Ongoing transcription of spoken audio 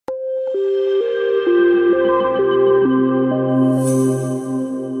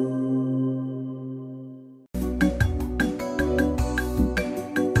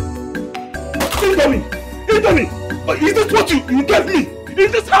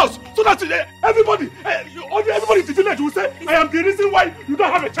house so that everybody in the village will say I am the reason why you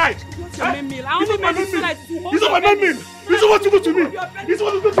don't have a child. What's your main meal? I only made this like to hold. It's not my main meal. This is what you do to me. This is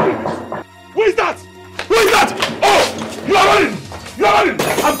what you do to me. Who is that? Who is that? Oh, you are running. You are running.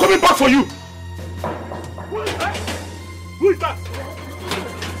 I'm coming back for you. Who is that? Who is that?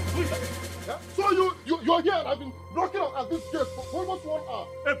 Who is that? Yeah? So you are here and I've been knocking at this gate for almost 1 hour.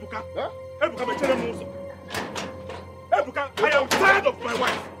 Hey, Buka. Yeah? Hey, Buka, I am tired of my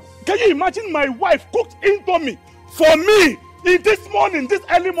wife. Can you imagine my wife cooked indomie for me in this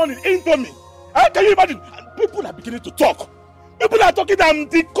early morning, indomie? Can you imagine? People are beginning to talk. People are talking that I'm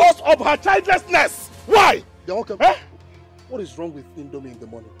the cause of her childlessness. Why? What is wrong with indomie in the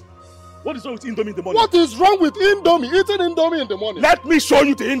morning? What is wrong with indomie in the morning? What is wrong with indomie? Eating indomie in the morning? Let me show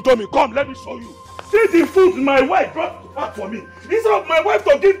you the indomie. Come, let me show you. See the food my wife brought back for me. Instead of my wife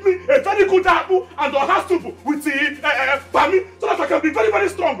to give me a very good apple and her soup with the pami, so that I can be very, very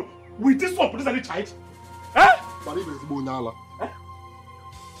strong. With this one, produce any child?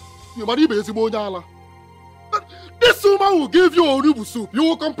 This woman will give you oribu soup. You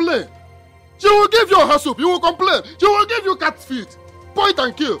will complain. She will give you her soup. You will complain. She will give you cat feet. Point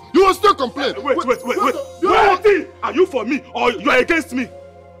and kill. You will still complain. Wait. Are you for me or you are against me?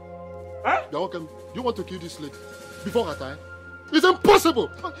 Do you want to kill this lady before her time? It's impossible.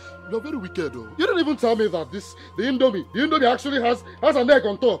 You're very wicked though. You didn't even tell me that the indomie actually has an egg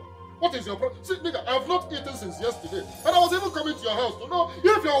on top. What is your problem? See, nigga, I have not eaten since yesterday. And I was even coming to your house to know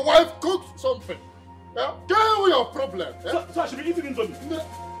if your wife cooked something. Yeah? Tell me your problem. Yeah? So I should be eating indomie?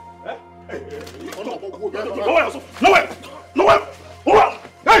 No way!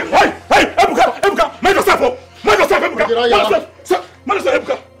 Hey, Ebuka! Mind yourself, Ebuka!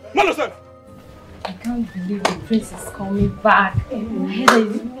 I can't believe the prince is coming back. I heard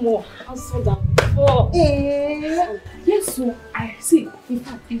that he's more handsome than before. Yes, so I see. In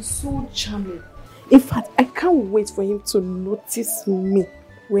fact, he's so charming. In fact, I can't wait for him to notice me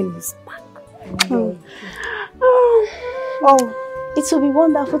when he's back. Oh, it will be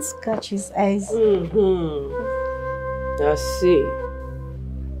wonderful to catch his eyes. I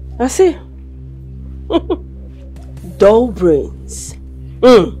see. Dull brains.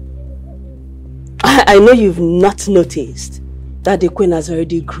 I know you've not noticed that the queen has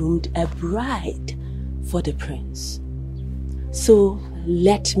already groomed a bride for the prince. So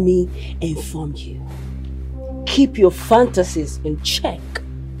let me inform you. Keep your fantasies in check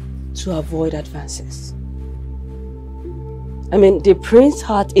to avoid advances. I mean, the prince's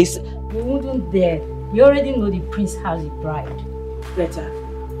heart is... We wouldn't dare. We already know the prince has a bride. Better.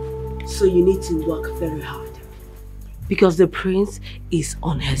 So you need to work very hard. Because the prince is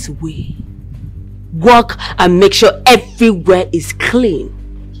on his way. Work and make sure everywhere is clean.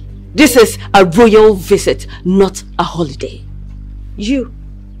 This is a royal visit, not a holiday.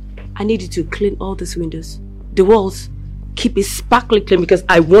 I need you to clean all these windows. The walls. Keep it sparkly clean because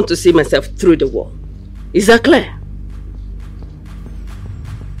I want to see myself through the wall. Is that clear?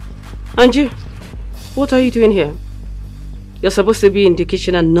 And you? What are you doing here? You're supposed to be in the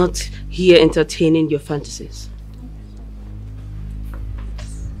kitchen and not here entertaining your fantasies.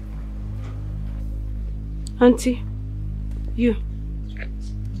 Auntie, you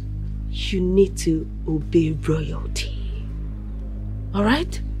need to obey royalty.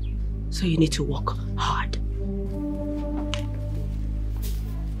 Alright? So you need to work hard.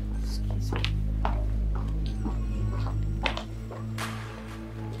 Excuse me.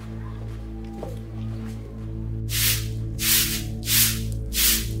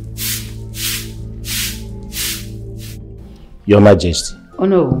 Your Majesty. Oh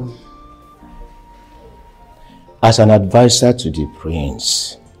no. As an advisor to the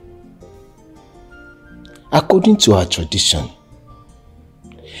prince, according to our tradition,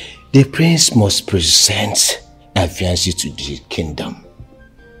 the prince must present a fiancé to the kingdom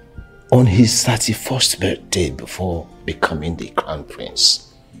on his 31st birthday before becoming the crown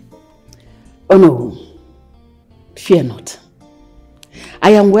prince. Oh no, fear not. I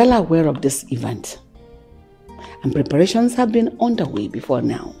am well aware of this event, and preparations have been underway before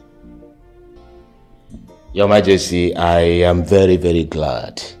now. Your Majesty, I am very, very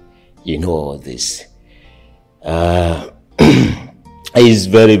glad you know all this. It's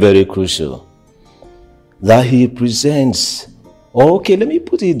very, very crucial that he presents, okay, let me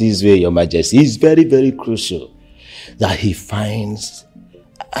put it this way, Your Majesty. It's very, very crucial that he finds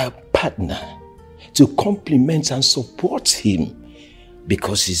a partner to complement and support him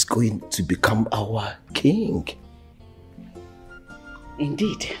because he's going to become our king.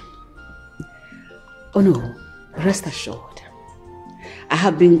 Indeed. Oh no, rest assured. I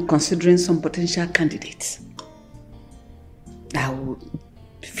have been considering some potential candidates that would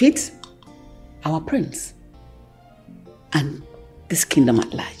befits our prince and this kingdom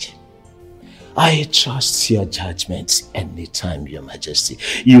at large. I trust your judgments anytime, Your Majesty.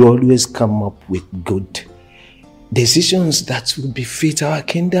 You always come up with good decisions that will befit our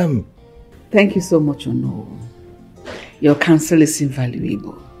kingdom. Thank you so much, Ono. Your counsel is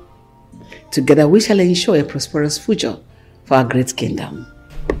invaluable. Together we shall ensure a prosperous future for our great kingdom.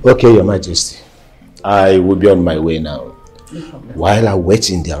 Okay, Your Majesty. I will be on my way now. No problem. While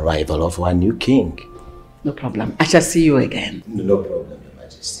awaiting the arrival of our new king. No problem. I shall see you again. No problem, Your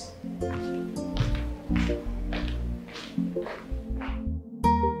Majesty.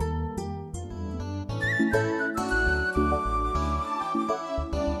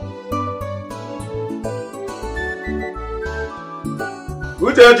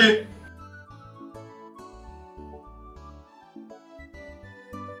 Uchechi!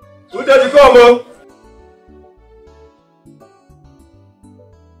 Uchechi, come on!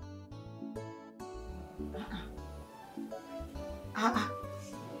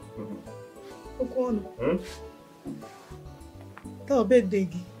 Tell birthday.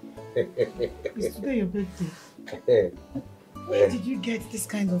 It's today your birthday. Where did you get this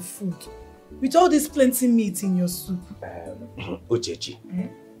kind of food? With all this plenty meat in your soup? Uchechi,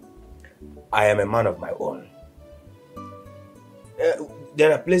 I am a man of my own.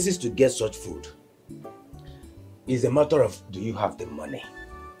 There are places to get such food. It's a matter of, do you have the money?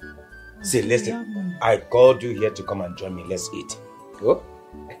 Say, listen, I called you here to come and join me. Let's eat. Go.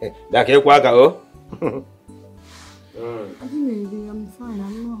 I'm fine.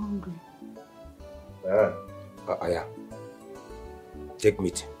 I'm not hungry. Yeah. Take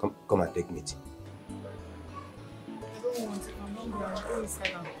meat. Come and take meat. I don't want it. I'm hungry. I'll go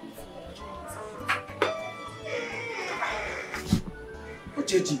inside and cook.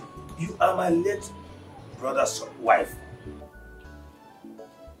 Uchechi, you are my late brother's wife.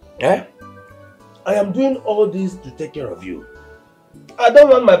 Eh? I am doing all this to take care of you. I don't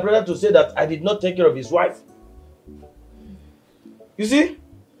want my brother to say that I did not take care of his wife. You see?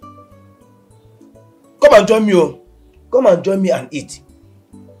 Come and join me. Come and join me and eat.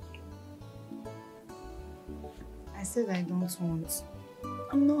 I said I don't want.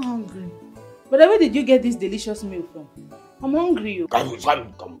 I'm not hungry. But where did you get this delicious meal from? I'm hungry. Come.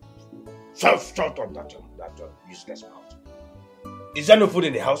 Shut up that useless mouth. Is there no food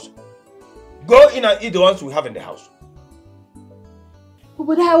in the house? Go in and eat the ones we have in the house.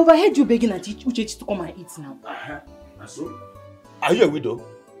 But I overheard you begging at Uchechi to come and eat now. And so? Are you a widow?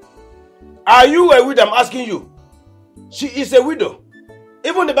 Are you a widow? I'm asking you. She is a widow.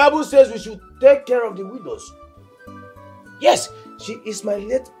 Even the Bible says we should take care of the widows. Yes, she is my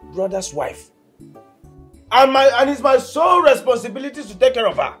late brother's wife. And it's my sole responsibility to take care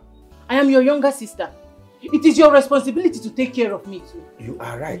of her. I am your younger sister. It is your responsibility to take care of me too. You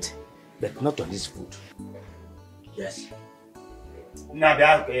are right, but not on this food. Yes. Now,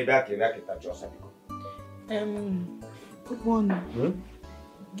 One.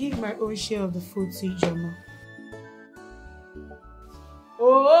 Give my own share of the food to Ijoma.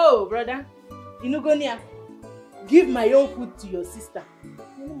 Oh, brother. Inugonia. Give my own food to your sister.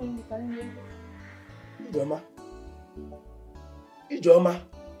 Ijoma.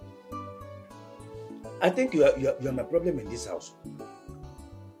 I think you are my problem in this house.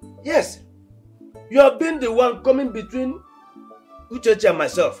 Yes. You have been the one coming between Uchechi and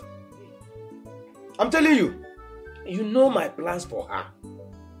myself. I'm telling you, you know my plans for her.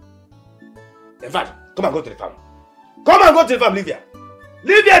 In fact, come and go to the farm. Come and go to the farm, Livia.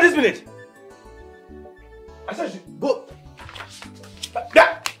 Livia this minute. I said, go.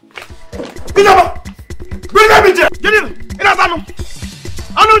 Yeah. Bring them in here. Get in. In a farm.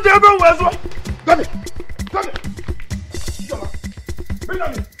 I know they're going where as well. Come here. Bring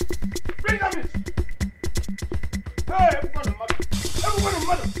them in. Bring them in. Hey, everyone,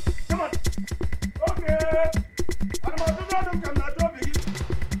 mother. Come on. Okay. I'm not to begin.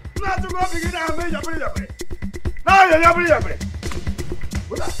 Not to go begin. I'm going to begin. Now you're begin.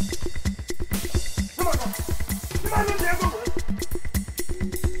 What's that? Come on.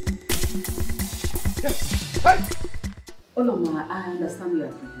 Hey. Oh no, Ma, I understand your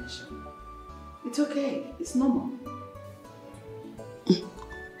apprehension. It's okay. It's normal.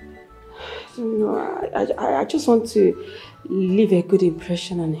 No, I just want to leave a good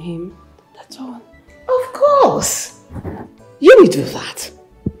impression on him. That's all. Of course. You will do that.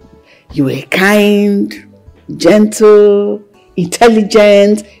 You are a kind, gentle,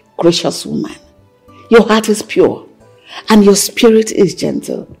 intelligent, gracious woman. Your heart is pure and your spirit is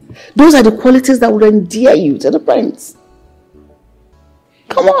gentle. Those are the qualities that will endear you to the prince.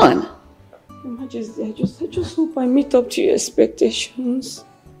 Come on. Your Majesty, I just hope I meet up to your expectations.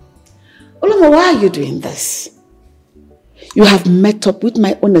 Oloma, why are you doing this? You have met up with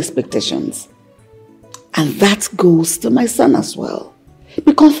my own expectations. And that goes to my son as well.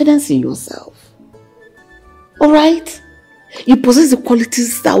 Be confident in yourself. Alright? You possess the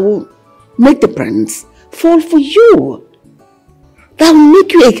qualities that will make the prince fall for you. That will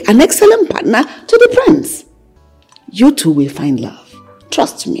make you an excellent partner to the prince. You two will find love.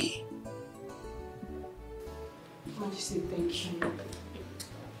 Trust me. Majesty, thank you.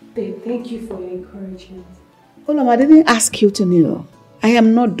 Thank you for your encouragement. Olama, I didn't ask you to kneel. I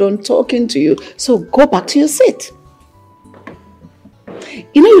am not done talking to you, so go back to your seat.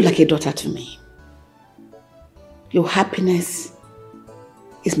 You know you're like a daughter to me. Your happiness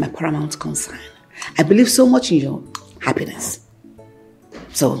is my paramount concern. I believe so much in your happiness.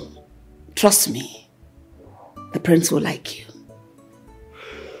 So, trust me, the prince will like you.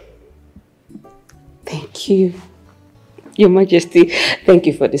 Thank you. Your Majesty, thank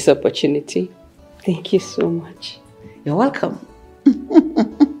you for this opportunity. Thank you so much. You're welcome.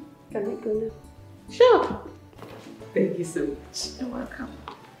 Can I go now? Sure. Thank you so much. You're welcome.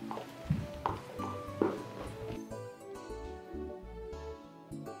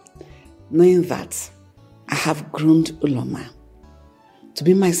 Knowing that I have groomed Uloma to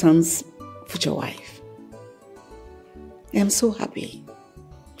be my son's future wife, I am so happy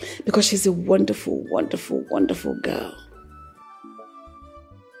because she's a wonderful, wonderful, wonderful girl.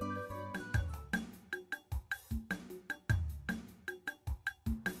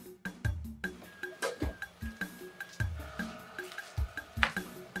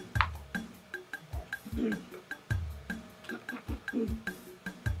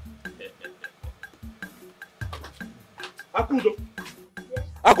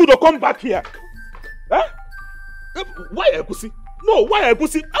 Akudo, come back here. Huh? Why Egusi? No, why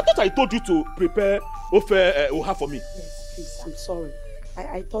Egusi? I thought I told you to prepare Oha for me. Yes, please, I'm sorry.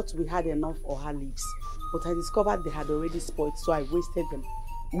 I thought we had enough Oha leaves, but I discovered they had already spoiled, so I wasted them.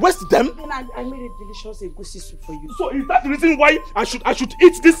 Waste them? Then I made a delicious Egusi soup for you. So is that the reason why I should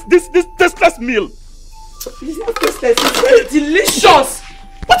eat this tasteless meal? It's not tasteless, it's very delicious!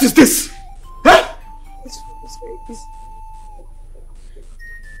 What is this? Huh? It's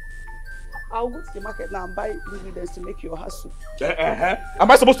I'll go to the market now and buy ingredients to make your Oha soup. Am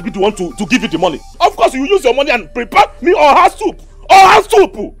I supposed to be the one to give you the money? Of course, you use your money and prepare me Oha soup. Oha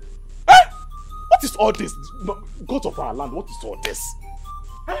soup! Eh? What is all this? God of our land, what is all this?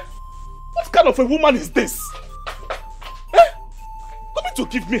 Eh? What kind of a woman is this? Eh? Coming to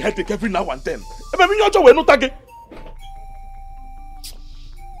give me headache every now and then.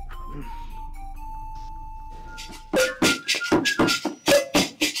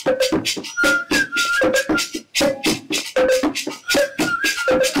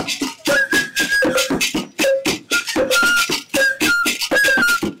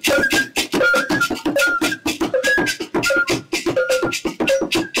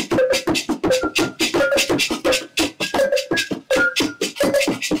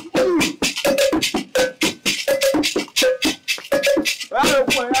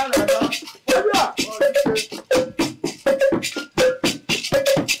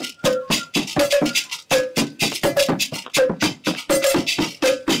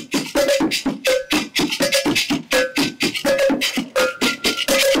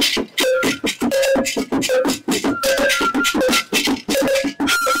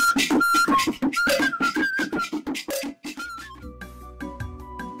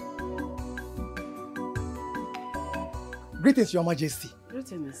 Greetings, Your Majesty.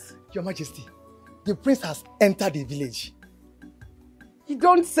 Greetings. Your Majesty, the prince has entered the village. You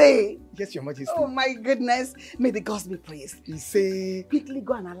don't say. Yes, Your Majesty. Oh my goodness. May the gods be praised. He say... Quickly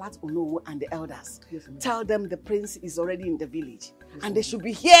go and alert Onowo and the elders. Yes, tell them the prince is already in the village. Yes, and they should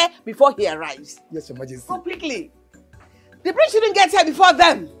be here before he arrives. Yes, Your Majesty. Go quickly. The prince shouldn't get here before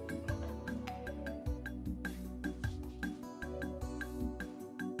them.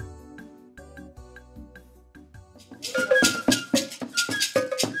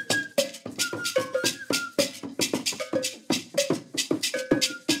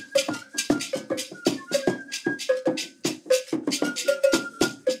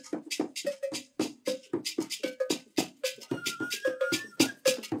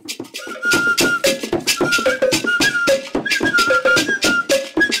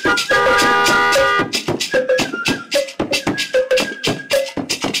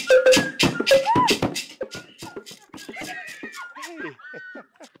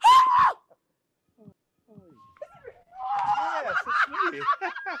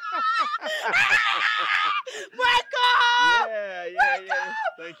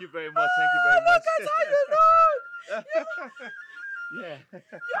 Thank you very much. Thank you very much. Look at how you look. Yeah.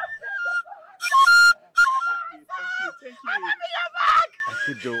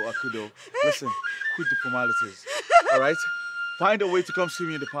 Akudo. Listen, quit the formalities. Alright? Find a way to come see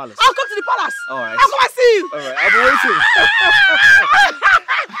me in the palace. I'll come to the palace. Alright. I'll come and see you. Alright, I'll be waiting.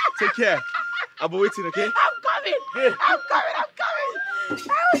 Take care. I'll be waiting, okay? I'm coming. Yeah. I'm coming.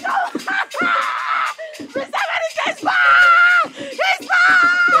 Here we go. Mr. America is back. He's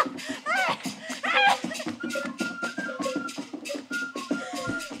back.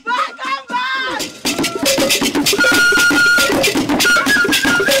 Come back.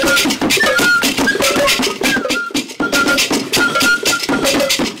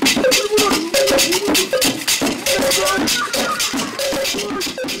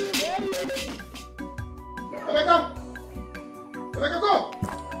 Emeka, go!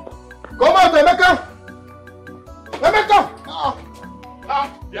 Come out, Emeka!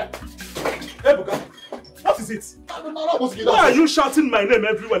 Yeah. Ebuka, what is it? Why are you shouting my name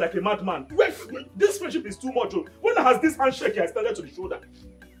everywhere like a madman? Wait, this friendship is too much. When has this handshake extended to the shoulder?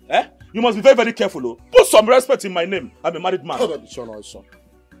 Eh? You must be very, very careful. Oh. Put some respect in my name. I'm a married man. Son.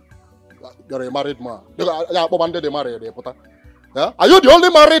 You're a married man. Yeah? Are you the only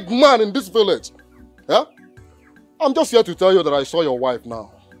married man in this village? Yeah? I'm just here to tell you that I saw your wife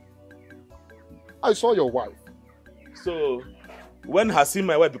now. I saw your wife. So, when has seeing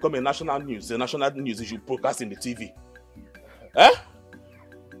my wife become a national news? The national news is you broadcast in the TV. Eh?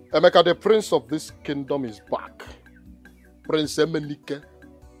 Emeka, the prince of this kingdom is back. Prince Emenike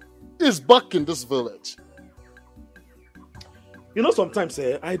is back in this village. You know, sometimes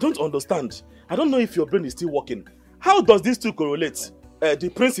I don't understand. I don't know if your brain is still working. How does these two correlate? The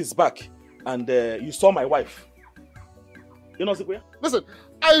prince is back and you saw my wife. You know, Sikuya? Listen,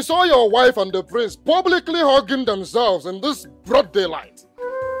 I saw your wife and the prince publicly hugging themselves in this broad daylight.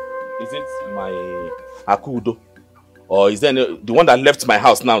 Is it my Akudo? Or is there the one that left my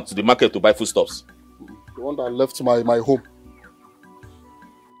house now to the market to buy foodstuffs? The one that left my home.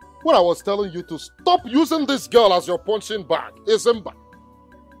 When I was telling you to stop using this girl as your punching bag, Izimba.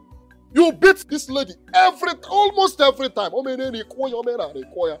 You beat this lady almost every time.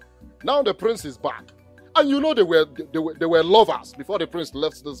 Now the prince is back. And you know they were lovers before the prince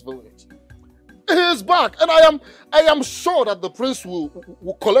left this village. He is back, and I am sure that the prince will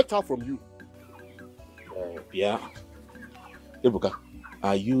collect her from you. Yeah. Ebuka,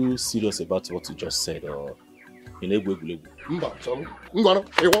 are you serious about what you just said, or in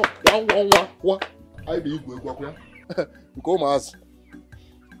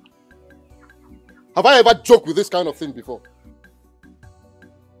Have I ever joked with this kind of thing before?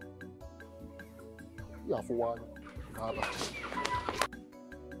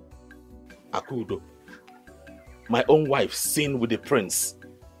 Akudo, my own wife seen with the prince.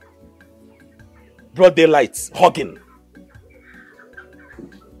 Broad daylight, hugging.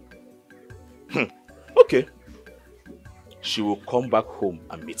 Okay. She will come back home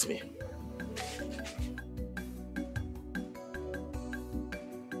and meet me.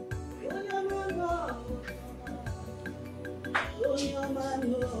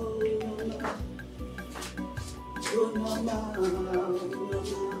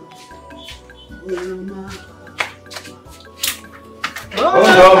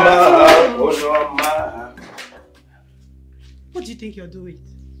 What do you think you're doing?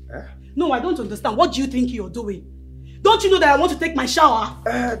 No, I don't understand. What do you think you're doing? Don't you know that I want to take my shower?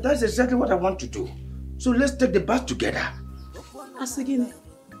 That's exactly what I want to do. So let's take the bath together. As again.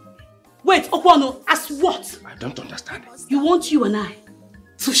 Wait, Okwano, as what? I don't understand. You want you and I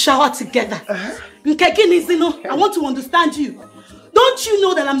to shower together? I want to understand you. Don't you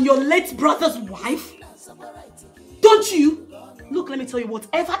know that I'm your late brother's wife? Don't you? Look, let me tell you,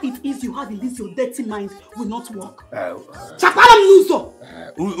 whatever it is you have in this your dirty mind will not work.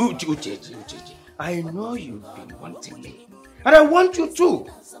 Uchechi, I know you've been wanting me. And I want you too.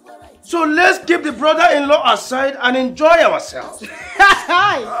 So let's keep the brother-in-law aside and enjoy ourselves.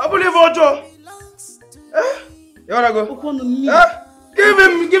 I believe Ojo. You wanna go?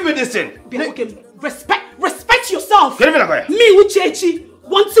 Give me this thing. Okay, respect yourself. Me, Uchechi,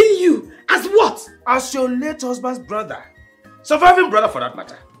 wanting you. As what? As your late husband's brother. Surviving brother for that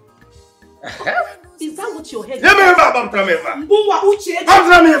matter. Is that what your head is?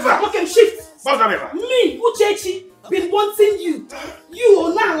 Okay, shift. Me, Uchechi, been wanting you. You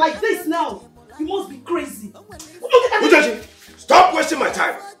are now like this now. You must be crazy. Uchechi, stop wasting my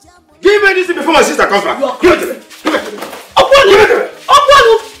time. Give me this before my sister comes back. Give it to me. Give it to me.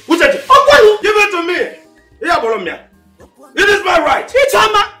 Uchechi, give it to me. It is my right. It is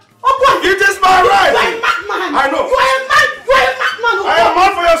my right. You are a madman. I know. You are a madman. I am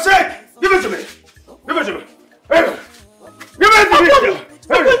mad for your sake. Give it to me. Give it to me. Give it to me.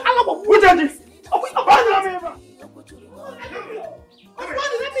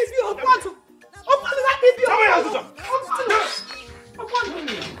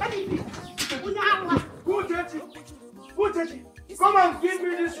 give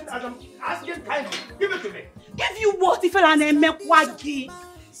me this as I'm asking kindly. Give it to me. Give you what? I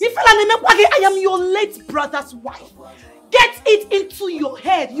am your late brother's wife. Get it into your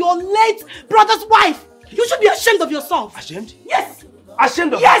head. Your late brother's wife. You should be ashamed of yourself. Ashamed? Yes.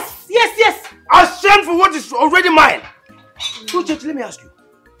 Ashamed of Yes, yes, yes. Ashamed for what is already mine. So, Church, let me ask you.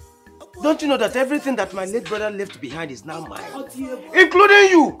 Don't you know that everything that my late brother left behind is now mine? Including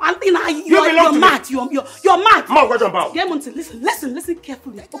you. You're mad. You're mad. Ma, what about? Listen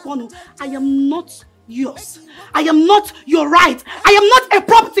carefully. Okonu, I am not yours. I am not your right. I am not a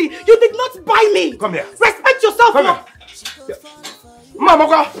property. You did not buy me. Come here. Respect yourself. Come here. Mama,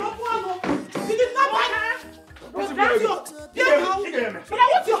 go. You did not buy her. But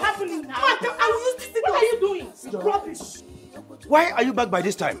what's your happening now? I will use this thing. What are you doing? Rubbish. Why are you back by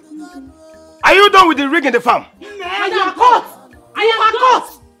this time? Are you done with the rig in the farm? I am caught. I am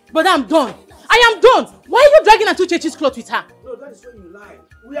caught. But I'm done. I am done. Why are you dragging Auntie Chechi's clothes with her? No, that is when you lie.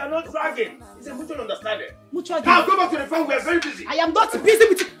 We are not dragging. It's a mutual understanding. Mutual. Now go back to the farm. We are very busy. I am not busy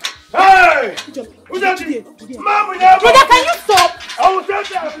with you. Hey! Mom, brother, can you stop? I will set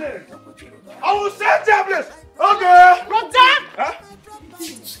your place. I will set your place. Okay. Brother. Huh?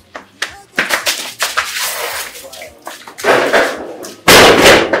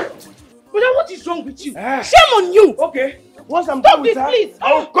 Brother, what is wrong with you? Shame on you. Okay. Once I'm done with her, please.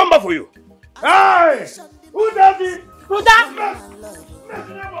 I will come back for you. Hey! Who does it? Brother.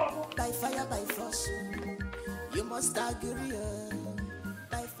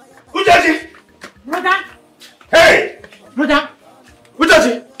 Who does it? Brother. Hey! Brother. Who does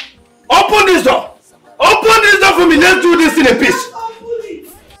it? Open this door. Open this door for me. Let's do this in a piece. Open it.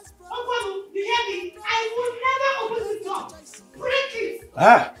 Open it. You hear me? I will never open this door. Break it.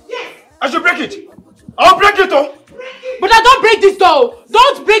 Ah. Yes. I should break it. I'll break it, oh. Brother, don't break this door.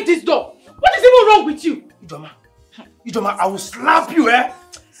 Don't break this door. What is even wrong with you? Ijoma, I will slap you, eh?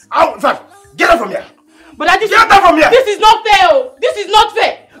 In fact, get out from here. But get out from here. This is not fair. Oh. This is not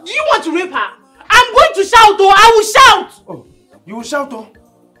fair. Do you want to rape her? I'm going to shout, oh. I will shout. Oh, you will shout, oh?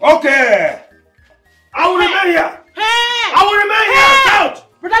 Okay. I will remain here. Hey. I will remain here. Shout.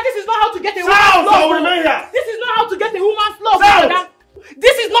 Brother, this is not how to get a shout. woman's love. I will remain here. This is not how to get a woman's love, shout. brother.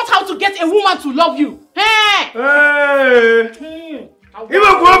 This is not how to get a woman to love you. Hey. Hey. Even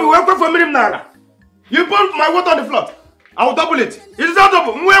go up, wait for me now. You put my water on the floor. I will double it. It is not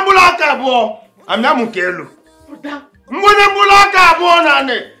double. Mwembulaka bo. Amyamukelu. Brother. Mwembulaka bo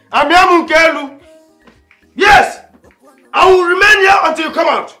nane. Amyamukelu. Yes. I will remain here until you come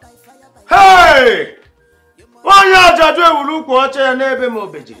out. Hey. Wanya jadwe uluku oche nebe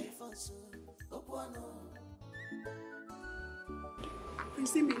mobeji. I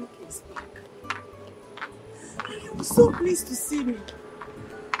see me is back. I am so pleased to see me.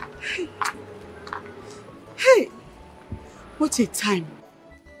 Hey, what a time.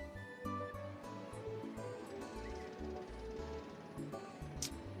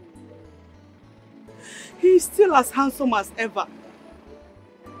 He is still as handsome as ever.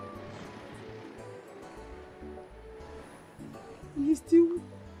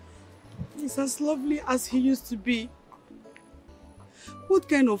 He's as lovely as he used to be. What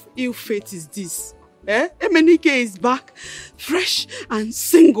kind of ill fate is this? Emenike is back, fresh and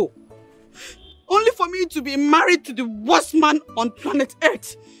single. Only for me to be married to the worst man on planet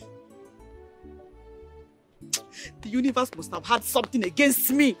Earth. The universe must have had something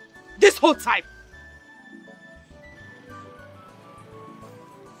against me this whole time.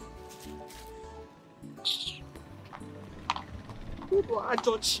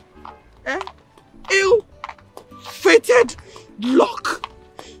 Judge. Ill-fated luck.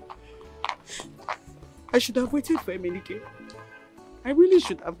 I should have waited for Emenike. I really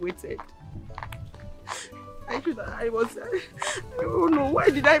should have waited. I don't know. Why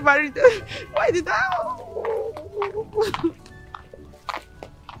did I marry them? Why did I?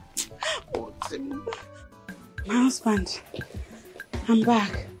 My husband, I'm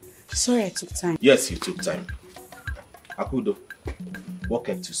back. Sorry I took time. Yes, you took time. Akudo, what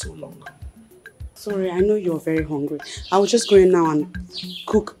kept you so long? Sorry, I know you're very hungry. I was just going now and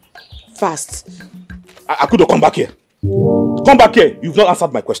cook fast. Akudo, come back here. Come back here. You've not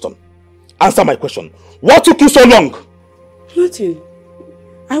answered my question. Answer my question. What took you so long? Nothing.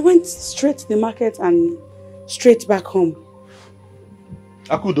 I went straight to the market and straight back home.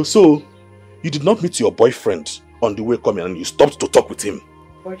 Akudo, so you did not meet your boyfriend on the way coming and you stopped to talk with him?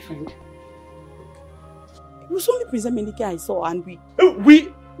 Boyfriend? It was only Prince Emenike I saw and we...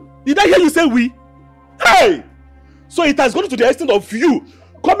 We? Did I hear you say we? Hey! So it has gone to the extent of you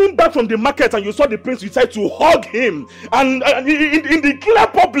coming back from the market and you saw the prince, you decided to hug him and in the clear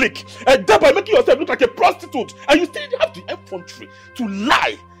public, thereby making yourself look like a prostitute, and you still have the effrontery to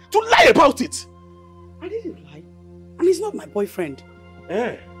lie about it. I didn't lie. And he's not my boyfriend.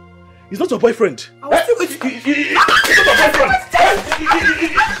 Eh? He's not your boyfriend. I was still He's not your boyfriend.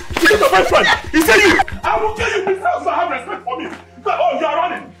 He's not your boyfriend. He said you. I will tell you, Mr. Also have respect for me. Oh, you are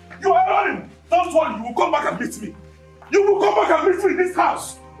running. You are running. Don't worry, you will come back and meet me. You will come back and meet me in this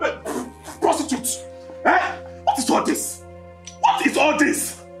house. Prostitute. Eh? What is all this? What is all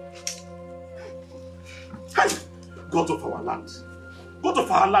this? Hey, God of our land. God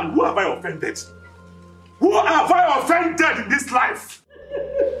of our land, who have I offended? Who have I offended in this life?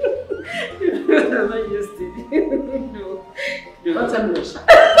 I'm not used to it. No. Don't tell me.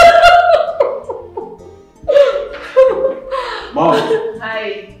 Mom.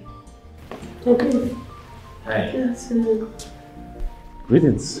 Hi. Okay. Hi. Yes.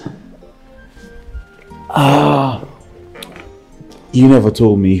 Greetings. You never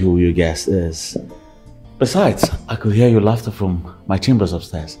told me who your guest is. Besides, I could hear your laughter from my chambers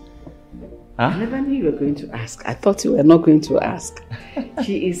upstairs. Huh? I never knew you were going to ask. I thought you were not going to ask.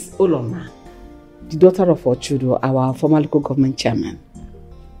 She is Oloma, the daughter of Ochudo, our former local government chairman.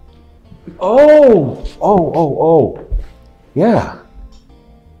 Oh. Yeah.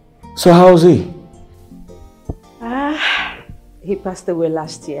 So how's he? He passed away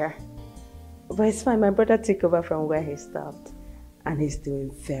last year. But it's fine, my brother took over from where he stopped. And he's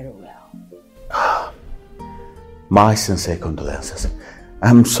doing very well. My sincere condolences.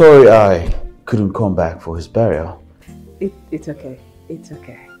 I'm sorry I couldn't come back for his burial. It's okay. It's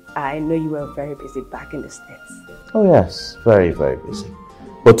okay. I know you were very busy back in the States. Oh yes, very, very busy.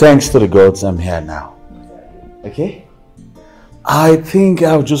 But thanks to the gods, I'm here now. Okay? I think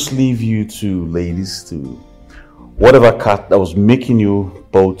I'll just leave you two ladies to whatever cat that was making you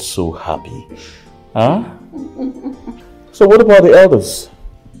both so happy. Huh? So what about the elders?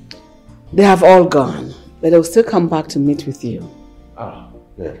 They have all gone, but they'll still come back to meet with you. Ah,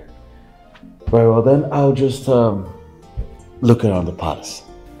 good. Very well then, I'll just look around the palace.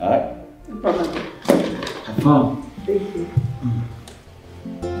 Alright? No problem. Have fun. Thank you.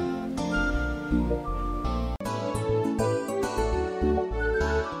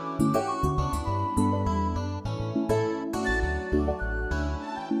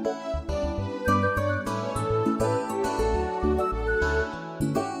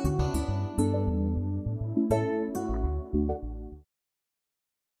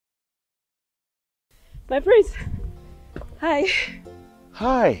 My prince. Hi.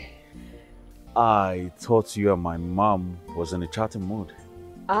 Hi. I thought you and my mom was in a chatting mood.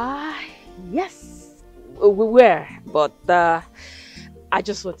 Yes. We were, but I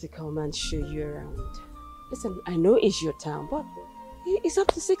just want to come and show you around. Listen, I know it's your town, but it's up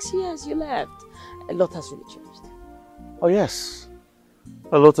to 6 years you left. A lot has really changed. Oh yes.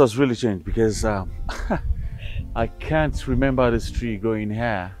 A lot has really changed because I can't remember this tree growing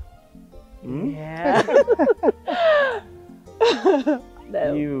here. Hmm? Yeah.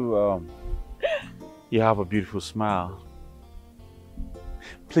 No. You have a beautiful smile.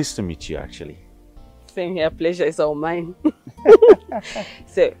 Pleased to meet you, actually. Same here, pleasure is all mine.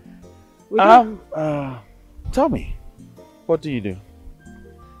 So, tell me, what do you do?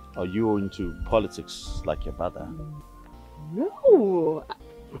 Are you into politics like your brother? No,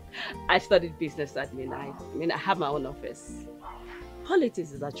 I studied business admin. I have my own office.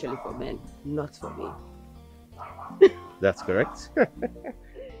 Politics is actually for men, not for me. That's correct.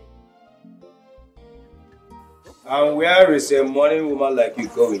 And where is a morning woman like you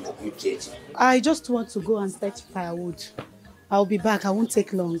going, Uchechi? I just want to go and fetch firewood. I'll be back. I won't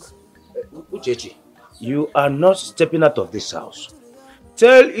take long. Uchechi, you are not stepping out of this house.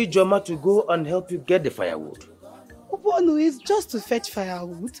 Tell Ijoma to go and help you get the firewood. Obonu, it's just to fetch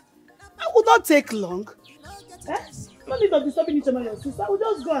firewood. I will not take long. No need of disturbing Ijoma, your sister. I will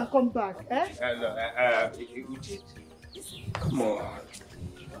just go and come back. Uchechi, come on.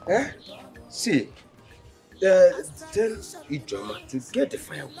 See, tell Ijoma to get the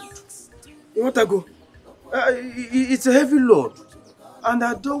firewood. You want to go? It's a heavy load. And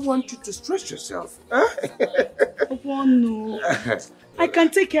I don't want you to stress yourself. Obonu, I can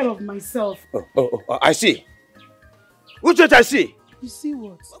take care of myself. Oh, I see. Uchechi, I see. You see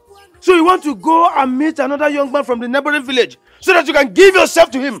what? So you want to go and meet another young man from the neighboring village so that you can give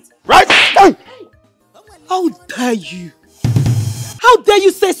yourself to him, right? How dare you? How dare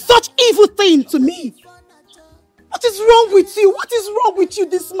you say such evil thing to me? What is wrong with you? What is wrong with you,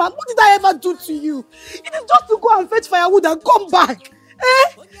 this man? What did I ever do to you? It is just to go and fetch firewood and come back.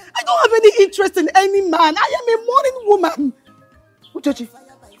 I don't have any interest in any man. I am a mourning woman. Uchechi,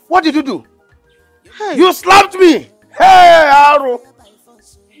 What did you do? Hey. You slapped me! Hey, Aro!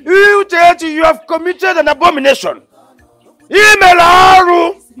 You, Chechi, you have committed an abomination! Email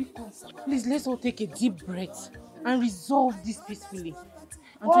Aro! Please, let's all take a deep breath and resolve this peacefully.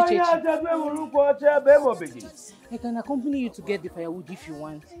 I can accompany you to get the firewood if you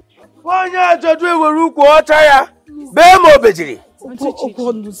want.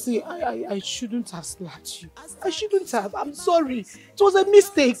 I shouldn't have slapped you. I shouldn't have. I'm sorry. It was a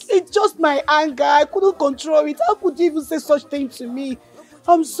mistake. It's just my anger. I couldn't control it. How could you even say such thing to me?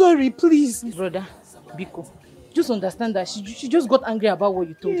 I'm sorry, please. Brother, Biko, just understand that she just got angry about what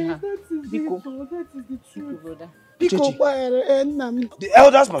you told her. Biko, brother. The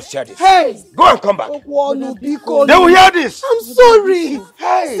elders must hear this. Hey! Go and come back. They will hear this. I'm sorry.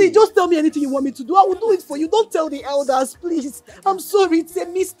 Hey! See, just tell me anything you want me to do. I will do it for you. Don't tell the elders, please. I'm sorry. It's a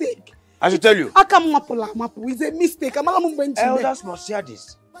mistake. I should tell you. It's a mistake. Elders must hear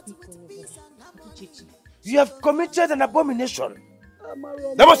this. You have committed an abomination.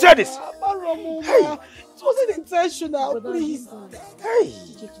 They must hear this. Hey! It wasn't intentional, please. Hey!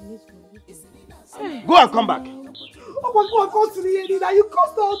 Go and come back. Oh my God, go to the end. You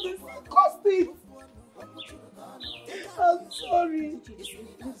caused all this. You caused it. I'm sorry.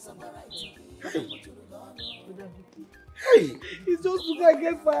 Hey! It's just because I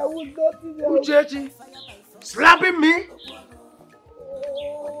get firewood, nothing else. Uchechi, slapping me?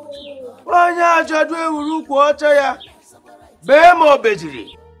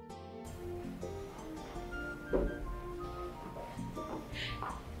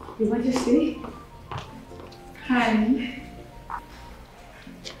 Your Majesty. Hi.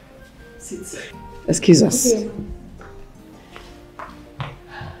 Sit. Excuse us. Okay.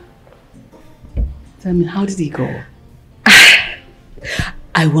 Tell me, how did he go?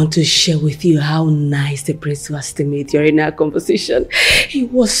 I want to share with you how nice the prince was to me during our conversation. He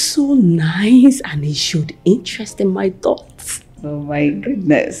was so nice and he showed interest in my thoughts. Oh my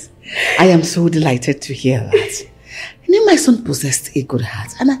goodness. I am so delighted to hear that. You know, my son possessed a good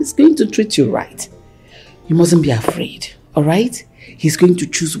heart and he's going to treat you right. You mustn't be afraid, all right? He's going to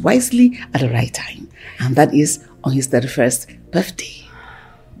choose wisely at the right time. And that is on his 31st birthday.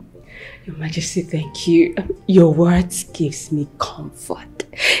 Your Majesty, thank you. Your words gives me comfort.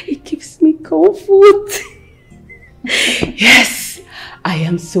 It gives me comfort. Yes, I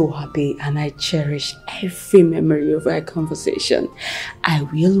am so happy and I cherish every memory of our conversation. I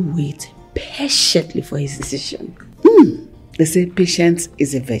will wait patiently for his decision. They say patience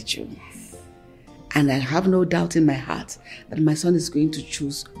is a virtue. And I have no doubt in my heart that my son is going to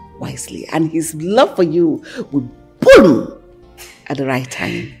choose wisely. And his love for you will boom at the right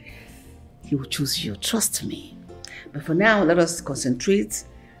time. He will choose you, trust me. But for now, let us concentrate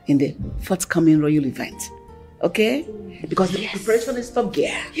in the forthcoming royal event. Okay? Because the preparation is top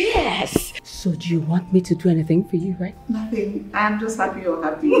gear. Yes! So do you want me to do anything for you, right? Nothing. I'm just happy you're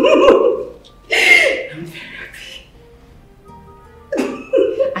happy. I'm very happy.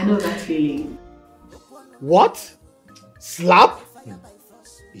 I know that feeling. What? Slap?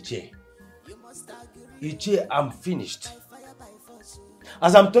 Iche, I'm finished.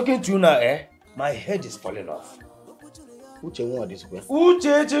 As I'm talking to you now, my head is falling off. Uche won this way.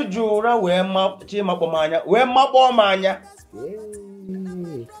 Uche jura we mapomanya. We mapomanya.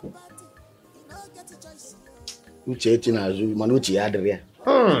 Uche na zu manuchi adria.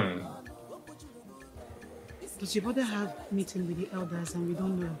 Does your brother have meeting with the elders and we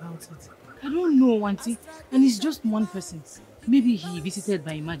don't know about it? I don't know, Auntie. And it's just one person. Maybe he visited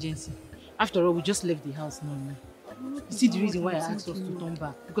by emergency. After all, we just left the house now. You see the reason why I asked us to turn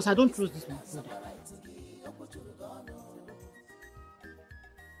back? Because I don't trust this one further.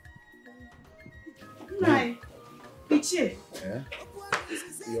 Hi. Ichie. Yeah?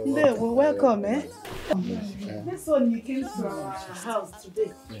 There, well, welcome, This one you came to our house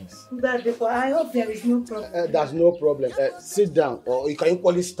today. Yes. I hope there is no problem. There's no problem. Sit down, or you can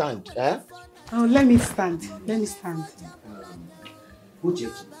equally stand. Oh, let me stand.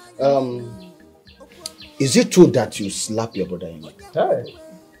 Is it true that you slap your brother-in-law?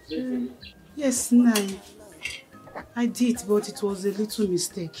 Yes, Nai. I did, but it was a little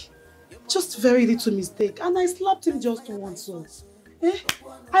mistake. Just very little mistake. And I slapped him just once. So.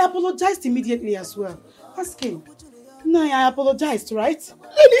 I apologized immediately as well. Ask him. Nai, I apologized, right? And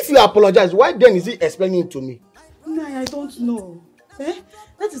if you apologize, why then is he explaining it to me? Nai, I don't know.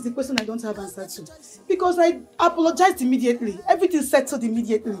 That is the question I don't have answer to. Because I apologized immediately. Everything settled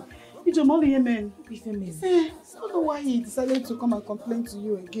immediately. I don't know why he decided to come and complain to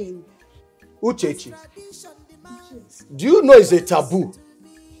you again. Uchechi, do you know it's a taboo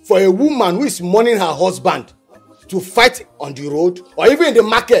for a woman who is mourning her husband to fight on the road or even in the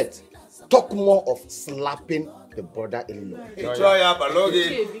market. Talk more of slapping the brother-in-law.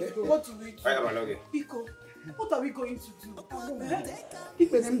 What do we do? Biko, what are we going to do?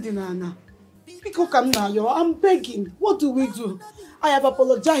 Biko, I'm begging. What do we do? I have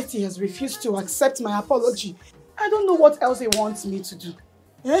apologized. He has refused to accept my apology. I don't know what else he wants me to do.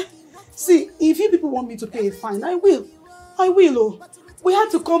 Eh? See, if you people want me to pay a fine, I will. Oh. We had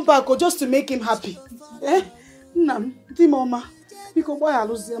to come back just to make him happy. Eh? Nam, Dimoma. Biko, why I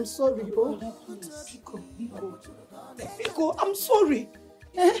lose? I'm sorry. Oh. Biko, I'm sorry.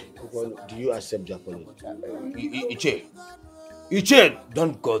 Eh? Do you accept the apology? Iche,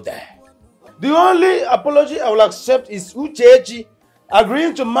 don't go there. The only apology I will accept is Uchechi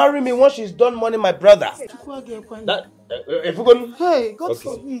agreeing to marry me once she's done mourning my brother. Hey, God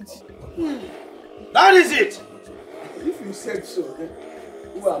forbid. That is it. If you said so, then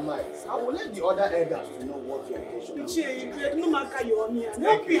who am I? I will let the other elders to know what your intention is. No matter your name.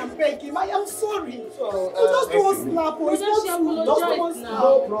 Help me and beg him. I am sorry. You just want slap.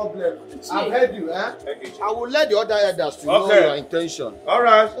 No problem. I've heard you, eh? I will let the other elders to know your intention. All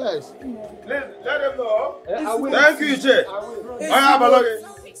right. Yes. Let them know. I will. Thank you, Iche. I will.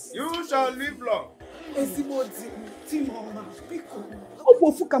 You shall live long. This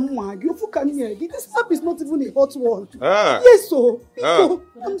slap is not even a hot one. Ah. Yes, so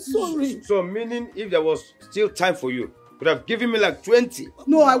I'm sorry. So meaning if there was still time for you, would have given me like 20.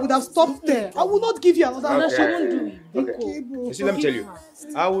 No, I would have stopped there. I will not give you another. Okay. She won't do it. Okay. You see, let me tell you.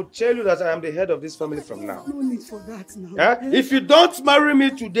 I will tell you that I am the head of this family from now. No need for that now. If you don't marry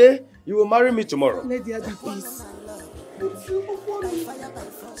me today, you will marry me tomorrow. Let the other peace.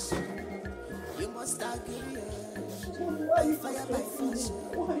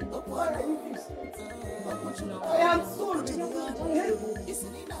 I am sorry.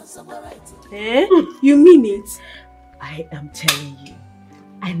 Eh? You mean it? I am telling you,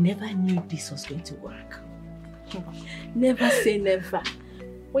 I never knew this was going to work. Never say never.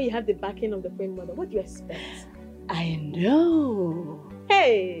 When you have the backing of the Queen Mother, what do you expect? I know.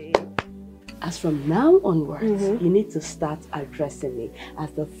 Hey! As from now onwards, you need to start addressing me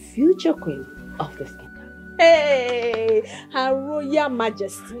as the future queen of this kingdom. Hey! Her Royal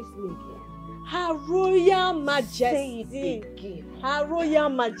Majesty. Her Royal Majesty. Say it again. Her Royal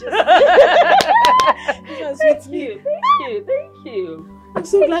Majesty. Thank you. I'm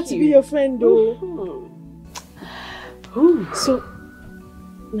so glad to be your friend, though. So,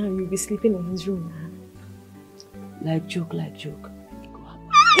 now you'll be sleeping in his room. Like joke.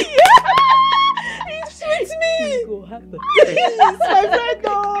 It's with me! It go happen. Please, my friend,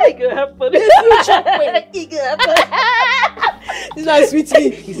 though! It go happen. This one is with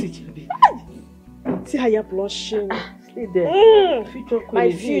me. See how you're blushing. Stay there. Future queen.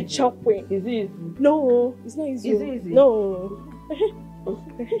 My future queen. Is it easy? No, it's not easy. Is it easy? No. Oh,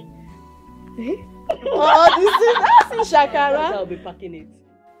 this is Shakara. I'll be packing it.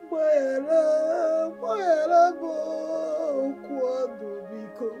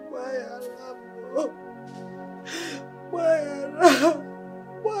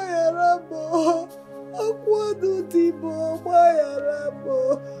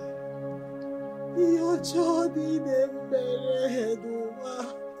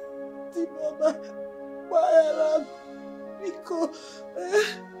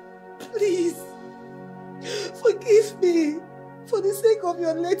 Please, forgive me for the sake of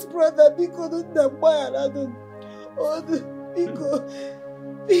your late brother. Biko,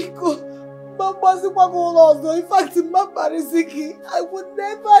 in fact, I would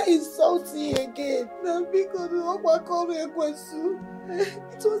never insult you again. It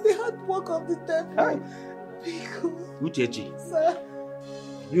was the hard work of the devil. Uchechi, Sir,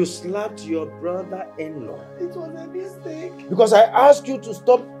 you slapped your brother-in-law. it was a mistake. Because I asked you to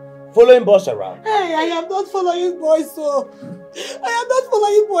stop following boys around. Hey, I am not following boys, so I am not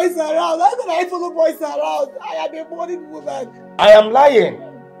following boys around. How can I follow boys around? I am a mourning woman. I am lying.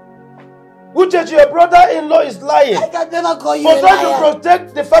 Uchechi, your brother-in-law is lying. I can never call you for a trying liar. to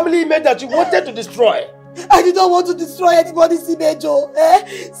protect the family image that you wanted to destroy. I did not want to destroy anybody's image, oh.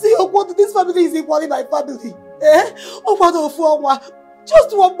 See, this family is equally my family.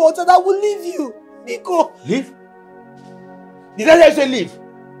 Just one month and I will leave you. Biko. Leave? Did I say leave?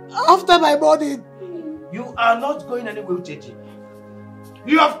 After my mourning. You are not going anywhere, Uchechi.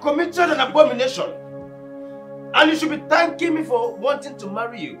 You have committed an abomination. And you should be thanking me for wanting to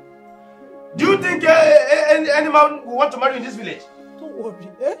marry you. Do you think any man will want to marry you in this village? Don't worry,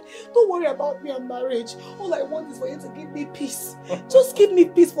 Don't worry about me and marriage. All I want is for you to give me peace. Just give me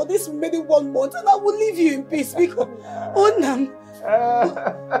peace for this remaining 1 month and I will leave you in peace. Because, oh,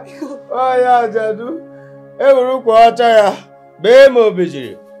 yeah, Jadu. Let me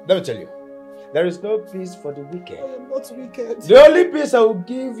tell you, there is no peace for the wicked. I am not wicked. The only peace I will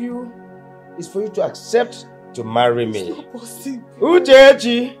give you is for you to accept to marry me. It's not possible.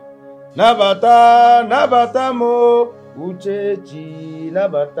 Uchechi, nabata, nabata mo. Uchechi,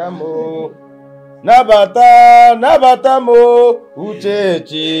 nabata mo. Nabata, nabata mo.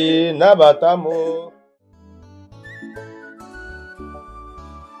 Uchechi, nabata mo.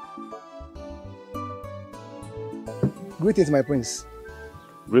 Greetings, my prince.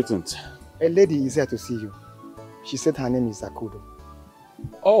 Greetings. A lady is here to see you. She said her name is Akudo.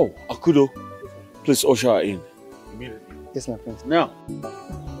 Oh, Akudo. Please usher her in. Immediately. Yes, my prince. Now.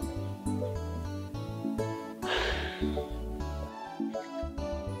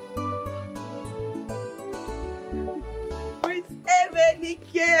 Prince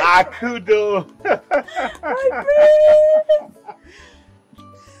Emenike. Akudo. My prince.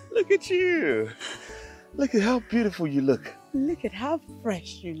 Look at you. Look at how beautiful you look. Look at how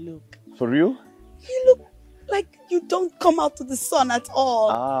fresh you look. For real? You look like you don't come out to the sun at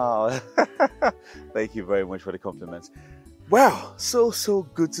all. Oh, thank you very much for the compliments. Wow, so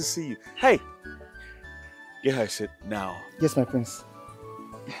good to see you. Hey, get her sit now. Yes, my prince.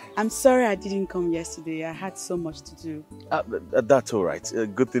 I'm sorry I didn't come yesterday. I had so much to do. That's all right.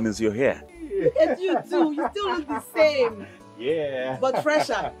 Good thing is you're here. Look at you too. You still look the same. Yeah. But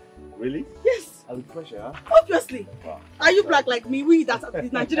fresher. Really? Yes. I look fresher, huh? Obviously. Wow. Are you black like me? We, that the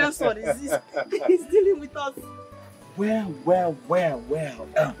Nigerian son is dealing with us. Well.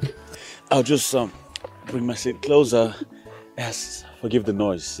 I'll just bring my seat closer. Yes, forgive the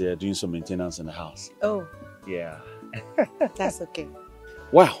noise. Yeah, doing some maintenance in the house. Oh. Yeah. That's okay.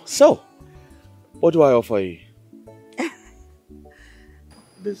 Wow. So, what do I offer you?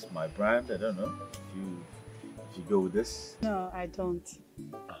 This is my brand. I don't know if you go with this. No, I don't.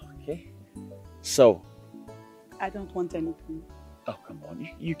 Okay. So. I don't want anything. Oh, come on.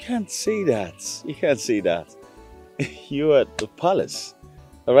 You can't say that. You can't say that. You're at the palace.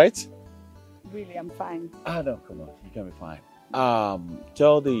 All right? Really, I'm fine. No, come on. You can be fine.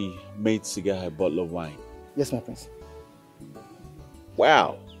 Tell the maid to get her a bottle of wine. Yes, my prince.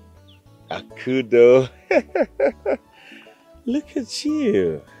 Wow. Akudo. Look at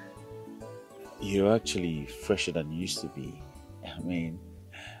you. You're actually fresher than you used to be. I mean,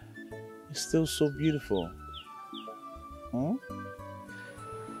 you're still so beautiful. Huh?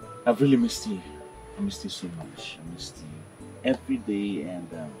 I've really missed you. I missed you so much. I missed you every day, and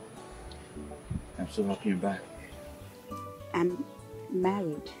I'm so happy you're back. I'm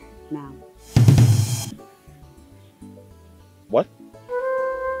married now. What?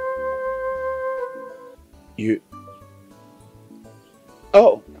 You...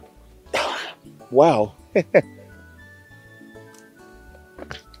 Oh! Wow!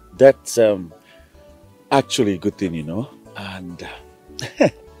 That's actually a good thing, you know. And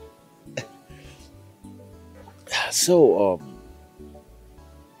so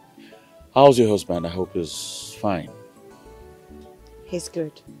how's your husband? I hope he's fine. He's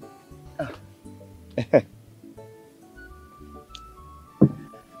good.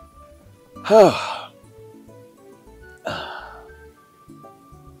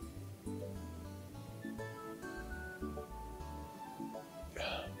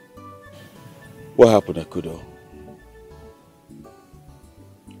 What happened, Akudo?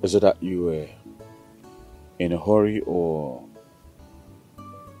 Is it that you were in a hurry, or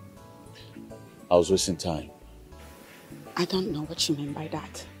I was wasting time? I don't know what you mean by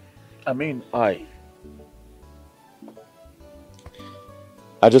that. I mean, I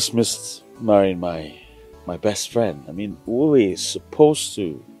just missed marrying my best friend. I mean, we were supposed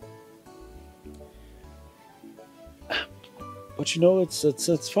to. But you know,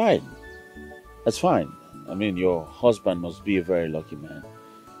 it's fine. It's fine. I mean, your husband must be a very lucky man.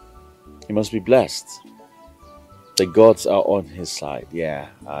 He must be blessed. The gods are on his side. Yeah,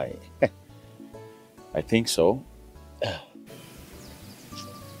 I think so. I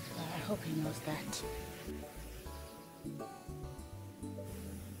hope he knows that.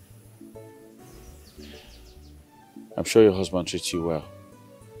 I'm sure your husband treats you well.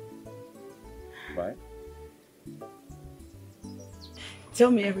 Right? Tell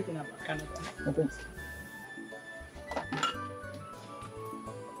me everything about Canada. Okay.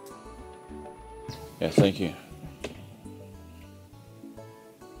 Yeah, thank you.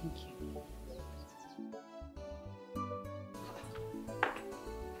 Thank you.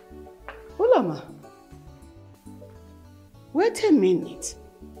 Ulama, wait a minute.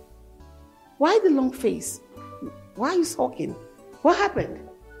 Why the long face? Why are you sulking? What happened?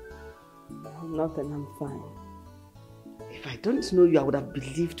 Nothing, I'm fine. If I don't know you, I would have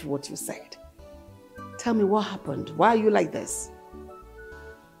believed what you said. Tell me what happened. Why are you like this?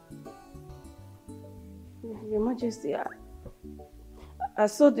 Your Majesty, I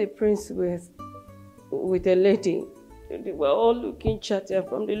saw the prince with a lady. They were all looking chatty.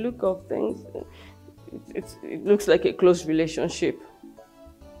 From the look of things, it looks like a close relationship.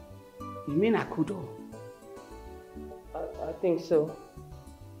 You mean Akudo? I think so.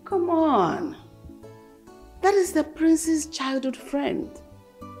 Come on. That is the prince's childhood friend.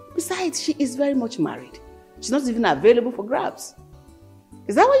 Besides, she is very much married. She's not even available for grabs.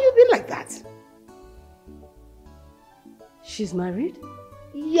 Is that why you've been like that? She's married?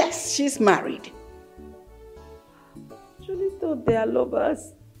 Yes, she's married. I actually thought they are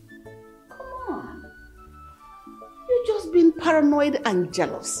lovers. Come on. You've just been paranoid and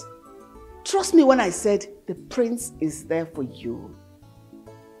jealous. Trust me when I said the prince is there for you.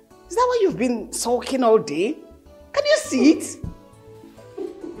 Is that why you've been sulking all day? Can you see it?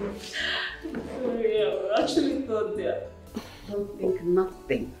 Sorry, I actually thought that. Don't think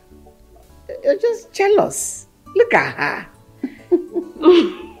nothing. You're just jealous. Look at her.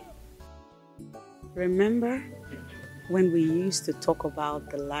 Remember when we used to talk about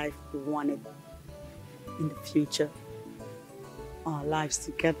the life we wanted in the future? Our lives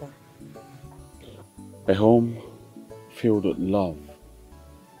together. A home filled with love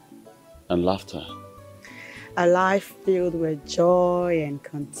and laughter. A life filled with joy and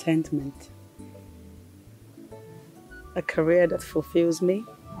contentment. A career that fulfills me.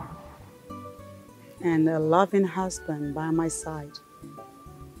 And a loving husband by my side.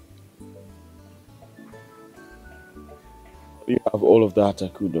 You have all of that,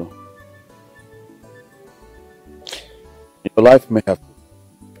 Akudo. Your life may have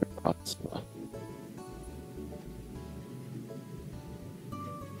parts.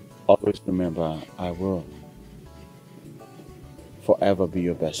 Always remember, I will forever be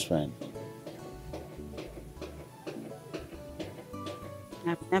your best friend.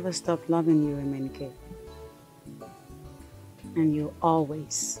 I've never stopped loving you, Emenike. And you'll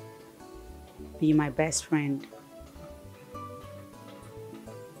always be my best friend.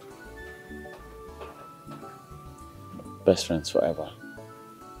 Best friends forever.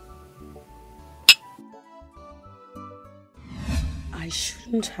 I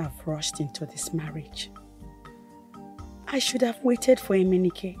shouldn't have rushed into this marriage. I should have waited for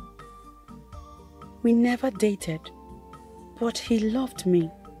Emenike. We never dated, but he loved me.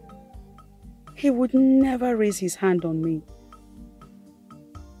 He would never raise his hand on me.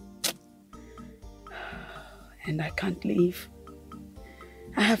 And I can't leave.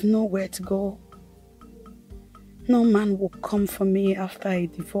 I have nowhere to go. No man will come for me after a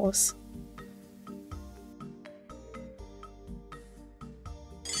divorce.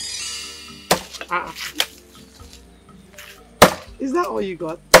 Is that all you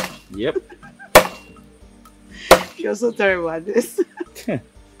got? Yep. You're so terrible at this.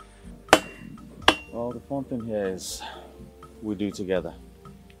 Well, the fun thing here is we do together.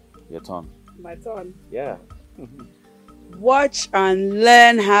 Your turn. My turn. Yeah. Watch and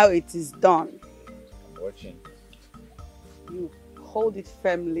learn how it is done. I'm watching. You hold it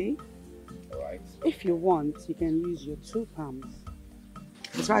firmly. Alright. If you want, you can use your 2 palms.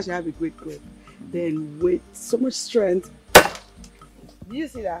 As far as you have a great grip. Then with so much strength. Do you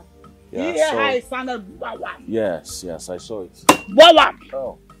see that? Yeah, you hear so, how it sounded? Bawam. Yes, I saw it. Bawam.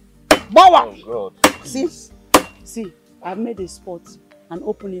 Oh. Bawam. Oh, God. See, I've made a spot, an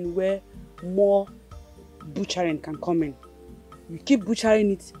opening where more butchering can come in. You keep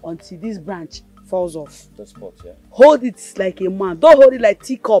butchering it until this branch falls off. The spot, yeah? Hold it like a man. Don't hold it like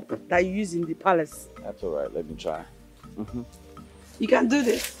teacup that you use in the palace. That's alright, let me try. You can do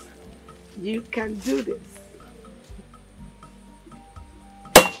this. You can do this.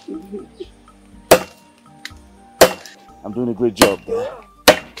 I'm doing a great job there.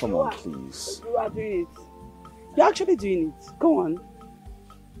 Come on, please. You are doing it. You're actually doing it. Go on.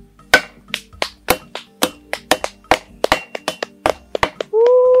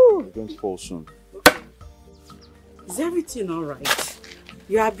 You're going to fall soon. Is everything alright?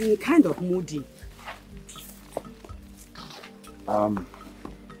 You have been kind of moody. I'm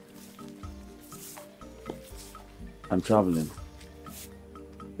traveling.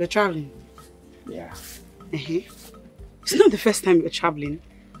 You're traveling? Yeah. It's not the first time you're traveling.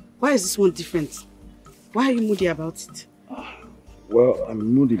 Why is this one different? Why are you moody about it? Well, I'm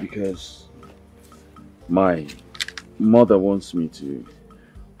moody because my mother wants me to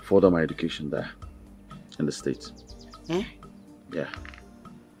further my education there in the States. Eh? Yeah.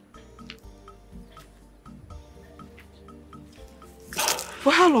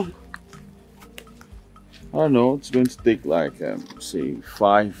 For how long? I don't know, it's going to take like, say,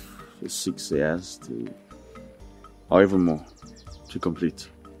 5 6 years or even more to complete.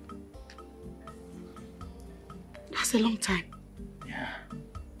 That's a long time. Yeah.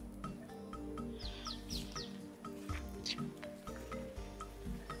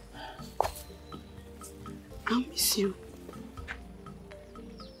 I'll miss you.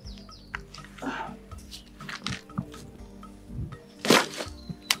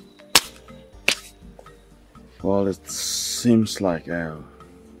 Well, it seems like I'll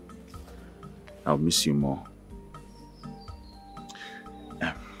miss you more.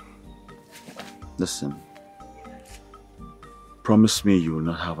 Listen, promise me you will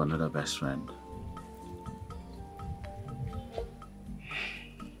not have another best friend.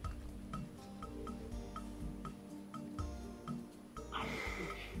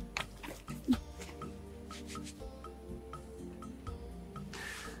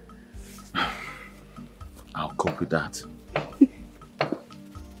 I'll cope with that.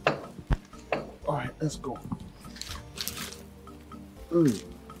 All right, let's go.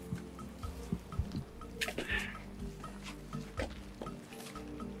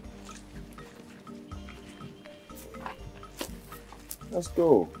 Let's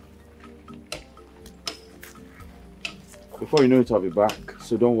go. Before you know it, I'll be back,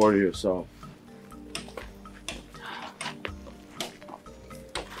 so don't worry yourself.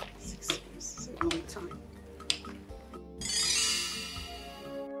 6 years is a long time.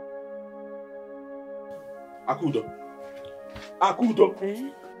 Akudo.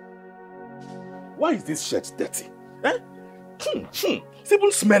 Why is this shirt dirty? It's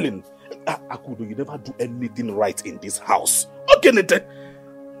even smelling. Akudo, you never do anything right in this house. Okay, Nete.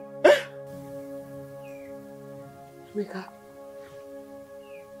 Emeka,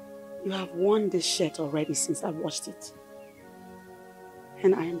 you have worn this shirt already since I washed it.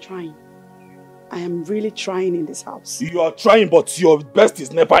 And I am trying. I am really trying in this house. You are trying, but your best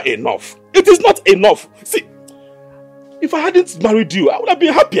is never enough. It is not enough. See, if I hadn't married you, I would have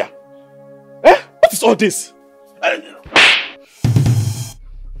been happier. What is all this?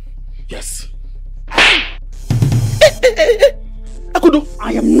 Yes. Akudo,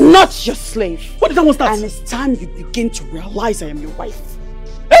 I am not your slave. What did that one start? And it's time you begin to realize I am your wife.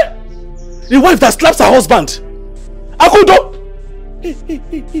 The wife that slaps her husband. Akudo!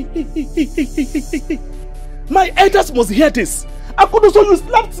 My elders must hear this. Akudo, so you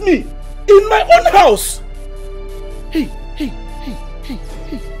slapped me in my own house. Hey.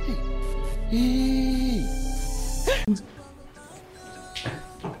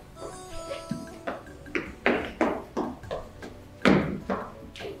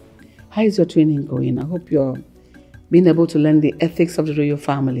 How is your training going? I hope you're being able to learn the ethics of the royal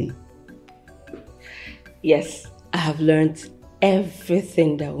family. Yes, I have learned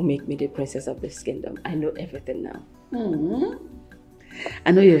everything that will make me the princess of this kingdom. I know everything now.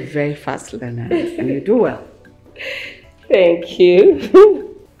 I know you're a very fast learner and you do well. Thank you.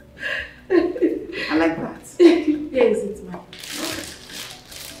 I like that. Yes, it's mine.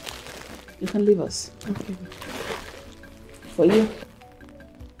 You can leave us. Okay. For you?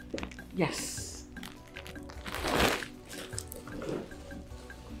 Yes.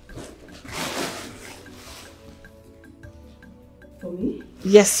 For me?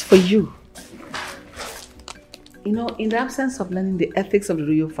 Yes, for you. You know, in the absence of learning the ethics of the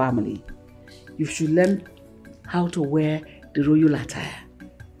royal family, you should learn how to wear the royal attire.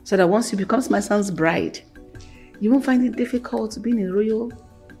 So that once you become my son's bride, you won't find it difficult being in a royal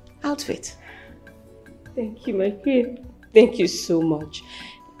outfit. Thank you, my queen. Thank you so much.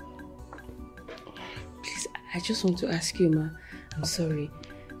 Please, I just want to ask you, Ma. I'm sorry.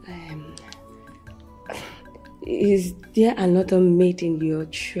 Is there another maid in your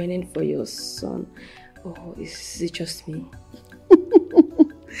training for your son? Or is it just me?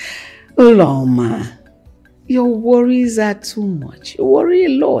 Loma, your worries are too much. You worry a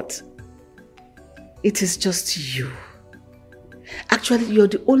lot. It is just you. Actually, you're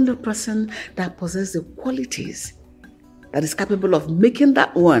the only person that possesses the qualities that is capable of making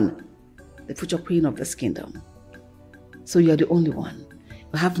that one the future queen of this kingdom. So you're the only one.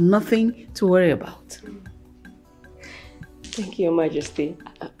 You have nothing to worry about. Thank you, Your Majesty.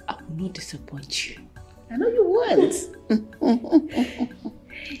 I will not disappoint you. I know you won't.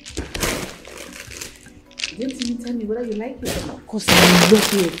 You didn't even tell me whether you like it or not. Of course, I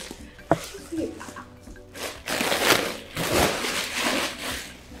love it.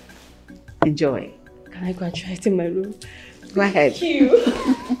 Enjoy. Can I go and try it in my room? Go ahead. Thank you.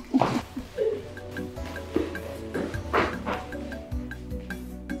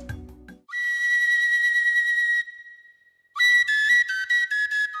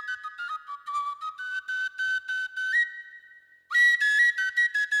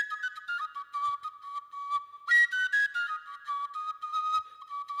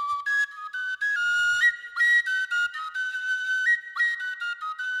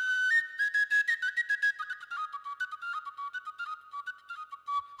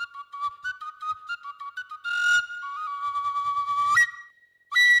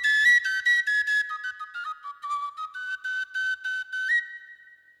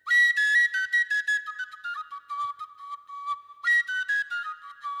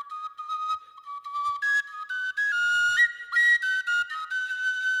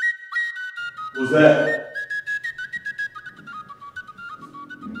 Who's there?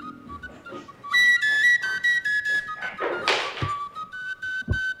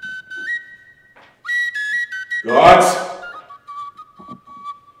 Guards!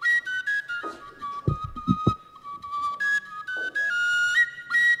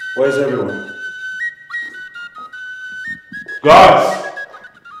 Where's everyone? Guards!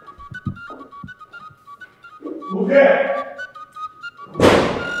 Who's there?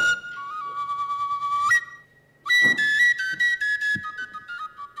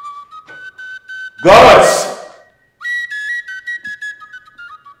 Guards!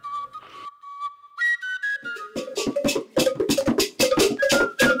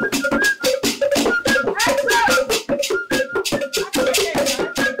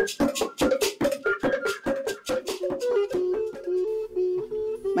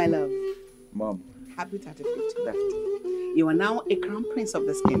 My love. Mom. Happy 35th birthday. You are now a crown prince of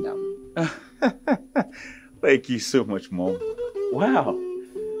this kingdom. Thank you so much, Mom. Wow.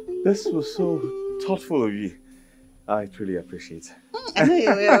 This was so thoughtful of you. I truly appreciate it. I know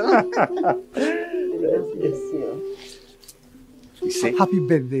you will. You see? Happy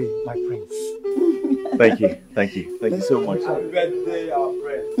birthday, my prince. Thank you. Thank you. Thank you so much. Happy birthday, our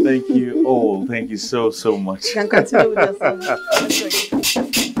friend. Thank you all. Thank you so much. You can continue with yourself.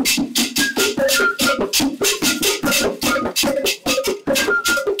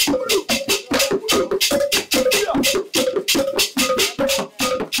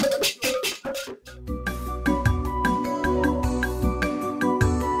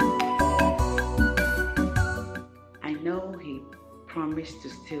 I know he promised to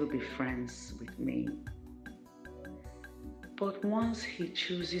still be friends with me. But once he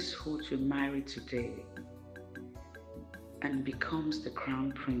chooses who to marry today and becomes the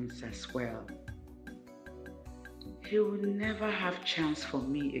crown prince as well, he will never have chance for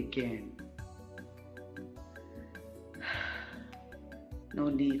me again. No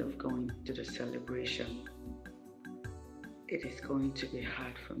need of going to the celebration. It is going to be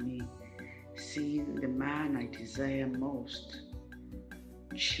hard for me seeing the man I desire most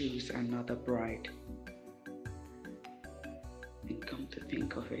choose another bride. And come to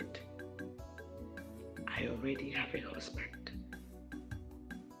think of it, I already have a husband.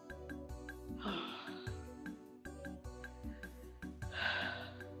 I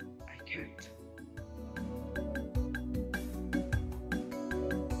can't.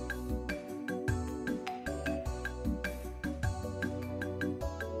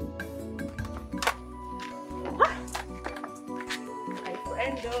 My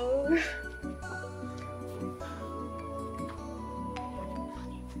friendo.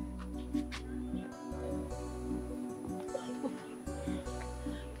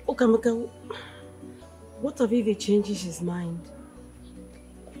 Okamaka, what if he changes his mind?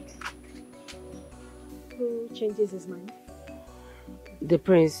 Who changes his mind? The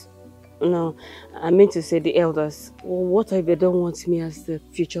prince. No, I mean to say the elders. Well, what if they don't want me as the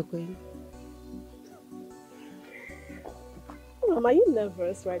future queen? Mom, are you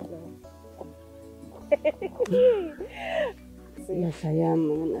nervous right now? Yes, I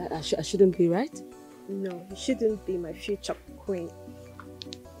am. I shouldn't be, right? No, you shouldn't be my future queen.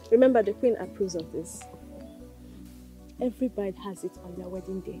 Remember, the queen approves of this. Every bride has it on their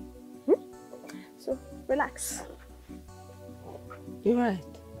wedding day. So, relax. You're right.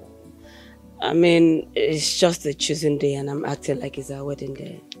 I mean, it's just a choosing day and I'm acting like it's our wedding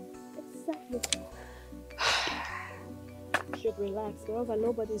day. Exactly. You should relax. Remember,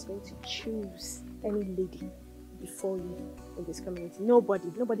 nobody's going to choose any lady before you in this community. Nobody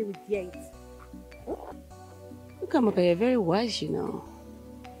will dare it. Come up, you're very wise, you know.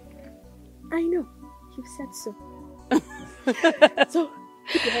 I know. You said so. So,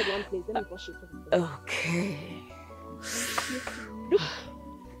 keep your head one place. Let me wash it. Okay. Look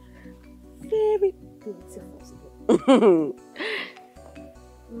very beautiful.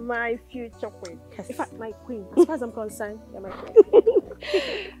 My future queen. Yes. In fact, my queen. As far as I'm concerned, you're my queen.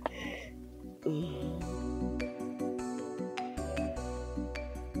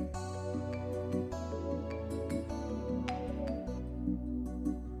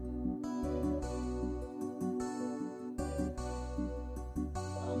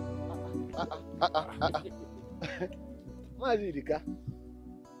 Mazirika,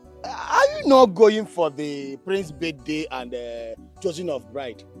 are you not going for the prince's birthday and choosing of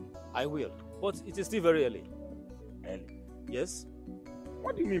bride? I will, but it is still very early. Early? Yes?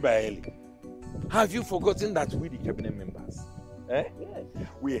 What do you mean by early? Have you forgotten that we, the cabinet members, Yes.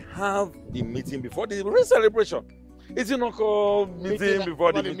 we have the meeting before the real celebration? Is it not called meeting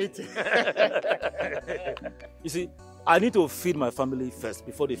before the meeting? You see, I need to feed my family first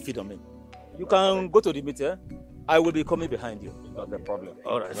before they feed on me. You can go to the meeting. I will be coming behind you. Not a problem.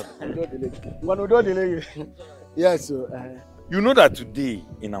 All right. Don't delay. Yes, sir. You know that today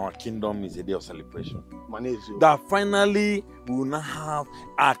in our kingdom is a day of celebration. That finally we will now have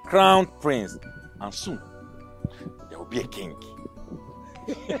a crowned prince. And soon, there will be a king.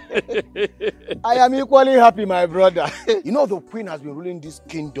 I am equally happy, my brother. You know, the queen has been ruling this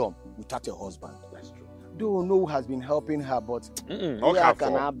kingdom without a husband. That's true. Don't know who has been helping her, but tells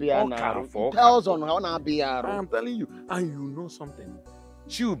on how I am telling you, and you know something.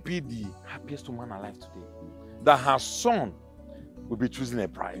 She will be the happiest woman alive today. That her son will be choosing a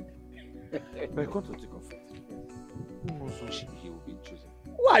bride. But come to think of it, who knows who he will be choosing?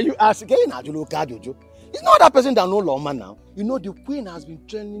 Why are you asking? It's not that person that knows Loma now. You know, the queen has been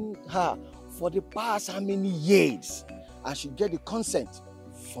training her for the past how many years, and she get the consent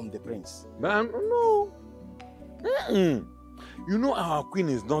from the prince. Man, no. You know, our queen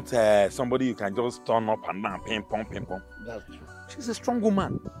is not somebody you can just turn up and down, ping pong, ping pong. That's true. She's a strong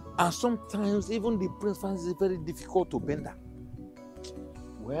woman, and sometimes even the prince finds it very difficult to bend her.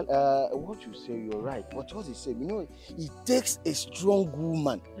 Well, what you say, you're right. But what he said, you know, it takes a strong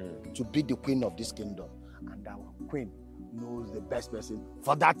woman to be the queen of this kingdom. And our queen knows the best person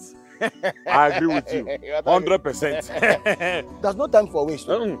for that. I agree with you. 100%. There's no time for waste.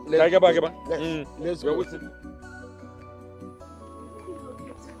 Let's go.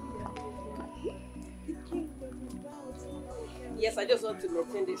 Yes, I just want to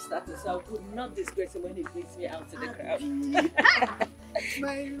maintain this status. I would not disgrace him when he brings me out to the crowd.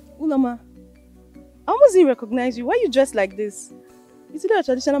 Ulama, I almost didn't recognize you. Why are you dressed like this? Is it a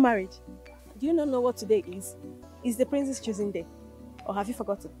traditional marriage? Do you not know what today is? It's the prince's choosing day. Or have you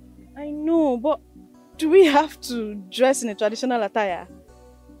forgotten? I know, but do we have to dress in a traditional attire?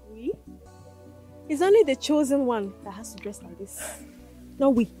 We? It's only the chosen one that has to dress like this.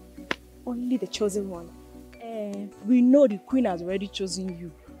 Not we. Only the chosen one. We know the queen has already chosen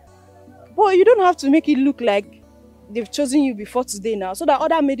you. But you don't have to make it look like they've chosen you before today now, so that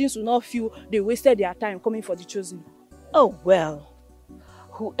other maidens will not feel they wasted their time coming for the chosen. Oh, well.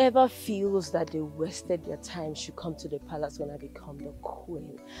 Whoever feels that they wasted their time should come to the palace when I become the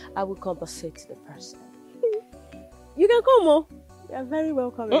queen. I will compensate the person. You can come, oh. You are very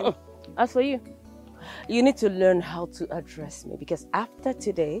welcome. As for you, you need to learn how to address me, because after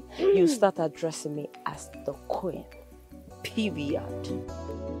today, you start addressing me as the queen. Period.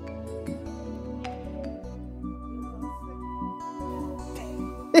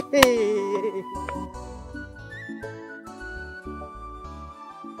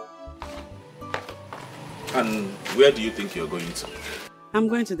 And where do you think you're going to? I'm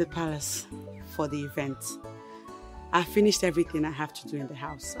going to the palace for the event. I finished everything I have to do in the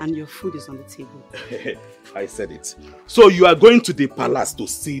house, and your food is on the table. I said it. So you are going to the palace to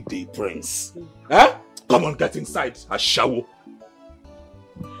see the prince? Huh? Come on, get inside, Ashawo.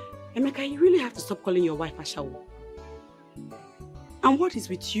 Emeka, you really have to stop calling your wife Ashawo. And what is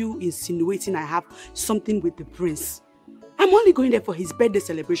with you insinuating I have something with the prince? I'm only going there for his birthday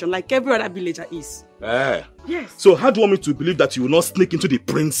celebration like every other villager is. Yes. So how do you want me to believe that you will not sneak into the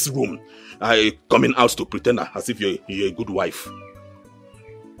prince's room, coming out to pretend as if you're a good wife?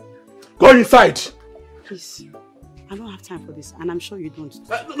 Go inside! Please, I don't have time for this, and I'm sure you don't.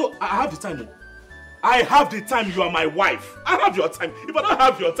 No, I have the time. I have the time. You are my wife. I have your time. If I don't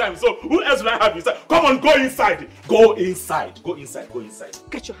have your time, so who else will I have inside? Come on, go inside. Go inside. Go inside. Go inside.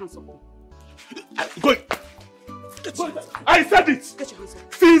 Get your hands up. Go. I said it. Get your hands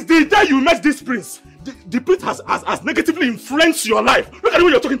up. Since the day you met this prince, the prince has negatively influenced your life. Look at the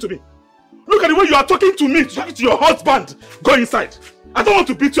way you're talking to me. Look at the way you are talking to me, talking to your husband. Go inside. I don't want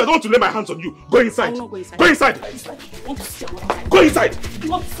to beat you. I don't want to lay my hands on you. Go inside. I will not go inside. Go inside. Go inside.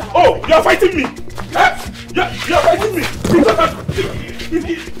 Oh, you are fighting me. You are fighting me.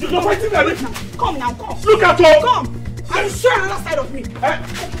 You're fighting me. Come now, come. Look at her. Come. I'm sure another side of me. Hey.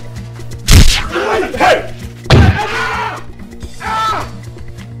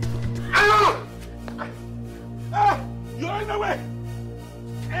 You're in the way.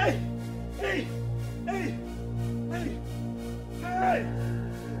 Hey. Hey. Hey. Hey. Hey!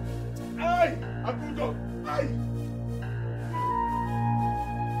 Hey! Abugo! Hey!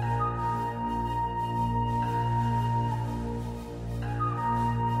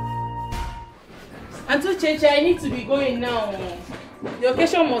 Auntie Cheche, I need to be going now. The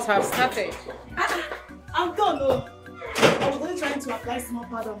occasion must have started. I'm done, no. I was only trying to apply small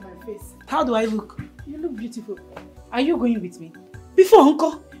powder on my face. How do I look? You look beautiful. Are you going with me? Before,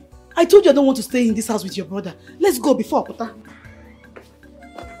 Uncle. I told you I don't want to stay in this house with your brother. Let's go before, Pota.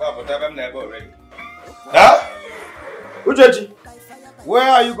 Huh? Uchechi, where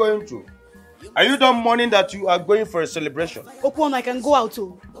are you going to? Are you done mourning that you are going for a celebration? Okwono, I can go out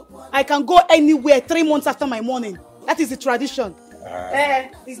too. I can go anywhere 3 months after my mourning. That is the tradition.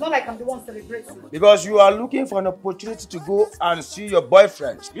 It's not like I'm the one celebrating. Because you are looking for an opportunity to go and see your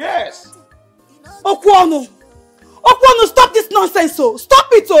boyfriend. Yes. Okwono, stop this nonsense, oh.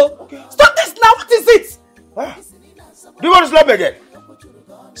 Stop it, oh. Okay. Stop this now. What is it? Do you want to slap me again?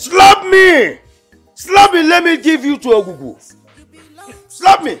 Slap me! Slap me, let me give you to Ogugu.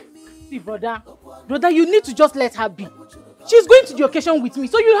 Slap me! See, brother, you need to just let her be. She's going to the occasion with me,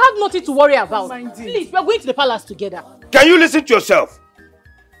 so you have nothing to worry about. Please, we are going to the palace together. Can you listen to yourself?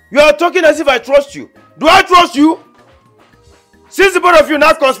 You are talking as if I trust you. Do I trust you? Since the both of you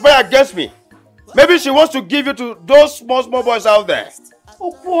now conspire against me, maybe she wants to give you to those small boys out there.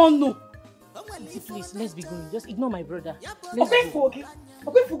 Okwono. Please, let's be going. Just ignore my brother. Okay.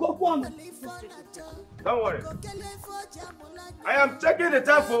 Don't worry. I am taking the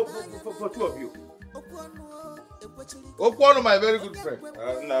time for two of you. Okwono, my very good friend.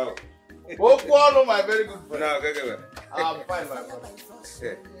 No. Okwono, my very good friend. No, okay. I'm fine, my brother.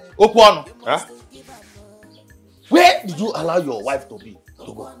 Yeah. Okwono. Huh? Where did you allow your wife to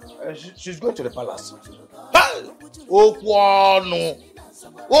go? She's going to the palace. Okwono.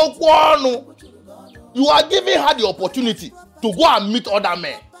 You are giving her the opportunity to go and meet other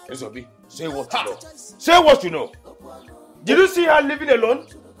men. Ezobi, say what you know. Say what you know. Did you see her living alone?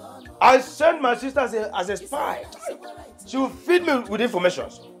 I sent my sister as a spy. She will feed me with information.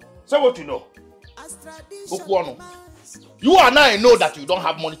 Say what you know. Okwono, you and I know that you don't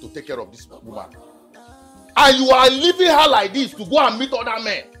have money to take care of this woman. And you are leaving her like this to go and meet other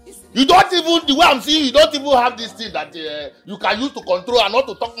men. You don't even, the way I'm seeing, you don't even have this thing that you can use to control and not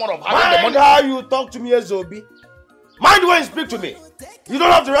to talk more of having the money. Mind how you talk to me, Ezobi. Mind when you speak to me. You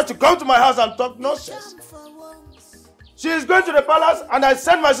don't have the right to come to my house and talk nonsense. She is going to the palace and I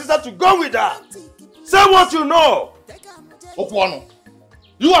sent my sister to go with her. Say what you know. Okwono,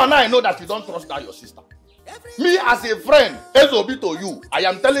 you and I know that you don't trust that your sister. Me as a friend, Ezobi to you, I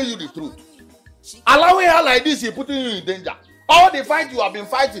am telling you the truth. Allowing her like this, is putting you in danger. All the fight you have been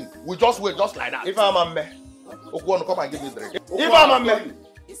fighting, we just wait just like that. If I'm a man, Okwono, come and give me a drink. If I'm a man,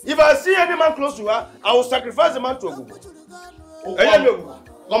 if I see any man close to her, I will sacrifice the man to Ogugu.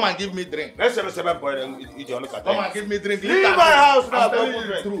 Come and give me drink. Let's have a boy. Come and give me drink. Leave my house now. I'm telling you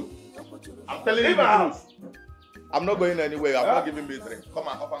the truth. I'm telling you the truth. I'm not going anywhere. I'm not giving me a drink. Come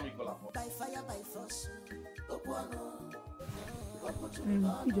and offer me cola.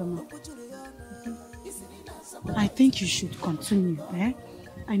 I think you should continue.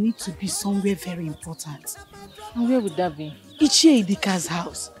 I need to be somewhere very important. And where would that be? Ichie Idika's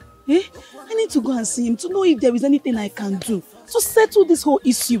house. I need to go and see him to know if there is anything I can do to settle this whole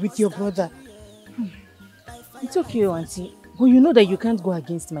issue with your brother. It's okay, auntie. But you know that you can't go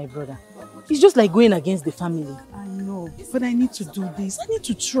against my brother. It's just like going against the family. I know, but I need to do this. I need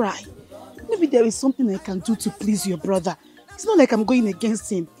to try. Maybe there is something I can do to please your brother. It's not like I'm going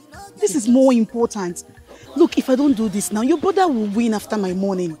against him. This is more important. Look, if I don't do this now, your brother will win after my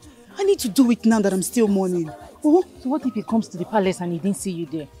mourning. I need to do it now that I'm still mourning. Oh, so what if he comes to the palace and he didn't see you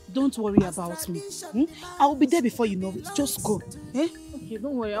there? Don't worry about me. I will be there before you know it. Just go. Okay,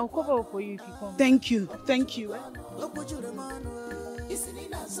 don't worry. I'll cover up for you if you come. Thank you. Thank you.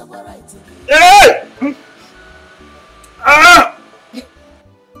 Hey!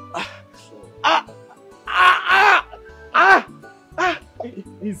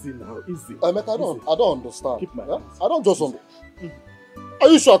 Easy now, easy. I don't understand. Keep my hands. I don't just understand. Are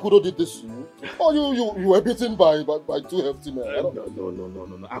you sure Akudo did this to you? Or you were beaten by two hefty men?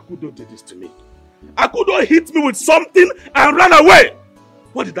 No. Akudo did this to me. Akudo hit me with something and ran away.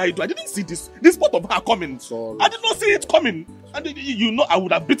 What did I do? I didn't see this part of her coming. Sorry. I did not see it coming. And you know I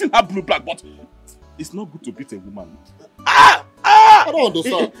would have beaten her blue black, but it's not good to beat a woman. I don't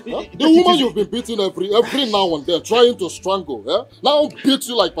understand. The woman you've been beating every now and then, trying to strangle, now beats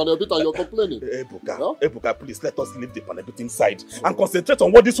you like panebit and you're complaining. Ebuka, please let us leave the panebit side and concentrate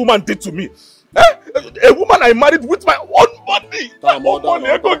on what this woman did to me. A woman I married with my own money. I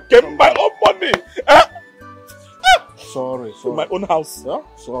go get my own money. Sorry. My own house. Yeah?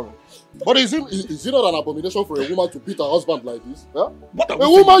 Sorry. But is it not an abomination for a woman to beat her husband like this? Yeah? A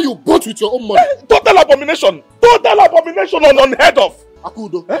woman you bought with your own money. Total abomination. Total abomination unheard of.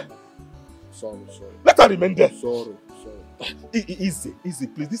 Akudo. Sorry. Let her remain there. Sorry. Easy,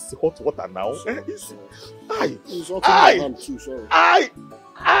 please. This is hot water now. Easy. It's also my hand too, sorry.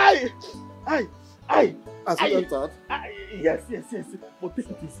 Has he entered? Yes. But take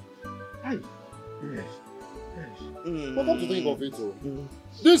it easy. But come to think of it,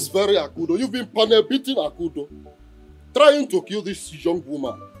 this very Akudo, you've been panel beating Akudo, trying to kill this young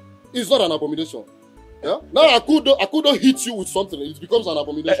woman. it's not an abomination. Yeah? Now I could hit you with something, it becomes an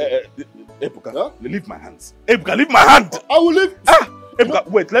abomination. Ebuka, yeah? Leave my hands. Ebuka, leave my hand! I will leave. Ebuka,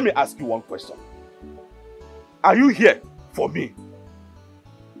 wait, let me ask you one question. Are you here for me?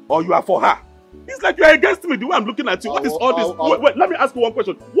 Or you are for her? It's like you are against me the way I'm looking at you. What is all this? Wait, let me ask you one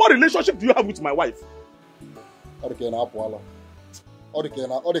question. What relationship do you have with my wife?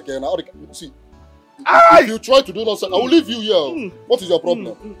 See, if you try to do nonsense, I will leave you here. What is your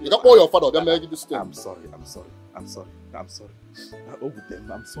problem? You can call your father, then make this thing. I'm sorry. I'm sorry.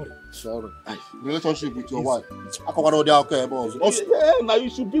 Sorry. Relationship with your wife. Yeah, now you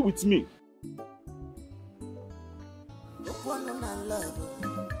should be with me.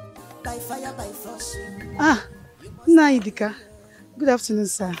 Naidika. Good afternoon,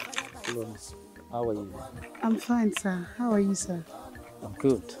 sir. Hello, how are you? I'm fine, sir. How are you, sir? I'm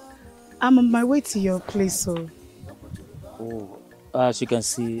good. I'm on my way to your place, so... Oh, as you can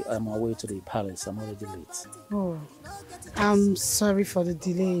see, I'm on my way to the palace. I'm already late. Oh, I'm sorry for the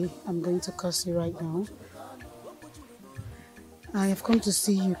delay. I'm going to curse you right now. I have come to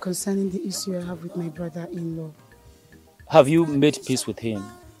see you concerning the issue I have with my brother-in-law. Have you made peace with him,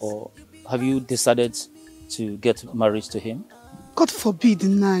 or have you decided to get married to him? God forbid,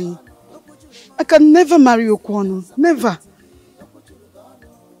 Nai. I can never marry Okwano. Never.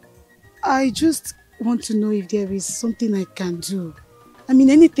 I just want to know if there is something I can do. I mean,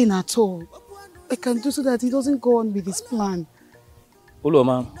 anything at all. I can do so that he doesn't go on with his plan.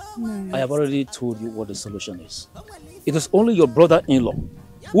 Uloma, I have already told you what the solution is. It is only your brother-in-law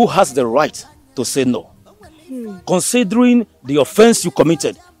who has the right to say no. Considering the offense you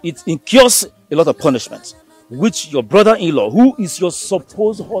committed, it incurs a lot of punishment, which your brother-in-law, who is your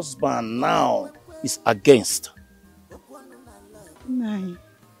supposed husband now, is against. Nai,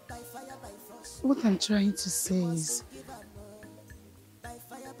 what I'm trying to say is,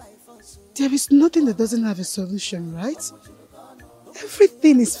 there is nothing that doesn't have a solution, right?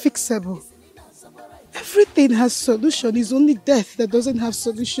 Everything is fixable. Everything has solution. It's only death that doesn't have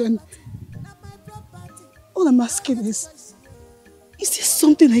solution. All I'm asking is there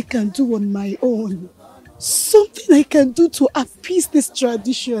something I can do on my own? Something I can do to appease this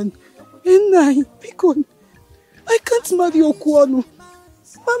tradition? And I can't marry Okwano.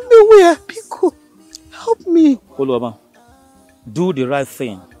 Mami, where? Pico, help me. Oluwama, do the right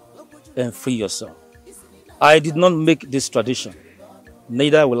thing and free yourself. I did not make this tradition.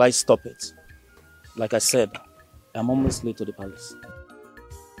 Neither will I stop it. Like I said, I'm almost late to the palace.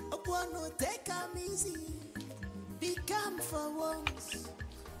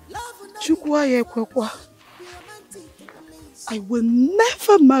 I will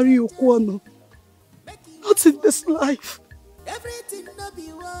never marry Okwano. Not in this life. Everything no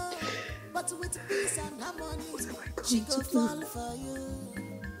be war, but with peace and harmony, she go fall for you.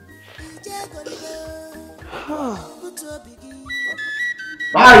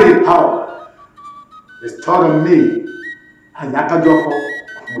 By the power bestowed on me and Yakajoko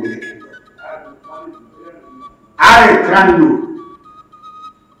of Muli Kingdom, I crown you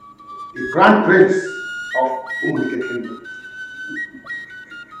the Grand Prince of Umulike Kingdom.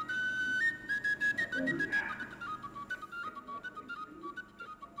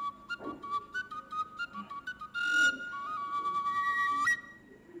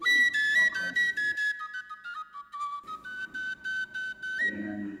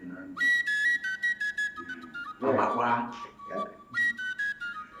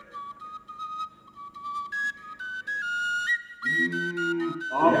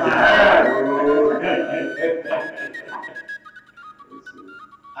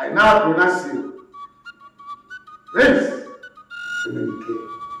 I now pronounce you Prince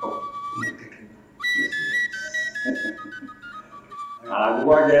of Umulike Kingdom. And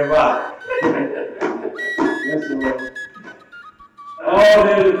whatever. Yes, Lord. All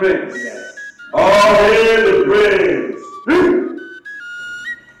hail the Prince. Yes. All hail the Prince.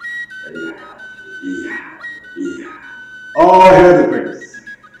 All hail the Prince.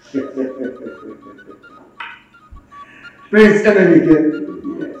 Prince Emenike.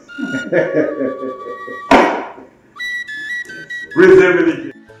 Prince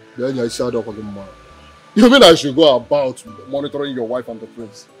Emenike. Then I said up on the man. You mean I should go about monitoring your wife and the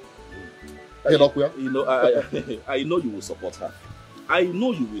prince? You know, I know you will support her. I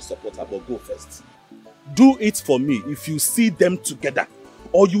know you will support her, but go first. Do it for me if you see them together.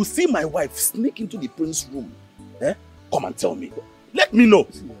 Or you see my wife sneak into the prince's room. Come and tell me. Let me know.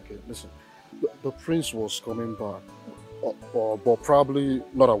 Okay, listen. The prince was coming back, but probably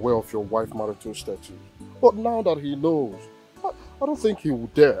not aware of your wife's marital status. But now that he knows, I don't think he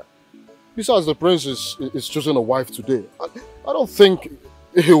would dare. Besides, the prince is choosing a wife today. I don't think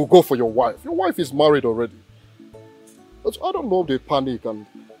he will go for your wife. Your wife is married already. I don't know if they panic and...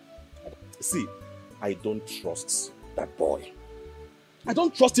 See, I don't trust that boy. I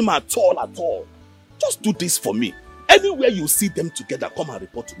don't trust him at all, at all. Just do this for me. Anywhere you see them together, come and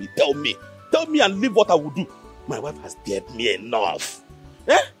report to me. Tell me. Tell me and leave what I will do. My wife has dared me enough.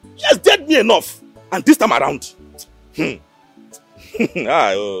 Eh? She has dared me enough. And this time around... I've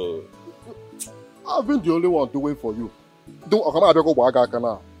been the only one doing for you. I've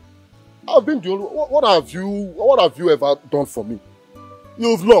been the only... What have you ever done for me?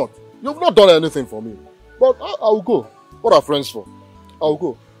 You've not done anything for me. But I'll go. What are friends for? I'll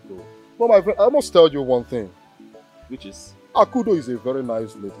go. But my friend, I must tell you one thing. Which is? Akudo is a very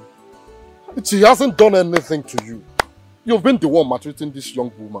nice lady. She hasn't done anything to you. You've been the one maltreating this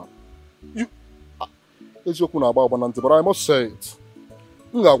young woman. But I must say it.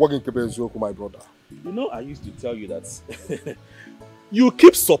 My brother. You know, I used to tell you that you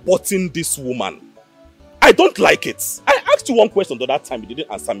keep supporting this woman. I don't like it. I asked you one question the other time, you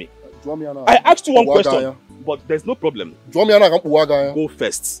didn't answer me. I asked you one question, but there's no problem. Go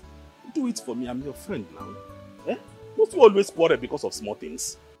first. Do it for me, I'm your friend now. Eh? Don't you always quarrel because of small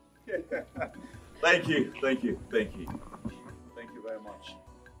things? Thank you very much.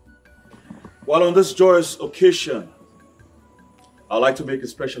 While on this joyous occasion, I'd like to make a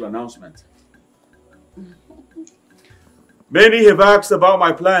special announcement. Many have asked about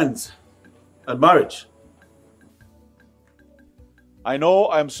my plans and marriage. I know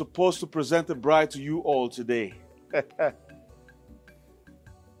I'm supposed to present a bride to you all today.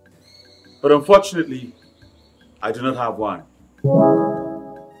 But unfortunately, I do not have one.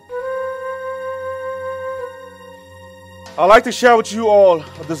 I'd like to share with you all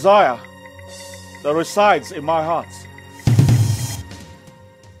a desire that resides in my heart.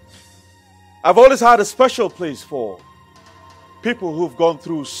 I've always had a special place for people who've gone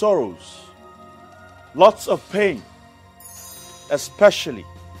through sorrows, lots of pain, especially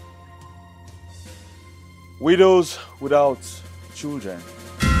widows without children.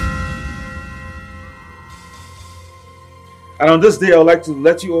 And on this day, I would like to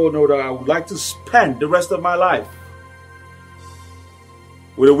let you all know that I would like to spend the rest of my life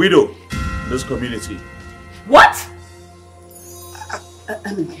with a widow in this community. What?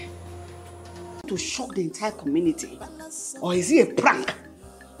 To shock the entire community? Or is it a prank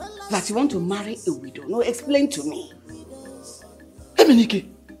that you want to marry a widow? No, explain to me. Emenike,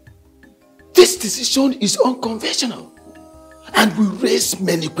 this decision is unconventional and will raise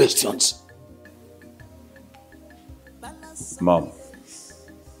many questions. Mom.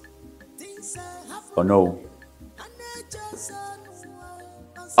 Oh no.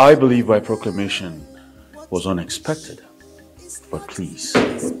 I believe my proclamation was unexpected, but please,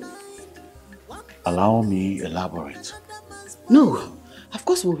 allow me elaborate. No, of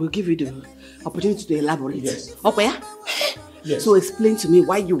course we will give you the opportunity to elaborate. Yes. Okay? Yes. So explain to me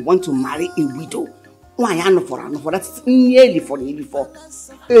why you want to marry a widow. Why I know for that's nearly for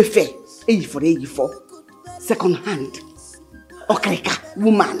second hand. Okreka,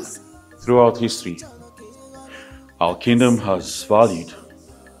 woman. Throughout history, our kingdom has valued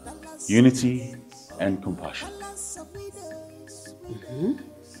unity and compassion.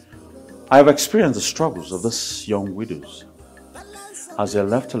 I have experienced the struggles of these young widows as they are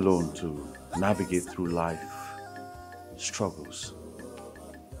left alone to navigate through life struggles.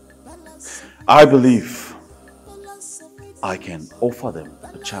 I believe I can offer them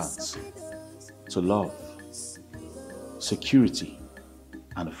a chance to love, security,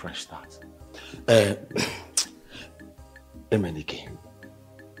 and a fresh start. Emenike,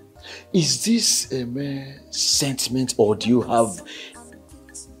 is this a mere sentiment or do you have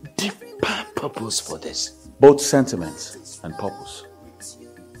deeper purpose for this? Both sentiment and purpose.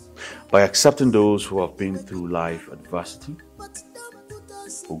 By accepting those who have been through life adversity,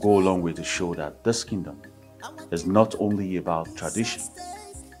 will go a long way to show that this kingdom is not only about tradition,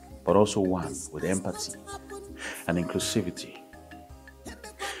 but also one with empathy and inclusivity.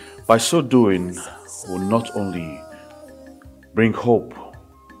 By so doing, will not only bring hope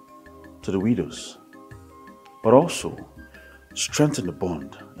to the widows, but also strengthen the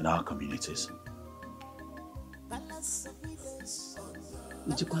bond in our communities.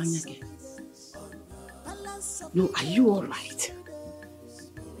 No, are you all right?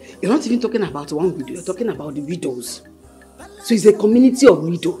 You're not even talking about one widow, you're talking about the widows. So it's a community of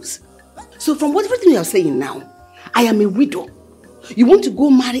widows. So from everything you're saying now, I am a widow. You want to go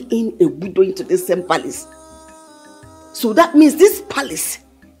marry in a widow into the same palace. So that means this palace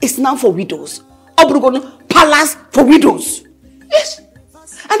is now for widows. Obrugono, palace for widows. Yes.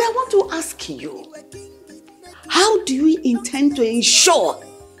 And I want to ask you, How do you intend to ensure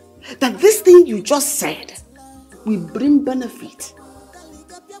that this thing you just said will bring benefit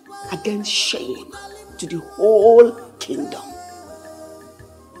against shame to the whole kingdom?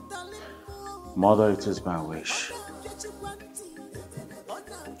 Mother, it is my wish.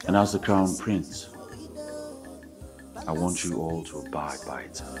 And as the crown prince, I want you all to abide by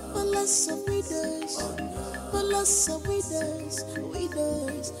it.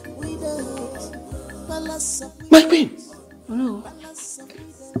 My queen! No.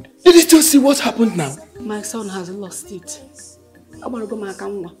 Did you just see what happened now? My son has lost it.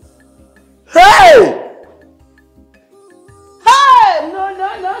 Hey! Hey! No,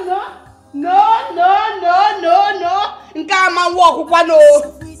 no, no, no. No, no, no, no, no. Nkama walk no.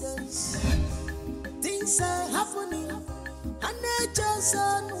 Things are happening, and nature's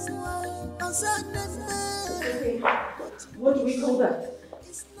on What do we call that?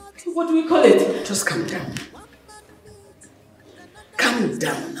 What do we call it? Just calm down. Calm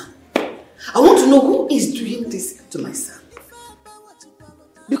down. I want to know who is doing this to my son.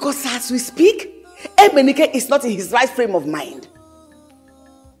 Because as we speak, Emenike is not in his right frame of mind.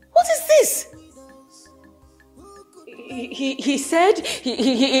 What is this? He said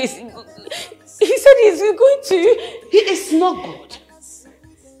he is. He said he's going to. He is not good.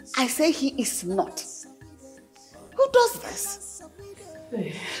 I say he is not. Who does this?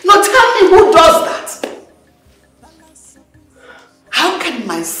 Now tell me who does that? How can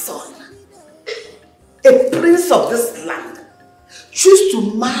my son, a prince of this land, choose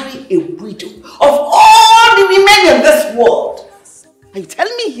to marry a widow of all the women in this world? Are you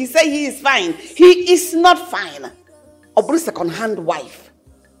telling me he said he is fine? He is not fine. Or second-hand wife.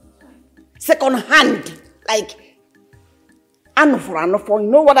 Second-hand, like Anofo, you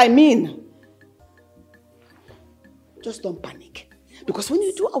know what I mean? Just don't panic. Because when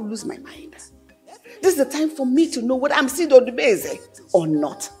you do, I'll lose my mind. This is the time for me to know whether I'm still on the base or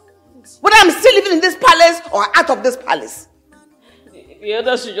not. Whether I'm still living in this palace or out of this palace. The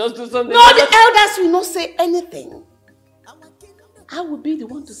elders should just do something. No, the elders will not say anything. I will be the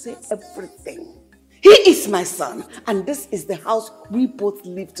one to say everything. He is my son, and this is the house we both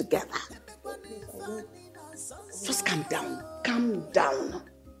live together. Just calm down. Calm down.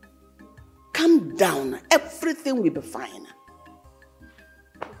 Calm down. Everything will be fine.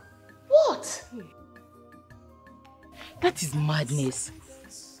 What? That is madness.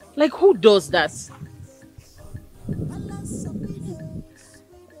 Like, who does that?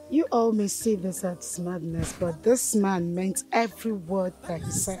 You all may see this as madness, but this man meant every word that he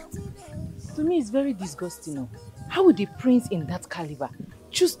said. To me, it's very disgusting. No? How would a prince in that caliber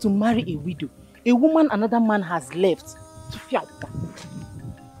choose to marry a widow, a woman another man has left?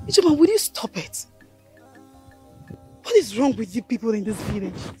 Ijeoma, will you stop it? What is wrong with you people in this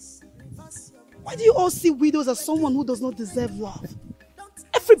village? Why do you all see widows as someone who does not deserve love?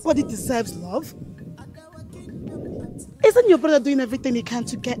 Everybody deserves love. Isn't your brother doing everything he can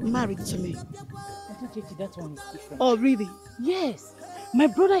to get married to me? That one is different. Oh, really? Yes. My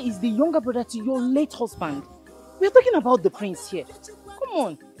brother is the younger brother to your late husband. We're talking about the prince here. Come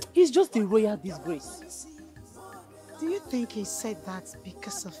on. He's just a royal disgrace. Do you think he said that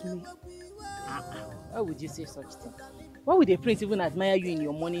because of me? Why would you say such thing? Why would a prince even admire you in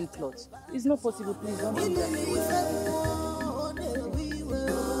your morning clothes? It's not possible, please don't do that.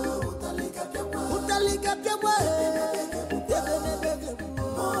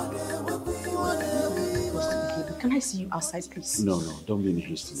 Can I see you outside, please? No, don't be in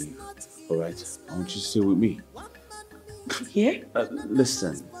haste to leave. Alright? I want you to stay with me. Here?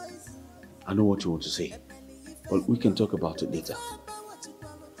 Listen, I know what you want to say, but we can talk about it later.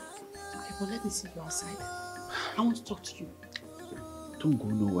 Okay, but let me see you outside. I want to talk to you. Don't go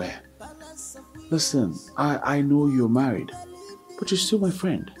nowhere. Listen, I know you're married, but you're still my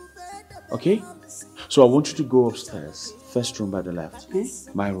friend. Okay? So I want you to go upstairs, first room by the left.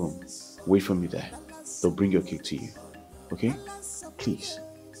 My room. Wait for me there. They'll bring your cake to you. Okay? Please.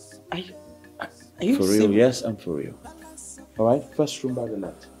 Are you for real? serious? Yes, I'm for real. Alright? First room by the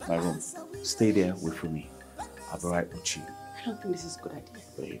left. My room. Stay there, wait for me. I'll be right with you. I don't think this is a good idea.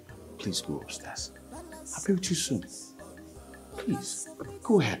 Babe, please go upstairs. I'll be with you soon. Please,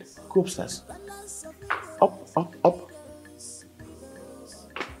 go ahead. Go upstairs. Up.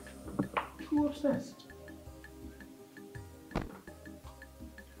 Go upstairs.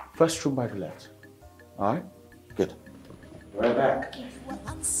 First room by the left. Alright? Good. Right back.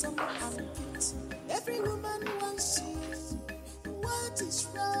 Every woman wants you. What is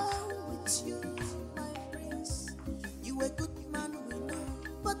wrong with you, my prince? You a good man, we know,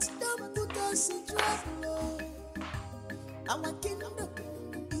 but don't put us in trouble. Our kingdom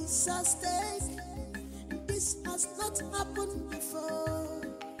is at stake. This has not happened before.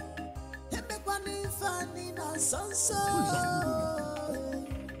 Everybody finding a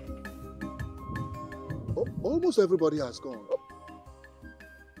Almost everybody has gone.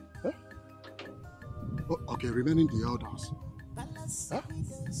 Huh? Oh, okay, remaining the elders. Huh?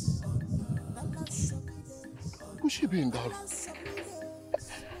 Could she be in that?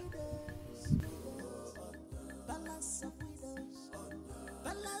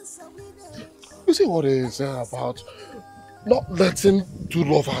 You see what they say about not letting two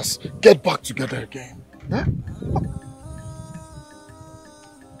lovers get back together again? Huh?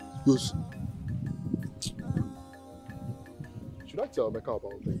 Yes. Should I tell Mecca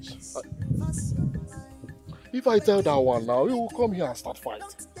about this? If I tell that one now, he will come here and start fighting.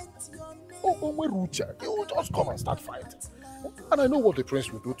 Oh, where Rucha? He will just come and start fighting. And I know what the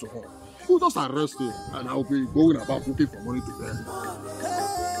prince will do to him. He will just arrest him and I'll be going about looking for money to pay him.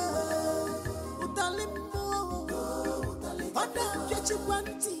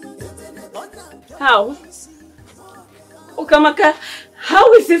 How? Okamaka,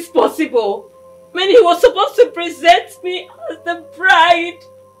 how is this possible? When he was supposed to present me as the bride.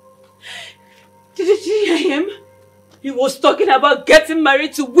 Did you hear him? He was talking about getting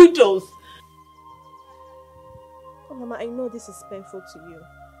married to widows. Oh, Mama, I know this is painful to you.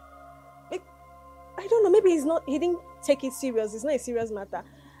 I don't know, maybe he didn't take it serious. It's not a serious matter.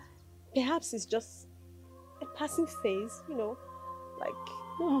 Perhaps it's just a passing phase, you know, like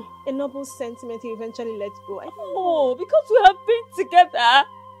a noble sentiment he eventually let go. I don't know. Because we have been together.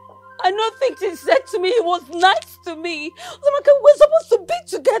 I know things he said to me, he was nice to me. We're supposed to be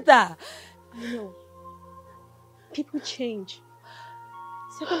together. I know. People change.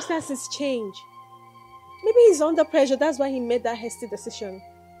 Circumstances change. Maybe he's under pressure, that's why he made that hasty decision.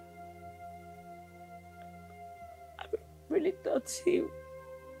 I really thought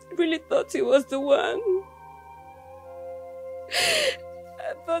he was the one.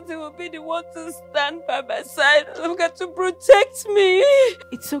 I thought he would be the one to stand by my side and to protect me.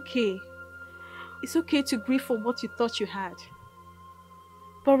 It's okay. It's okay to grieve for what you thought you had.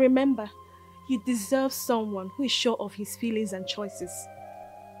 But remember, you deserve someone who is sure of his feelings and choices.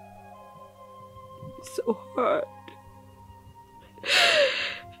 It's so hard.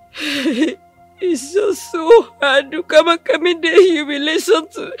 It's just so hard to come in the humiliation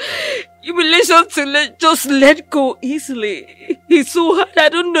to let go easily. It's so hard. I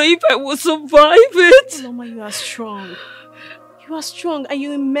don't know if I will survive it. Mama, you are strong. You are strong and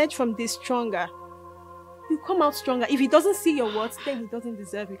you emerge from this stronger. You come out stronger. If he doesn't see your words, then he doesn't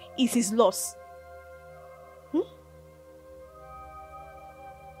deserve you. It's his loss.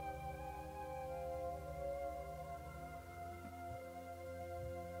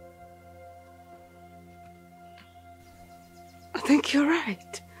 I think you're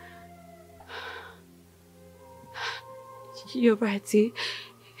right. You're right. He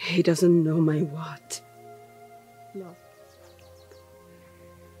doesn't know my word. No.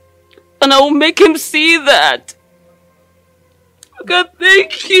 And I will make him see that. God,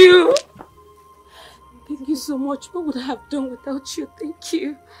 thank you. Thank you so much. What would I have done without you? Thank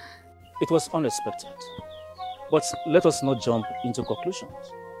you. It was unexpected. But let us not jump into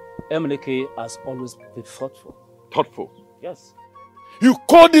conclusions. MLK has always been thoughtful. Thoughtful? Yes. You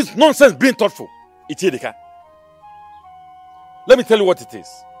call this nonsense being thoughtful? Ichidika. Let me tell you what it is.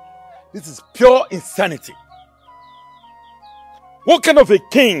 This is pure insanity. What kind of a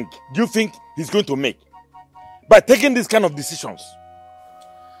king do you think he's going to make by taking these kind of decisions?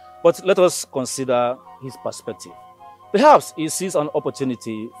 But let us consider his perspective. Perhaps he sees an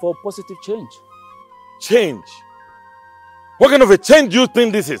opportunity for positive change. Change? What kind of a change do you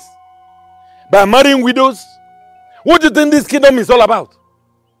think this is? By marrying widows? What do you think this kingdom is all about?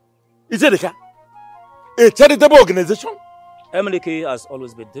 Is it a charitable organization? MLK has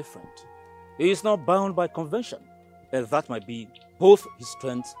always been different. He is not bound by convention, and that might be both his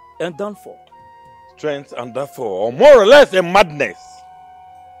strength and downfall. Strength and downfall, or more or less a madness.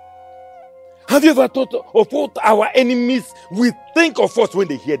 Have you ever thought of what our enemies will think of us when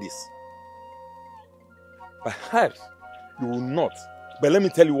they hear this? Perhaps you will not, but let me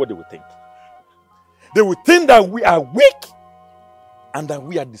tell you what they will think. They will think that we are weak and that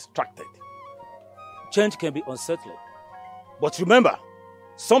we are distracted. Change can be unsettling. But remember,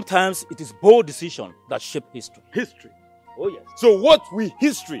 sometimes it is bold decisions that shape history. History? Oh yes. So what will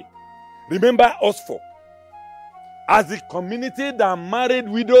history remember us for? As the community that married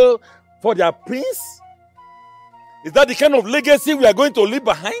widow for their prince? Is that the kind of legacy we are going to leave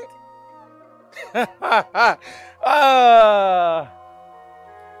behind?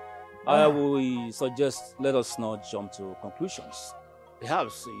 I will suggest let us not jump to conclusions.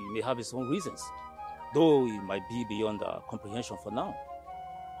 Perhaps he may have his own reasons. though it might be beyond comprehension for now.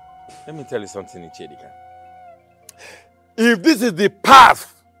 Let me tell you something, Ichedika. If this is the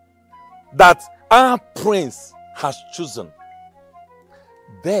path that our prince has chosen,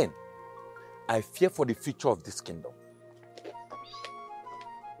 then I fear for the future of this kingdom.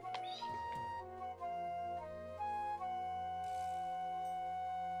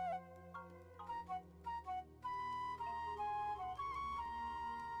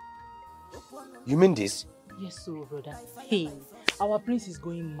 You mean this? Yes, so brother. Hey, our prince is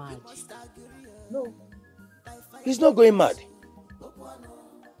going mad. No. He's not going mad.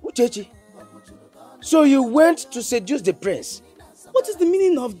 Uchechi, so you went to seduce the prince? What is the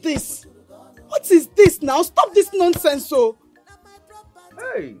meaning of this? What is this now? Stop this nonsense, so.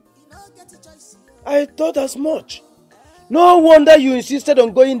 Hey, I thought as much. No wonder you insisted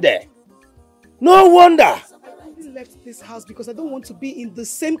on going there. No wonder. I only left this house because I don't want to be in the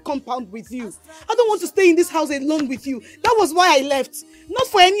same compound with you. I don't want to stay in this house alone with you. That was why I left. Not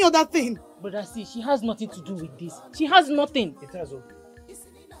for any other thing. Brother, see, she has nothing to do with this. She has nothing. It has, oh.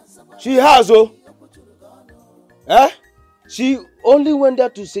 She has, oh. Eh? She only went there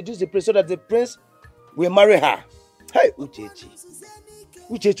to seduce the prince so that the prince will marry her. Hey, Uchechi.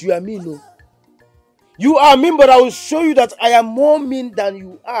 Uchechi, you are mean, no? You are mean, but I will show you that I am more mean than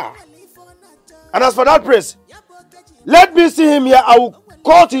you are. And as for that prince, let me see him here. I will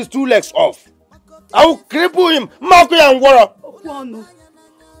cut his 2 legs off. I will cripple him. Marco and Wara.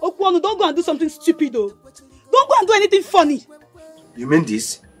 Okwano, don't go and do something stupid, though. Don't go and do anything funny. You mean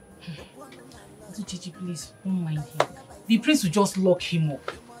this? Chichi, please, don't mind him. The prince will just lock him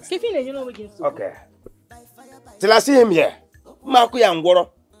up. Okay. Till I see him here, Marco and Wara,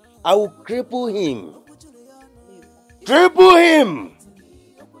 I will cripple him. Cripple him!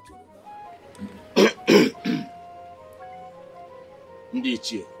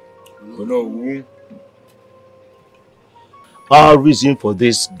 Our reason for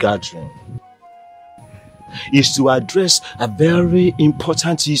this gathering is to address a very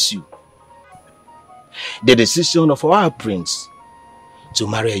important issue. The decision of our prince to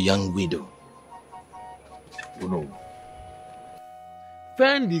marry a young widow. Oh no.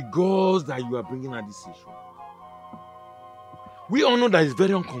 Thank the gods that you are bringing at this issue. We all know that it's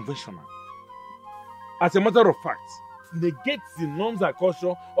very unconventional. As a matter of fact, it negates the norms and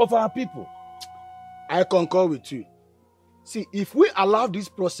culture of our people. I concur with you. See, if we allow this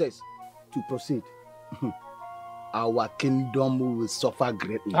process to proceed, our kingdom will suffer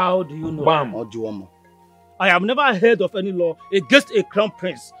greatly. How do you know? Bam. Ojuomo. I have never heard of any law against a crown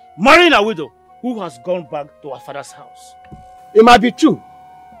prince marrying a widow who has gone back to her father's house. It might be true,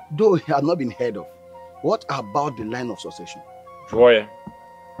 though it has not been heard of. What about the line of succession? Joy.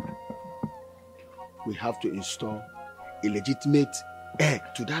 We have to install a legitimate heir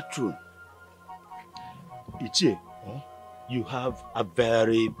to that throne. Ichie, you have a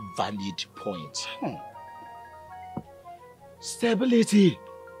very valid point. Stability.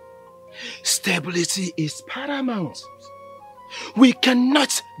 Stability is paramount. We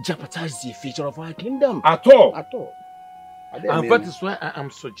cannot jeopardize the future of our kingdom. At all. At all. And that is why I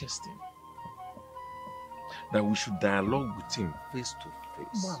am suggesting that we should dialogue with him face to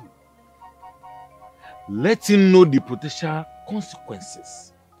face. Wow. Let him know the potential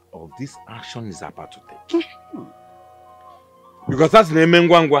consequences of this action is about to take. Because that's the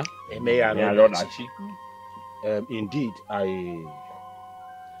Mengwangwa. Indeed, I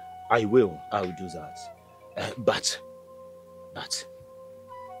will do that. But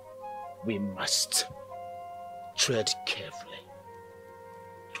we must tread carefully.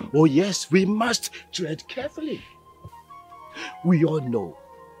 Oh yes, we must tread carefully. We all know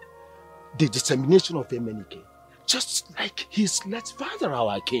the determination of Emenike, just like his late father,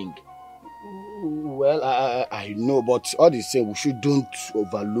 our king. Well, I know, but all the same, we shouldn't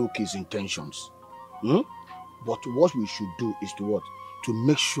overlook his intentions. But what we should do is to what? To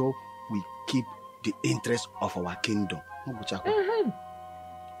make sure we keep the interest of our kingdom.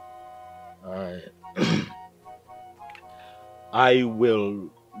 I will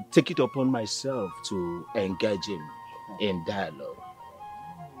take it upon myself to engage him in dialogue.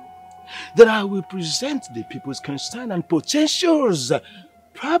 Then I will present the people's concern and potentials,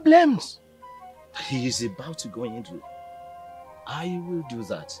 problems that he is about to go into. I will do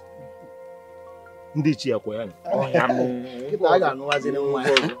that. Na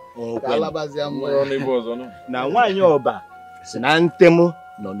nwaanyị ọba si na ntemu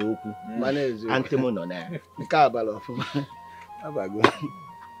nọ n'okwu. Antemu nọ na. Nke abala ọfụma. Abago.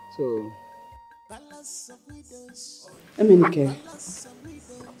 So, Emenike,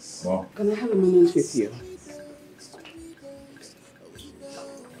 can I have a moment with you?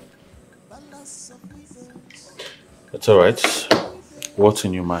 It's all right. What's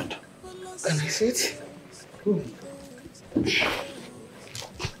in your mind? Can I sit?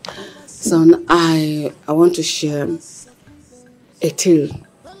 Son, I want to share a tale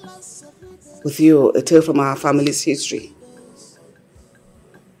with you, a tale from our family's history.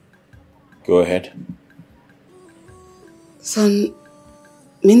 Go ahead. Son,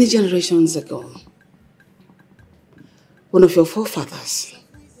 many generations ago, one of your forefathers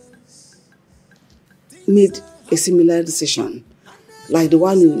made a similar decision, like the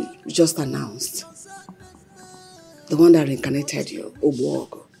one you just announced. The one that reincarnated you,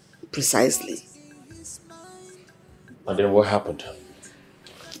 Obuogo, precisely. And then what happened?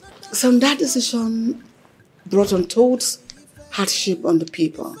 So that decision brought untold hardship on the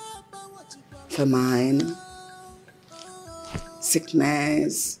people. Famine,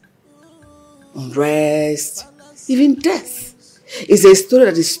 sickness, unrest, even death. It's a story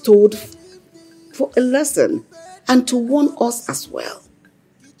that is told for a lesson and to warn us as well.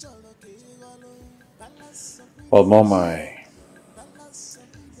 Well, Mom, I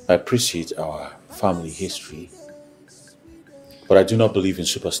appreciate our family history, but I do not believe in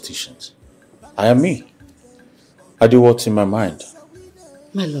superstitions. I am me. I do what's in my mind.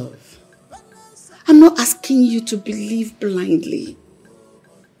 My love, I'm not asking you to believe blindly.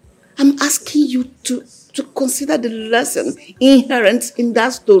 I'm asking you to consider the lesson inherent in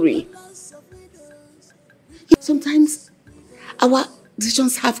that story. Sometimes our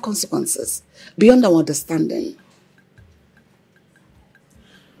decisions have consequences beyond our understanding.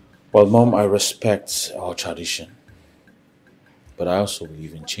 Well, Mom, I respect our tradition, but I also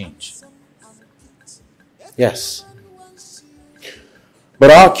believe in change. Yes. But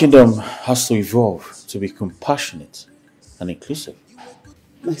our kingdom has to evolve to be compassionate and inclusive.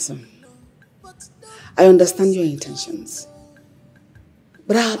 My son, I understand your intentions.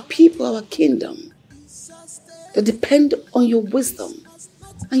 But our people, our kingdom, they depend on your wisdom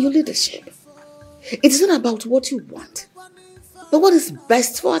and your leadership. It's not about what you want, but what is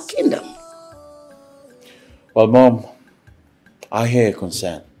best for our kingdom. Well, Mom, I hear your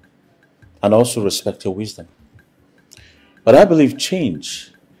concern and also respect your wisdom. But I believe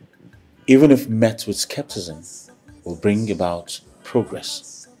change, even if met with skepticism, will bring about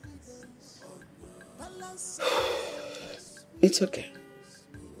progress. It's okay.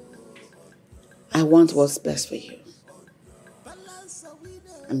 I want what's best for you.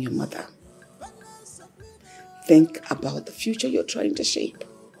 I'm your mother. Think about the future you're trying to shape.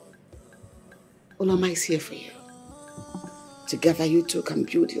 Olama is here for you. Together you two can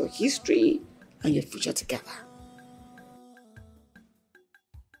build your history and your future together.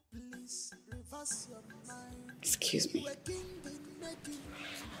 Excuse me.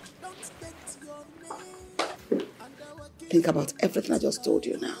 Think about everything I just told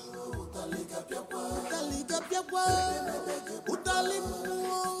you now.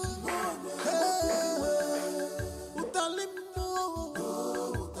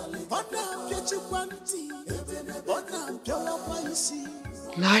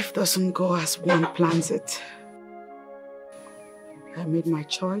 Life doesn't go as one plans it. I made my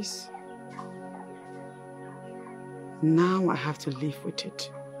choice. Now I have to live with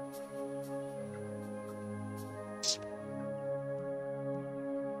it.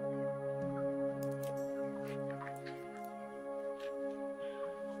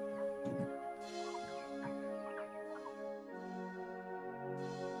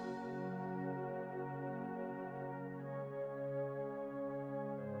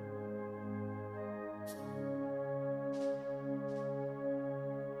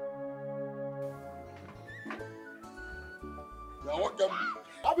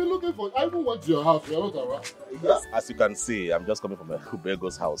 I've been looking for. I even went to your house. You're not around. Yes, as you can see, I'm just coming from a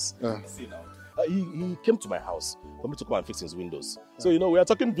Hubergo's house. See now. He came to my house for me to come and fix his windows. So, you know, we are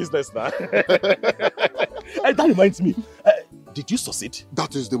talking business now. That reminds me, did you succeed?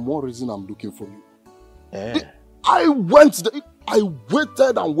 That is the more reason I'm looking for you. I waited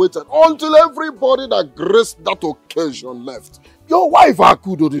and waited until everybody that graced that occasion left. Your wife,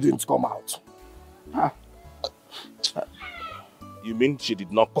 Akudo, didn't come out. You mean she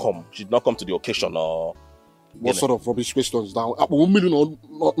did not come? She did not come to the occasion, or... What sort of rubbish questions now?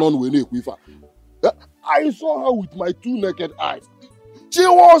 I saw her with my two naked eyes. She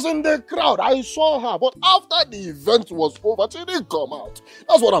was in the crowd. I saw her. But after the event was over, she didn't come out.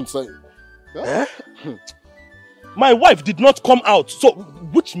 That's what I'm saying. My wife did not come out. So,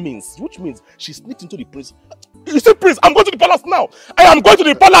 which means she sneaked into the prince. You see, prince, I'm going to the palace now. I am going to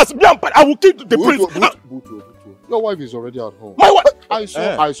the palace. I will kill the prince. Butu. Your wife is already at home. My wife?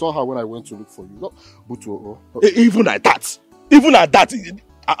 I saw her when I went to look for you. No, Butu. Even at that,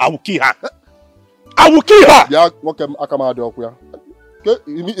 I will kill her. I will kill her. Yeah, what can I come out of here?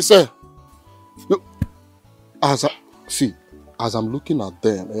 Okay, say, as I'm looking at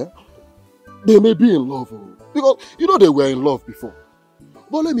them, they may be in love, because you know they were in love before.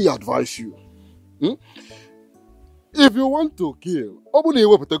 But let me advise you. If you want to kill,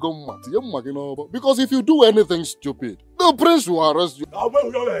 because if you do anything stupid, the prince will arrest you. I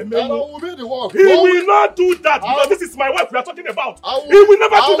will be the one. He will not do that because this is my wife we are talking about. He will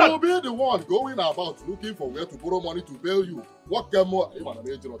never do that. I will be the one going about looking for where to borrow money to bail you. What can more?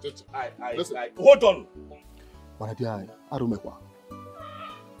 Listen, hold on.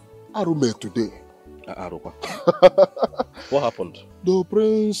 I don't make today. What happened? The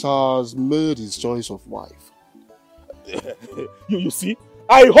prince has made his choice of wife. You see?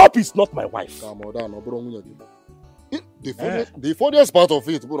 I hope it's not my wife. The funniest part of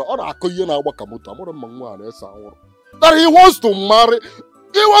it, that he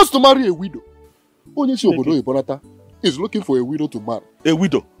wants to marry a widow. He's looking for a widow to marry. A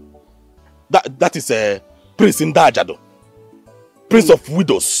widow? That is a Prince Ndajado. Prince of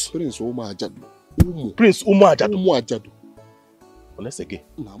widows. Prince Umajado. Prince Umajado. Let's say, I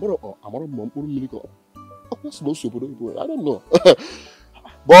don't know.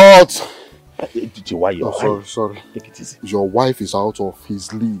 But sorry. Take it easy. Your wife is out of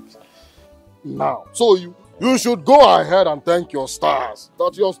his league now. So you should go ahead and thank your stars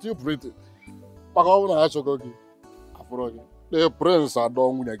that you're still breathing. The prince are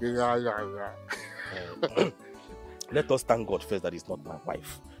done. Let us thank God first that it's not my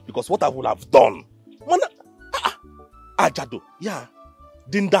wife. Because what I would have done. Ajado. Yeah.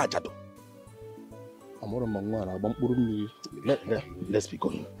 Dinda Ajado. Let's be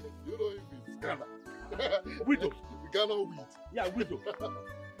going. You know if it's Ghana. Widow. Ghana weed. Yeah, widow.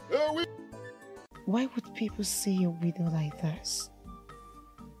 Why would people see a widow like this?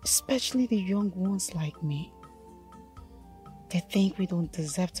 Especially the young ones like me. They think we don't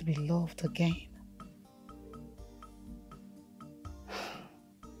deserve to be loved again.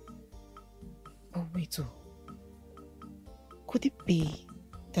 But wait, could it be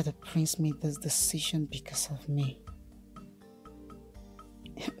that the prince made this decision because of me?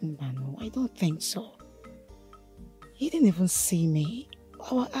 No, I don't think so. He didn't even see me.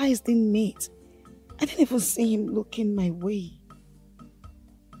 Our eyes didn't meet. I didn't even see him looking my way.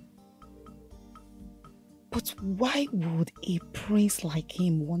 But why would a prince like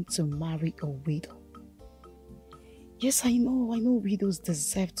him want to marry a widow? Yes, I know widows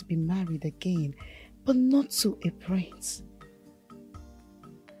deserve to be married again, but not to a prince.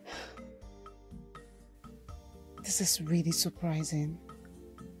 This is really surprising.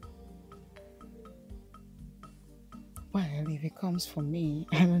 Well, if it comes from me,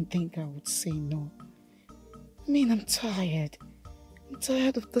 I don't think I would say no. I mean, I'm tired. I'm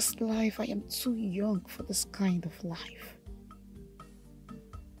tired of this life. I am too young for this kind of life.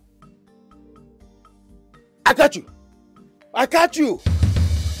 I got you.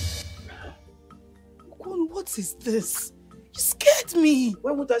 What is this? You scared me.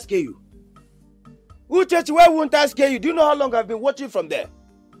 Why won't I scare you? Why won't I scare you? Do you know how long I've been watching from there?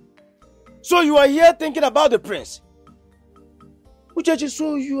 So you are here thinking about the prince?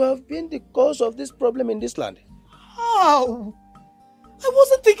 So you have been the cause of this problem in this land? How? I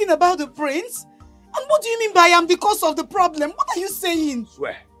wasn't thinking about the prince. And what do you mean by I'm the cause of the problem? What are you saying?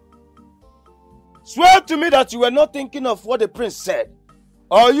 Swear to me that you were not thinking of what the prince said.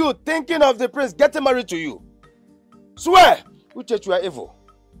 Or are you thinking of the prince getting married to you? Swear! You are evil.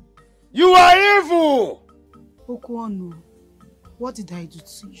 You are evil! Okwano, what did I do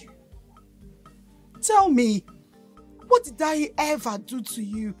to you? Tell me, what did I ever do to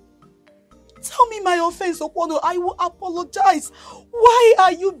you? Tell me my offense, Okwano. I will apologize. Why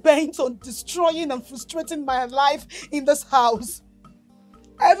are you bent on destroying and frustrating my life in this house?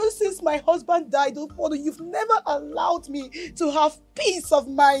 Ever since my husband died, Okwano, you've never allowed me to have peace of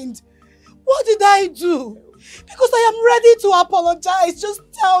mind. What did I do? Because I am ready to apologize. Just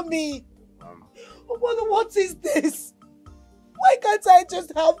tell me. Okwano, what is this? Why can't I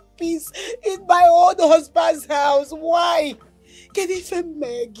just have peace in my own husband's house? Why? Kenife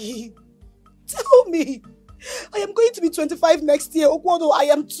Maggie, tell me. I am going to be 25 next year. Okwano, I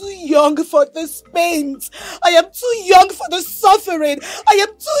am too young for this pain. I am too young for the suffering. I am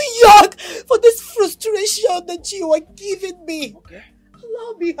too young for this frustration that you are giving me. Okay.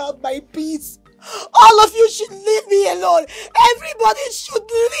 Allow me have my peace. All of you should leave me alone. Everybody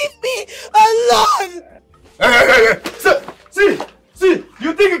should leave me alone. Hey. See,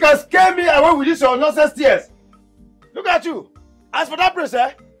 you think you can scare me away with this your nonsense tears? Look at you. As for that prince,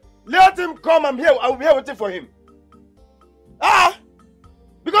 let him come. I will be here waiting for him. Because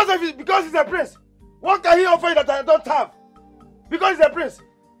because he's a prince. What can he offer you that I don't have? Because he's a prince.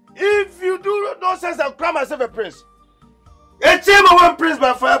 If you do nonsense, I'll crown myself a prince. A chamber one prince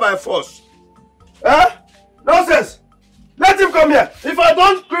by fire by force. Huh? Nonsense. Let him come here. If I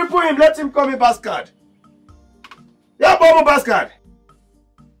don't cripple him, let him call me bastard. Yeah, Bobo bastard.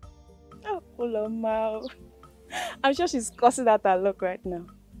 Oh, Uloma. I'm sure she's cursing at her luck right now.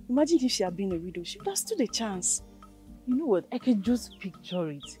 Imagine if she had been a widow. She would have stood a chance. You know what? I can just picture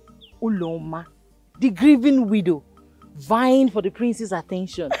it. Uloma, the grieving widow, vying for the prince's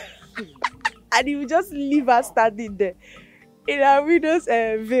attention. And he would just leave her standing there in her widow's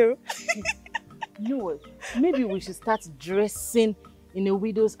veil. You know what? Maybe we should start dressing in a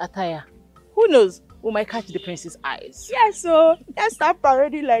widow's attire. Who knows? We might catch the prince's eyes. Yeah, so let's start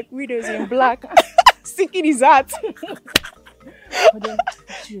parading like widows in black. Seeking his heart. But then,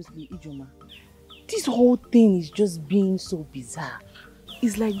 seriously, Ijoma, this whole thing is just being so bizarre.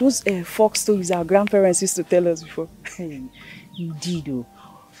 It's like those folk stories our grandparents used to tell us before. Indeed, oh.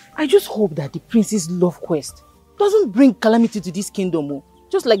 I just hope that the prince's love quest doesn't bring calamity to this kingdom, oh.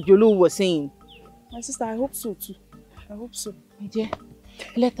 Just like Yolo was saying. My sister, I hope so too. I hope so. My dear,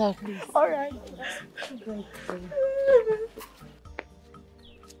 let her please. Alright.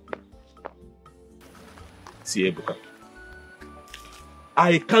 See, Ebuka,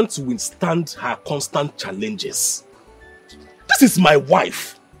 I can't withstand her constant challenges. This is my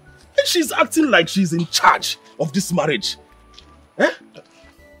wife. And she's acting like she's in charge of this marriage. Eh?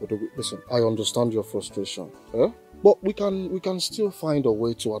 Listen, I understand your frustration. But we can still find a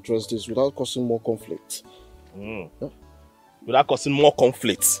way to address this without causing more conflict. Without causing more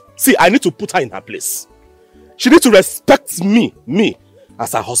conflict. See, I need to put her in her place. She needs to respect me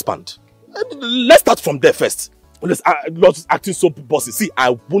as her husband. Let's start from there first. Not acting so bossy. See, I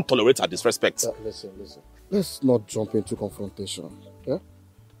won't tolerate her disrespect. Listen. Let's not jump into confrontation. Yeah?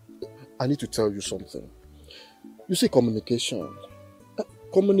 I need to tell you something. You see, communication.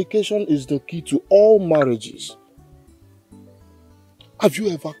 Communication is the key to all marriages. Have you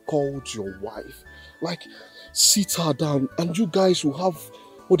ever called your wife? Like, sit her down and you guys will have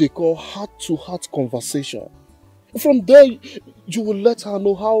what they call heart-to-heart conversation. From there, you will let her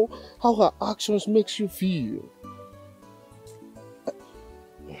know how her actions makes you feel.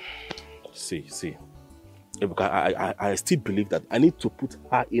 See. I still believe that I need to put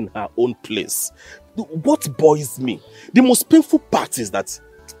her in her own place. What bothers me, the most painful part is that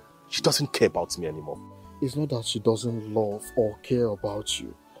she doesn't care about me anymore. It's not that she doesn't love or care about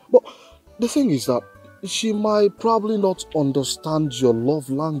you. But the thing is that she might probably not understand your love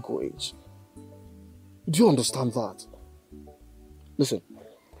language. Do you understand that? Listen,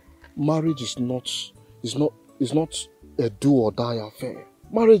 marriage is not a do or die affair.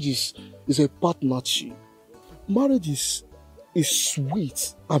 Marriage is a partnership. Marriage is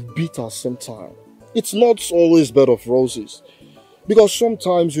sweet and bitter at the same time. It's not always bed of roses. Because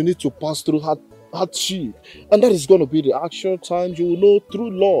sometimes you need to pass through hardship. And that is going to be the actual times you will know true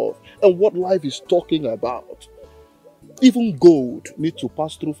love and what life is talking about. Even gold needs to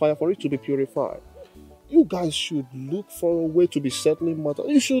pass through fire for it to be purified. You guys should look for a way to be settling matters.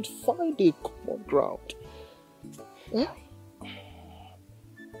 You should find a common ground. Yeah?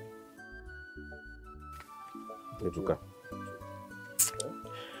 Eduka,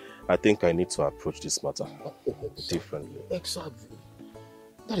 I think I need to approach this matter differently. Exactly.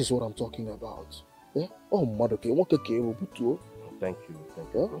 That is what I'm talking about. Yeah? Oh, mother, what Thank you,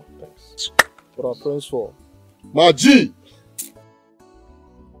 bro. Thanks. What are friends for? Maji!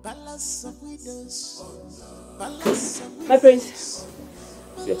 My prince.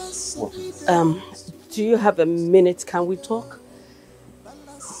 Yes, what is it? Do you have a minute? Can we talk?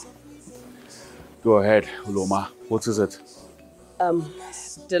 Go ahead, Uloma. What is it?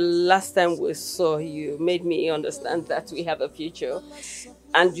 The last time we saw you made me understand that we have a future.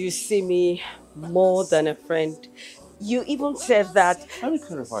 And you see me more than a friend. You even said that... Let me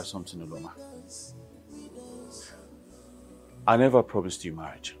clarify something, Uloma. I never promised you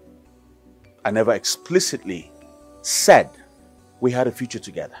marriage. I never explicitly said we had a future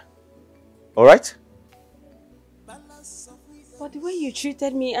together. All right? But the way you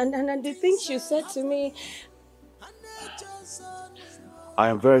treated me and the things you said to me... I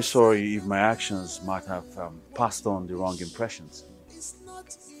am very sorry if my actions might have passed on the wrong impressions.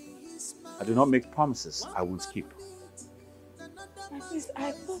 I do not make promises I won't keep.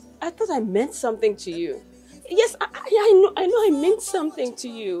 I thought I meant something to you. Yes, I know I meant something to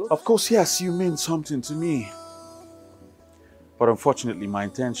you. Of course, yes, you mean something to me. But unfortunately, my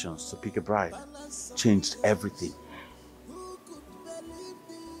intentions to pick a bride changed everything.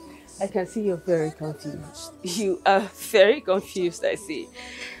 I can see you're very confused. You are very confused, I see.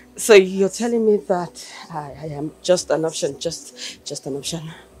 So you're telling me that I am just an option, just an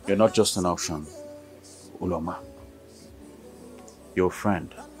option. You're not just an option, Uloma. You're a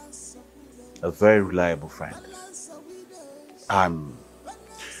friend. A very reliable friend. I'm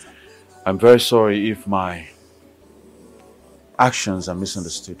very sorry if my actions are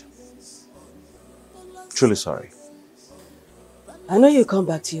misunderstood. Truly sorry. I know you'll come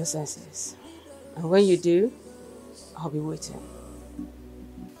back to your senses. And when you do, I'll be waiting.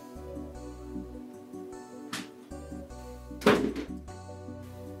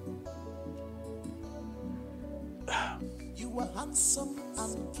 You are handsome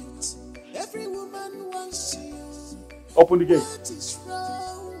and cute. Every woman wants you. Open the gate. What is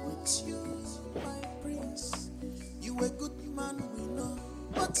wrong with you, my prince? You a good man, we know,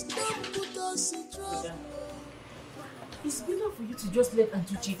 but don't put us in trouble. It's better for you to just let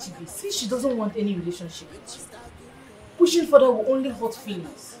Auntie Chichi be, since she doesn't want any relationship with you. Pushing further will only hurt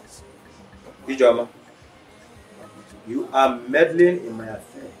feelings. Ijoma, you are meddling in my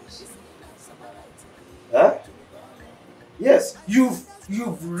affairs. Huh? Yes, you've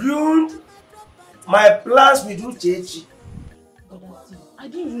ruined my plans with Uchechi. I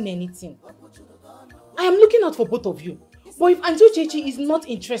didn't ruin anything. I am looking out for both of you. But if Auntie Chichi is not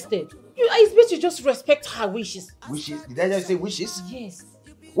interested, I expect you just respect her wishes. Wishes? Did I just say wishes? Yes.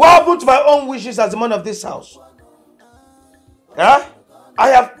 What happened to my own wishes as the man of this house? Huh? I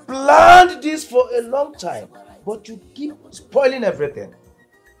have planned this for a long time, but you keep spoiling everything.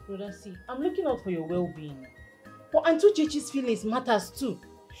 Brother, see, I'm looking out for your well-being. But Auntie Chichi's feelings matters too.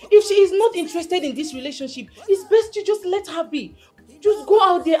 If she is not interested in this relationship, it's best you just let her be. Just go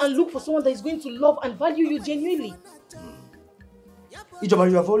out there and look for someone that is going to love and value you genuinely. Ijoma,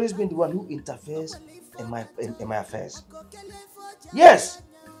 you have always been the one who interferes in my affairs. Yes.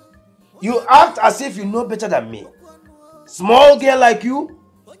 You act as if you know better than me. Small girl like you.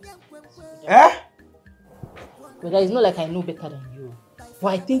 Eh? Brother, it's not like I know better than you. But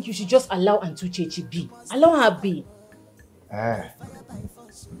I think you should just allow Auntie Chichi be. Allow her be.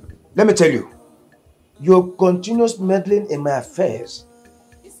 Let me tell you, your continuous meddling in my affairs,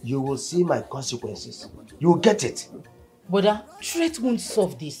 you will see my consequences. You will get it. Brother, threat won't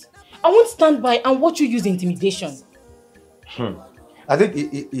solve this. I won't stand by and watch you use intimidation. I think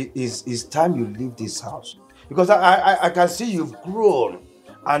it's time you leave this house. Because I can see you've grown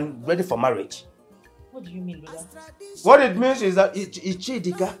and ready for marriage. What do you mean, brother? What it means is that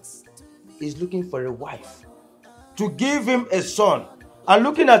Ichidika is looking for a wife to give him a son. And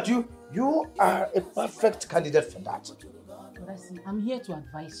looking at you, you are a perfect candidate for that. Brother, see, I'm here to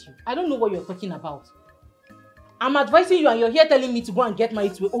advise you. I don't know what you're talking about. I'm advising you and you're here telling me to go and get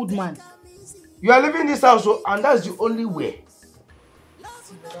married to an old man. You are leaving this house and that's the only way.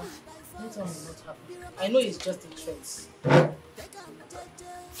 See, brother, don't tell me not happy. I know it's just a threat.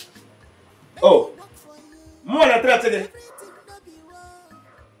 Oh. No,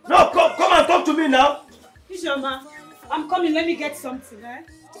 come and talk to me now. Ijoma, I'm coming. Let me get something, eh?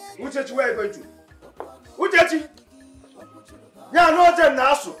 Uchechi, where are you going to? Uchechi! Yeah, no,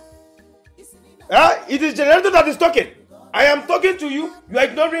 Nasu. It is generator that is talking. I am talking to you. You are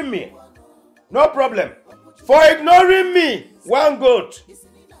ignoring me. No problem. For ignoring me, one goat.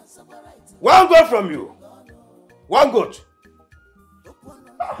 One goat from you. One goat.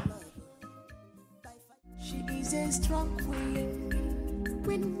 She is a strong queen,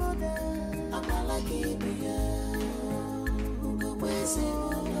 queen mother.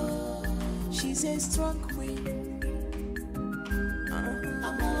 She's a strong queen.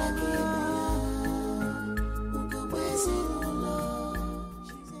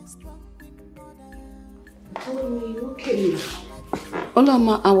 Okay.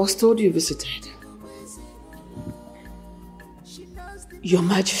 Olama, I was told you visited. Your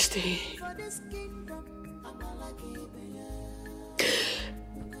Majesty,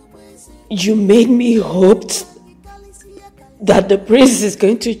 you made me hope that the prince is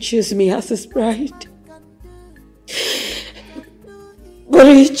going to choose me as his bride. But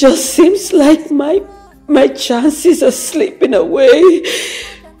it just seems like my chances are slipping away.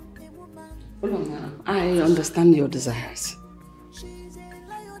 Olama, I understand your desires.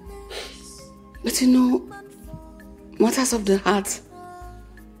 But you know, matters of the heart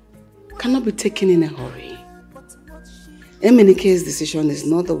cannot be taken in a hurry. Emenike's decision is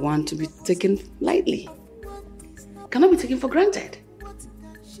not the one to be taken lightly. Cannot be taken for granted.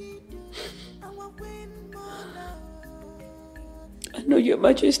 I know, Your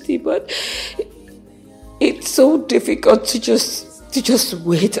Majesty, but it's so difficult to just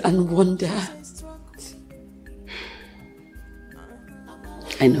wait and wonder.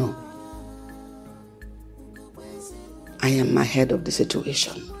 I know. am ahead of the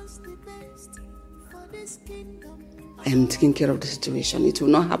situation. I am taking care of the situation. It will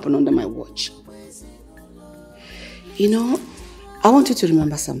not happen under my watch. You know, I want you to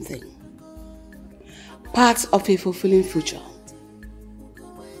remember something. Part of a fulfilling future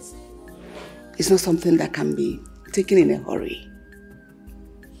is not something that can be taken in a hurry.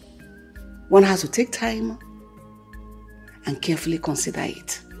 One has to take time and carefully consider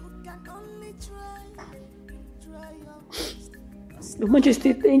it. Your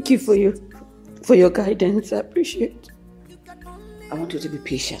Majesty, thank you for your guidance. I appreciate it. I want you to be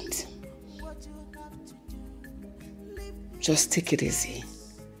patient. Just take it easy,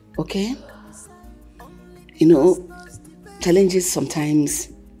 okay? You know, challenges sometimes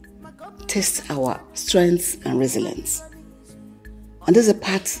test our strengths and resilience. And there's a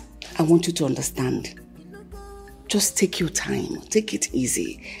part I want you to understand. Just take your time, take it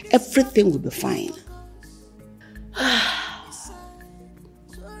easy. Everything will be fine.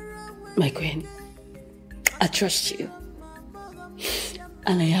 My queen, I trust you.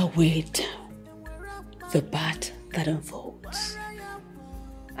 And I await the path that unfolds.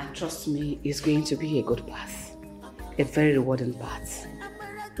 And trust me, it's going to be a good path. A very rewarding path.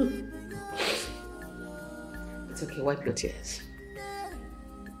 It's okay, wipe your tears.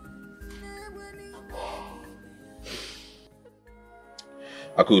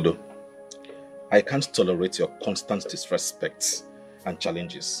 Akudo, I can't tolerate your constant disrespect and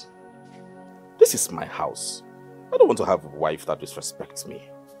challenges. This is my house. I don't want to have a wife that disrespects me.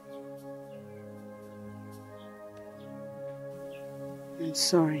 I'm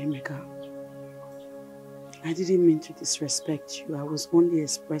sorry, Emeka. I didn't mean to disrespect you. I was only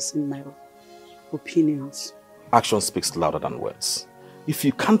expressing my opinions. Action speaks louder than words. If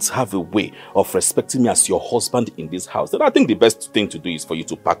you can't have a way of respecting me as your husband in this house, then I think the best thing to do is for you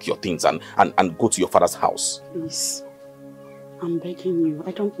to pack your things and go to your father's house. Please, I'm begging you.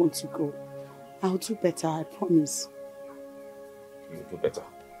 I don't want to go. I'll do better, I promise. You'll do better?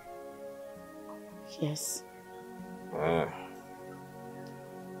 Yes. How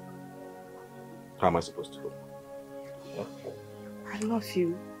am I supposed to go? Yeah. I love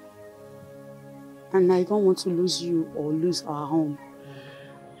you. And I don't want to lose you or lose our home.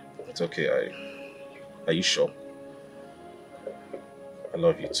 It's okay. Are you sure? I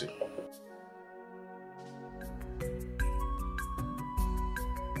love you too.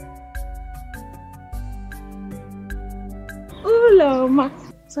 Hello, Ma.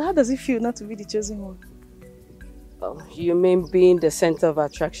 So how does it feel not to be the chosen one? Oh, you mean being the center of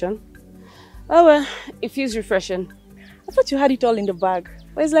attraction? Oh well, it feels refreshing. I thought you had it all in the bag.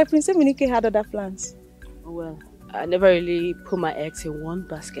 But it's like Princess Minike had other plans. Oh well, I never really put my eggs in one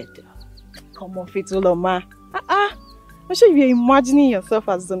basket though. Come off it, Ma. I'm sure you're imagining yourself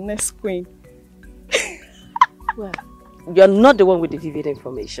as the next queen. Well, you're not the one with the vivid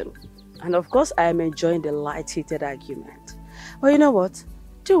information. And of course, I am enjoying the light-heated argument. But you know what?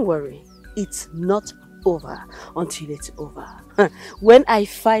 Don't worry. It's not over until it's over. When I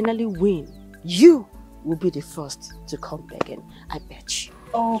finally win, you will be the first to come begging. I bet you.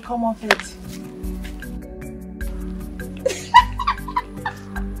 Oh, come off it.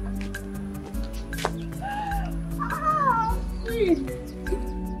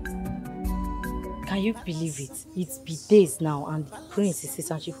 Can you believe it? It's been days now and the prince is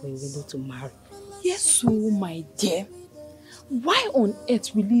searching for a widow to marry. Yes, oh my dear. Why on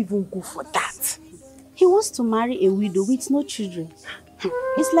earth will he even go for that? He wants to marry a widow with no children.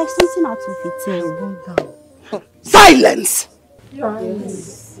 It's like something out of a tale. Silence!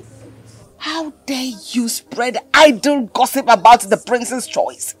 Yes. How dare you spread idle gossip about the prince's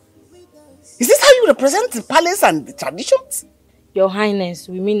choice? Is this how you represent the palace and the traditions? Your Highness,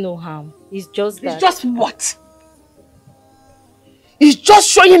 we mean no harm. It's just that... It's just what? It's just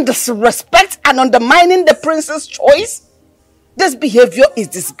showing disrespect and undermining the prince's choice? This behavior is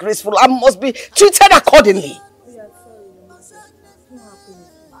disgraceful and must be treated accordingly.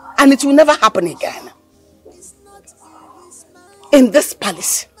 And it will never happen again. In this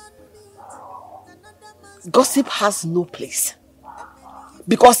palace, gossip has no place.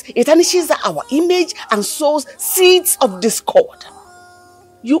 Because it tarnishes our image and sows seeds of discord.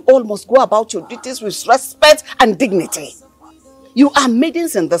 You all must go about your duties with respect and dignity. You are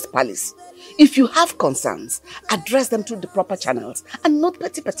maidens in this palace. If you have concerns, address them through the proper channels and not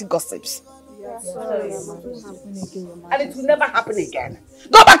petty gossips. And it will never happen again.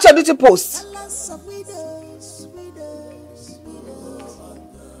 Go back to your duty post.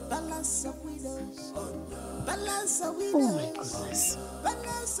 Oh my goodness.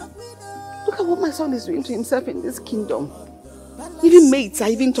 Look at what my son is doing to himself in this kingdom. Even maids are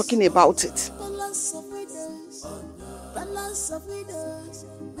even talking about it. of widows,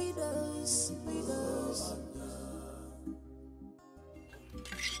 widows, widows.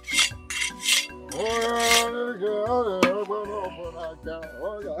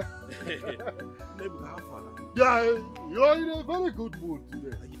 Yeah, you're in a very good mood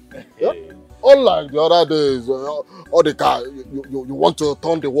today. Yeah? Unlike the other days, all the guy, you want to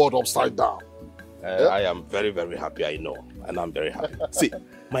turn the world upside down. I am very, very happy, I know. And I'm very happy. See,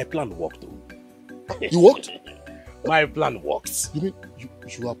 my plan worked though. You worked? My plan works. You mean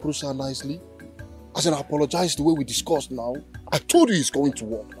you approached her nicely? As in, apologize the way we discussed now. I told you it's going to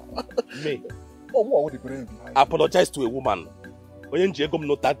work now. Me? Oh, what the brain behind? Apologize to a woman.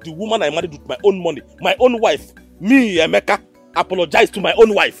 That the woman I married with my own money, my own wife, me, Emeka, apologize to my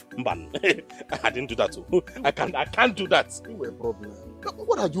own wife. Mban. I didn't do that too. I can't do that. You were a problem.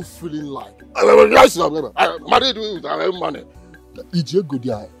 What are you feeling like? I married with my own money. It's a good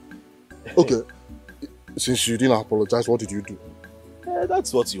guy. Okay. Since you didn't apologize, what did you do?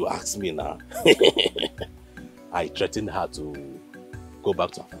 That's what you asked me now. I threatened her to go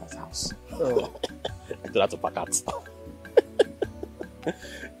back to her father's house. Oh. I told her to pack out.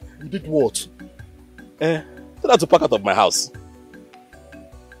 You did what? I told her to pack out of my house.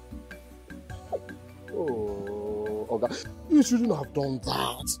 Oh, okay. You shouldn't have done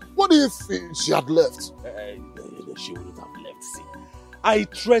that. What if she had left? She wouldn't have left. See, I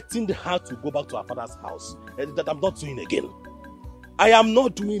threatened her to go back to her father's house. That I'm not doing again. I am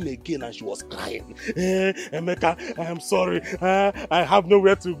not doing again, and she was crying. Emeka, I am sorry. I have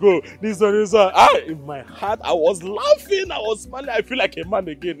nowhere to go. This one is in my heart, I was laughing. I was smiling. I feel like a man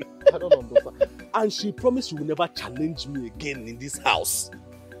again. I don't understand. And she promised she will never challenge me again in this house.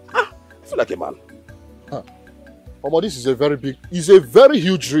 I feel like a man. Mama, this is a very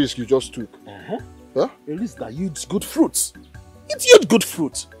huge risk you just took. Huh? A risk that yields good fruits. It yields good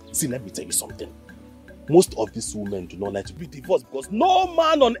fruit. See, let me tell you something. Most of these women do not like to be divorced because no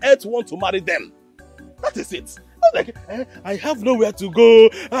man on earth wants to marry them. That is it. Like, I have nowhere to go.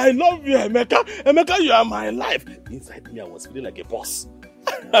 I love you, Emeka. Emeka, you are my life. Inside me, I was feeling like a boss.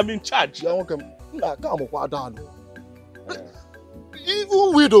 I'm in charge.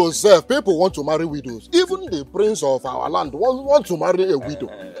 Even widows, people want to marry widows. Even the prince of our land want to marry a widow.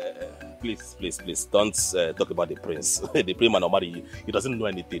 Please, don't talk about the prince. The prince man will marry you. He doesn't know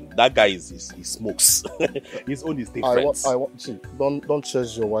anything. That guy he smokes. He's only state friends. See, don't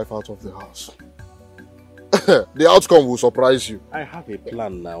chase your wife out of the house. The outcome will surprise you. I have a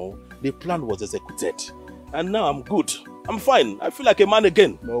plan now. The plan was executed. And now I'm good. I'm fine. I feel like a man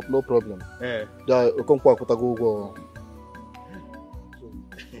again. No problem.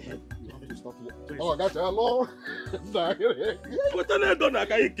 Oh, that's hello.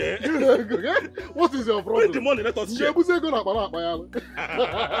 What is your problem? Bring the money, let us share. Okay.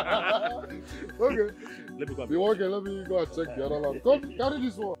 Let me go. Let me go and check the other land. Come, carry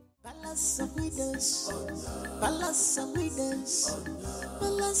this one. Palace of widows, palace of widows,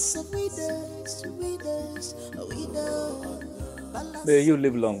 palace of widows, widows, widows. May you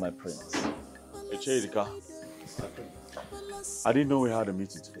live long, my prince. Echedika, I didn't know we had a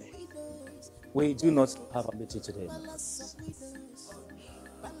meeting today. We do not have a meeting today, my prince.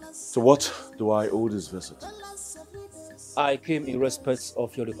 So what do I owe this visit? I came in respect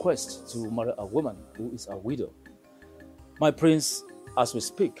of your request to marry a woman who is a widow. My prince, as we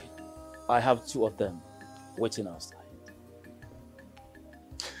speak, I have 2 of them waiting outside.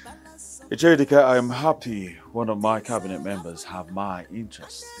 Echedika, I am happy one of my cabinet members have my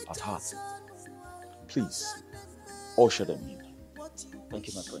interests at heart. Please, usher them in. Thank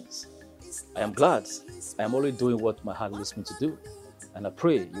you, my prince. I am glad. I am only doing what my heart leads me to do. And I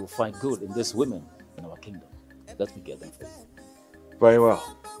pray you will find good in these women in our kingdom. Let me get them for you. Very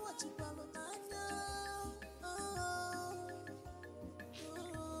well.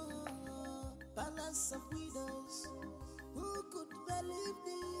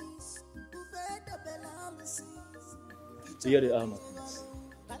 Here they are, my prince.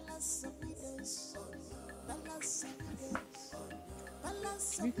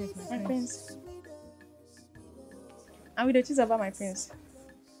 My prince. I'm with the cheese about my prince.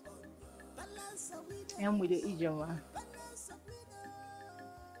 I am with the Ijoma.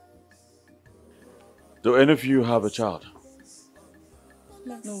 Do any of you have a child?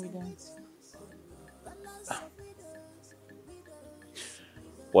 No, we don't.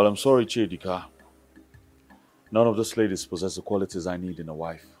 Well, I'm sorry, Chidika. None of these ladies possess the qualities I need in a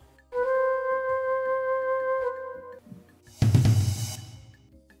wife.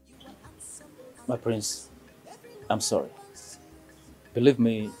 My prince, I'm sorry. Believe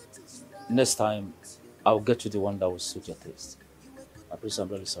me, next time I'll get you the one that will suit your taste. My prince, I'm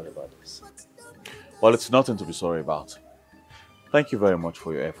really sorry about this. Well, it's nothing to be sorry about. Thank you very much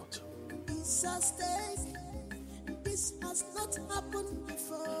for your effort. This has not happened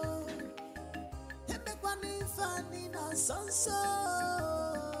before.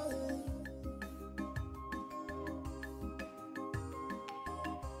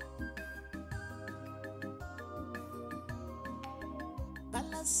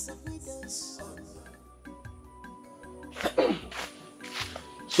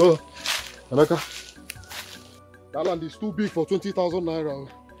 So, Emeka, that land is too big for 20,000 naira.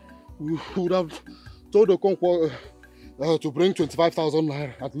 We would have told the Okonkwo to bring 25,000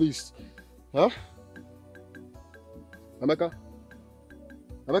 naira at least. Huh? Emeka?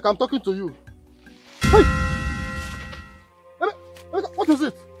 Emeka, I'm talking to you. Hey! Emeka, what is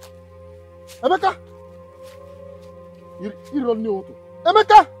it? Emeka? You don't know what to.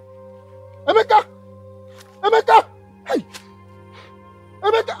 Emeka! Emeka! Emeka! Hey!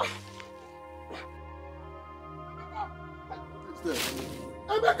 Emeka!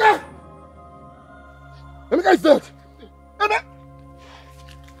 Emeka! Emeka is dead! Emeka!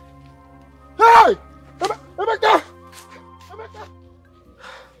 Hey! Emeka! Emeka!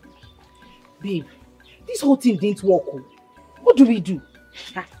 Babe, this whole thing didn't work. What do we do?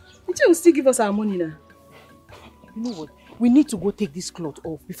 Until you still give us our money now. You know what? We need to go take this cloth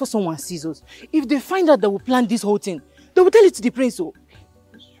off before someone sees us. If they find out that we planned this whole thing, they will tell it to the prince. So.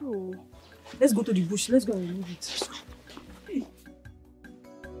 Sure. Let's go to the bush. Let's go and remove it. Hey.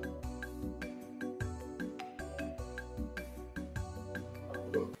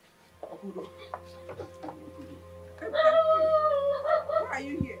 Why are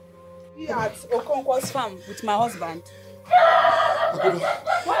you here? We are at Okonkwo's farm with my husband.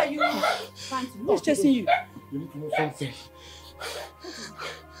 Why are you panting? Who's chasing you? You need to know something.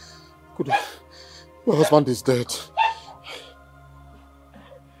 Kudo, your husband is dead.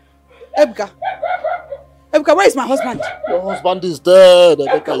 Ebuka, where is my husband? Your husband is dead.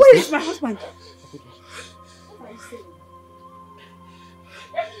 Ebuka, where is my husband? What are you saying?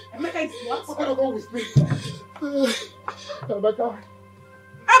 Emeka is what? Ebuka, go with me. Ebuka.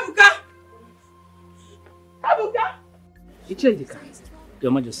 Ichedika,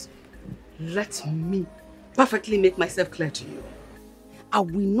 Your Majesty. let me perfectly make myself clear to you. I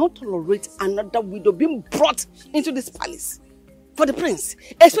will not tolerate another widow being brought into this palace for the prince,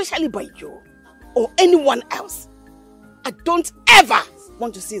 especially by you or anyone else. I don't ever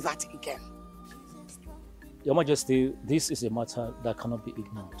want to see that again. Your Majesty, this is a matter that cannot be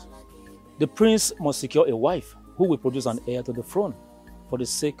ignored. The prince must secure a wife who will produce an heir to the throne for the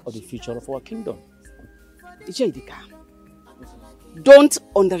sake of the future of our kingdom. Ichedika, don't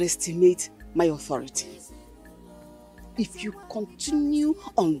underestimate my authority. If you continue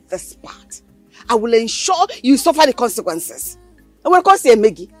on this path, I will ensure you suffer the consequences. I will cause you a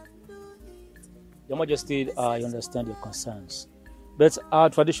Meggy. Your Majesty, I understand your concerns, but our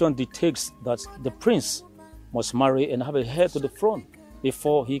tradition dictates that the prince must marry and have a heir to the throne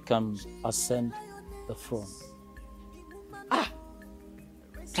before he can ascend the throne.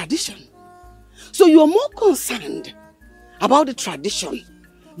 Tradition? So you are more concerned about the tradition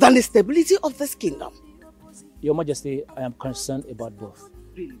than the stability of this kingdom? Your Majesty, I am concerned about both.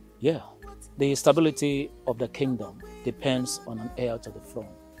 Really? Yeah. The stability of the kingdom depends on an heir to the throne.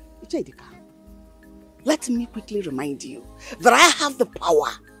 Ichedika, let me quickly remind you that I have the power,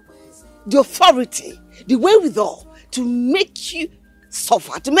 the authority, the wherewithal to make you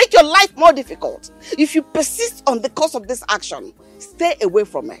suffer, to make your life more difficult. If you persist on the course of this action, stay away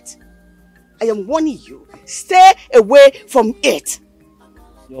from it. I am warning you, stay away from it.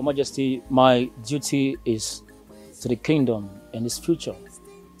 Your Majesty, my duty is to the kingdom and its future.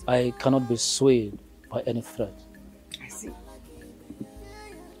 I cannot be swayed by any threat. I see.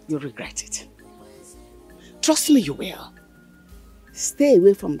 You'll regret it. Trust me, you will. Stay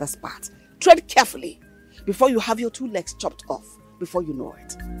away from this path. Tread carefully before you have your 2 legs chopped off, before you know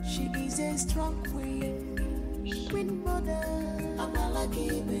it. She is a strong queen, queen mother.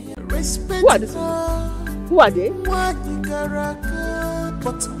 Who are these people? Who are they?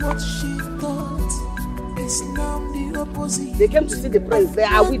 But what she thought is now the opposite. They came to see the prince. They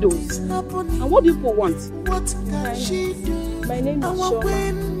are widows. And what do people want? What can she do? My name is Shoma.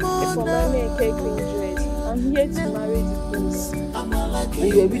 If for mommy and cake in dress, I'm here to marry the prince.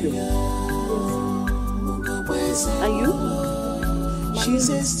 And you're a widow? Yes. And you? She's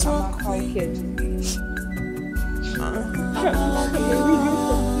a strong queen.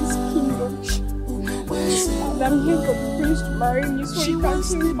 I'm here for the prince to marry me so he can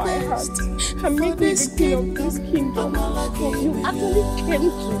save my heart and make me the king of this kingdom. You actually came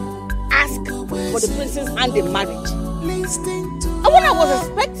to ask for the prince's hand in marriage. And when I was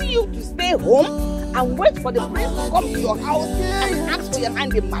expecting you to stay home and wait for the prince to come to your house and ask for your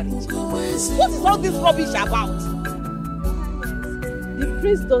hand in marriage. What is all this rubbish about? The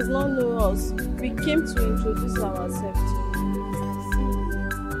prince does not know us. We came to introduce ourselves to him.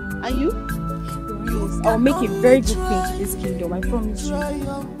 And you? I'll make a very good queen to this kingdom, I promise you.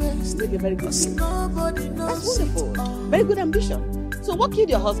 Make a very good queen. That's wonderful. Very good ambition. So what killed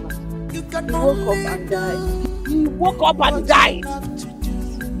your husband? He woke up and died. He woke up and died.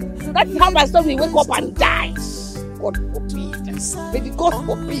 So that's how my son will wake up and die. God forbid. May the God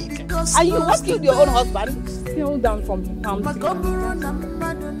forbid. And you, what killed your own husband? Fell down from the palm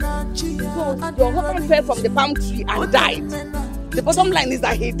tree. So your husband fell from the palm tree and died. The bottom line is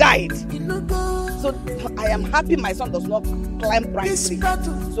that he died. So I am happy my son does not climb branch tree. So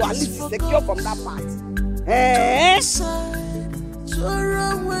at least he's secure from that part.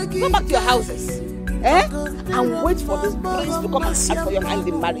 Go back to your houses. And wait for the prince to come and ask for your hand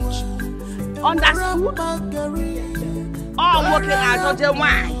in marriage. Understood? Oh, working at Georgia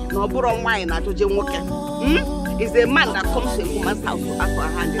wine. No, Buron wine at Georgia working. Is a man that comes to a woman's house to ask for her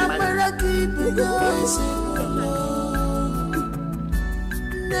hand in marriage.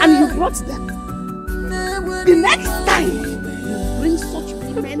 And you brought them. The next time you bring such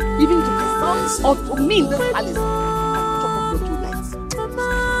women, even to my sons or to me in this palace, I'll chop off your 2 legs.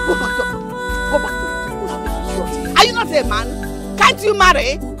 Go back to Are you not a man? Can't you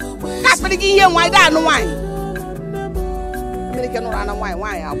marry? That's what you hear why that no wine. American run wine.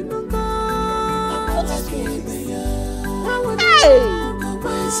 Hey!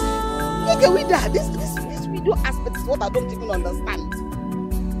 Look at with that. This widow aspect is what I don't even understand.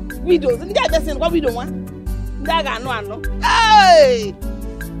 Widows, and the other what we don't want. Hey!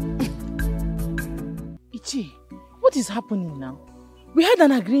 Ichi, what is happening now? We had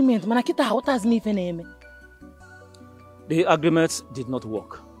an agreement. Manakita, what has me name? The agreement did not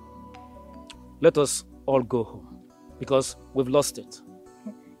work. Let us all go home because we've lost it.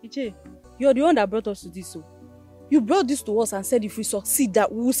 Ichi, you're the one that brought us to this. So you brought this to us and said if we succeed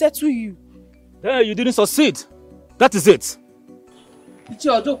that we will settle you. Hey, you didn't succeed. That is it. Ichi,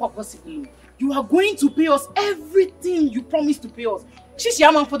 you are going to pay us everything you promised to pay us.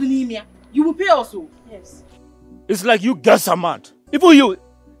 Shishiaman for the Nimia. You will pay us. Yes. It's like you guys are mad. Even you,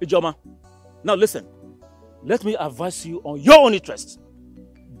 Ijoma. Now listen. Let me advise you on your own interest.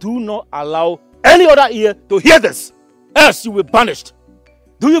 Do not allow any other ear to hear this. Else you will be banished.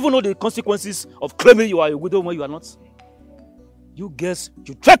 Do you even know the consequences of claiming you are a widow when you are not? You guys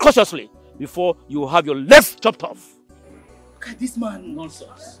should tread cautiously before you have your legs chopped off. Look at this man.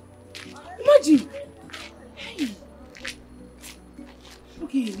 Nonsense. Imagine. Hey.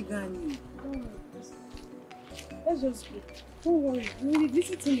 Okay, Ligani. Let's just go. Don't worry. We will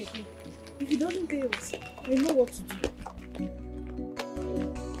visit him again. If he doesn't pay us, I know what to do.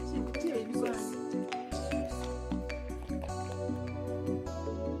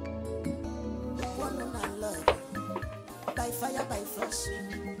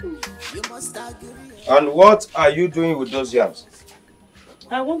 And what are you doing with those yams?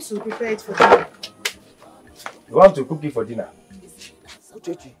 I want to prepare it for dinner. You want to cook it for dinner?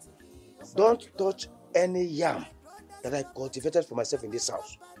 Uchechi, don't touch any yam that I cultivated for myself in this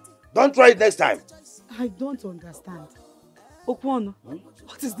house. Don't try it next time. I don't understand. Okwono,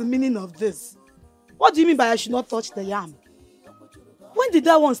 what is the meaning of this? What do you mean by I should not touch the yam? When did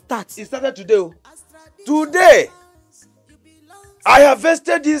that one start? It started today. Today! I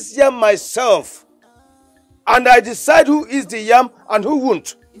harvested this yam myself. And I decide who eats the yam and who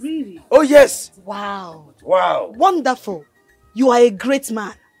won't. Really? Oh yes. Wow. Wow. Wonderful. You are a great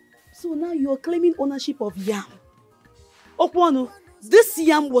man. So now you are claiming ownership of yam. Okwono, this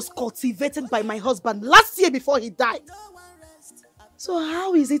yam was cultivated by my husband last year before he died. So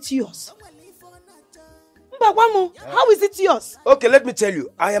how is it yours? Mbagwamo, how is it yours? Okay, let me tell you.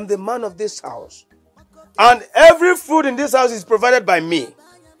 I am the man of this house. And every food in this house is provided by me.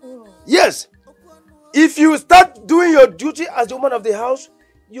 Yes. If you start doing your duty as the woman of the house,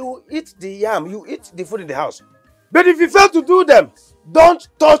 you eat the yam, you eat the food in the house. But if you fail to do them, don't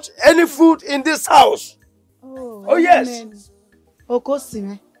touch any food in this house. Oh yes.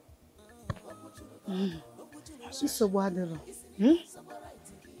 Okosime.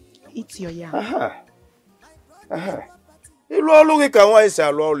 Eat your yam.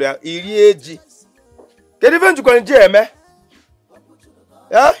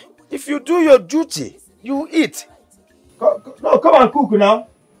 If you do your duty, you eat. No, come and cook now.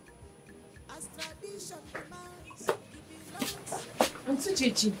 Auntie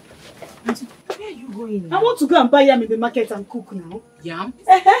Chichi, where are you going? I want to go and buy yam in the market and cook now. Yam?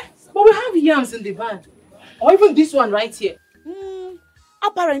 But we have yams in the bag. Or even this one right here.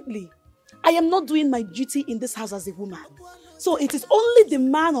 Apparently. I am not doing my duty in this house as a woman. So it is only the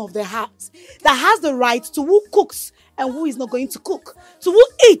man of the house that has the right to who cooks and who is not going to cook, to who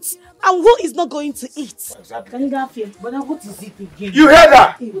eats and who is not going to eat. Exactly. But what is it again? You heard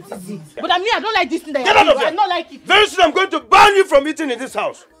that? What is it? But I mean, I don't like this thing that Get out of I here. don't like it. Very soon I'm going to ban you from eating in this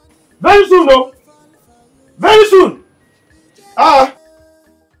house. Very soon, no? Very soon. Ah.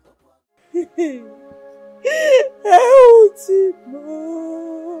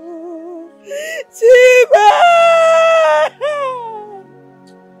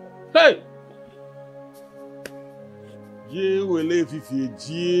 Hey! Ye will if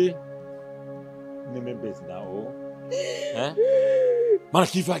you name best now. Eh? Man,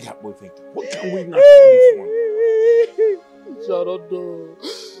 if I got both things, what can we not do this one? I don't know.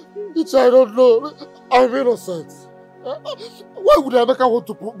 I don't know. I'm innocent. Why would Emeka want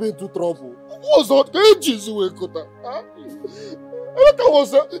to put me into trouble? What's that?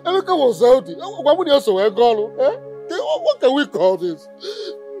 Emeka was healthy. Why would you also go? What can we call this?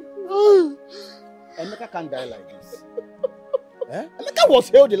 Emeka can't die like this. Emeka was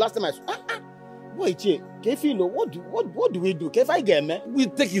healthy last time I saw. Wait, Kefilo, what do we do? Kefi get me? We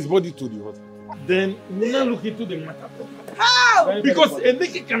take his body to the hospital. Then we now look into the matter. How? Because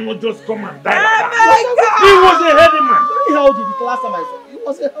Emeka cannot just come and die. He was a healthy man. Very healthy the last time I saw. He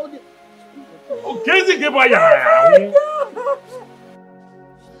was a healthy. Okay,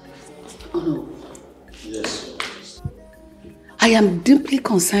 Oh no. Yes. I am deeply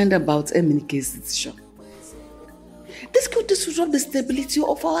concerned about Eminike's decision. This could disrupt the stability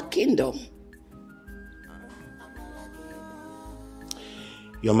of our kingdom.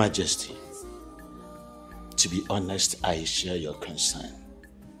 Your Majesty, to be honest, I share your concern.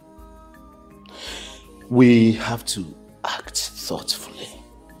 We have to act thoughtfully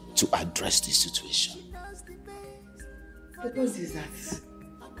to address this situation. The point is that,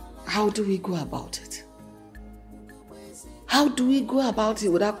 how do we go about it? How do we go about it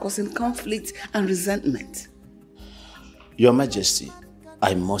without causing conflict and resentment? Your Majesty,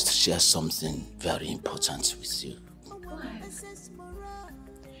 I must share something very important with you.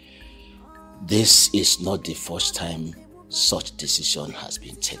 This is not the first time such decision has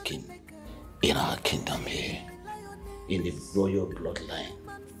been taken in our kingdom here, in the royal bloodline,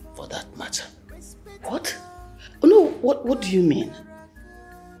 for that matter. What? Oh no, what do you mean?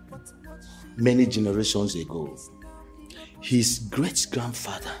 Many generations ago, his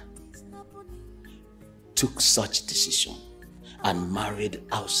great-grandfather took such decision and married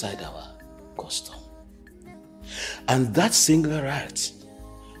outside our custom. And that single act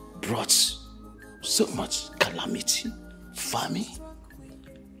brought so much calamity, famine,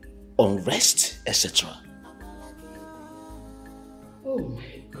 unrest, etc. Oh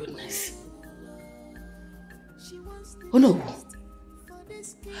my goodness. Oh no.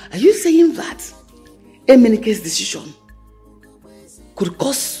 Are you saying that Eminike's decision could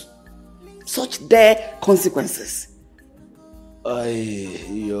cause such dire consequences?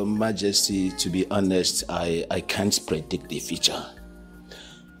 Your Majesty, to be honest, I can't predict the future.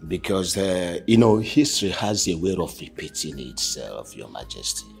 Because, history has a way of repeating itself, Your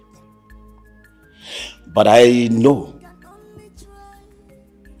Majesty. But I know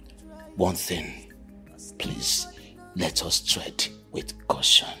one thing. Please, let us tread with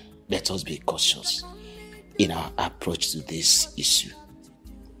caution. Let us be cautious in our approach to this issue.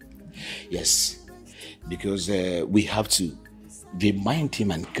 Yes, because we have to remind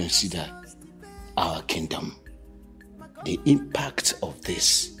him and consider our kingdom. The impact of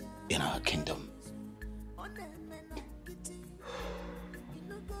this in our kingdom.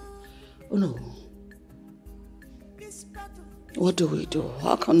 Oh no. What do we do?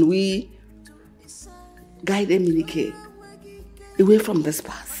 How can we guide Eminike away from this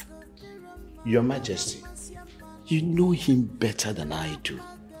path? Your Majesty, you know him better than I do.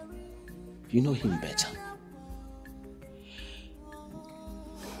 You know him better.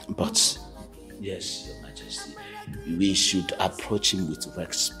 But, yes, Your Majesty, we should approach him with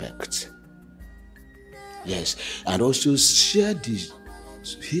respect. Yes, and also share the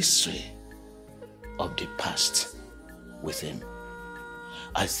history of the past with him.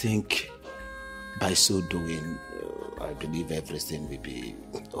 I think by so doing, I believe everything will be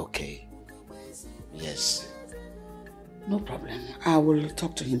okay. Yes. No problem. I will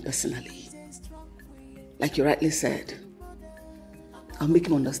talk to him personally. Like you rightly said, I'll make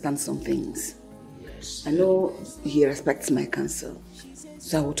him understand some things. Yes. I know he respects my counsel,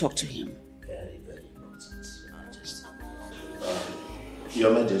 so I will talk to him. Very, very important, Your Majesty.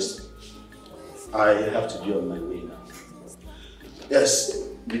 Your Majesty, I have to be on my way now. Yes,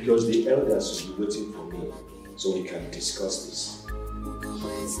 because the elders will be waiting for me so we can discuss this.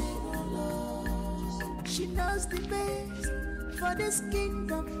 She knows the best for this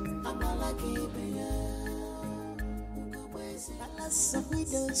kingdom. I'm a lucky Palace of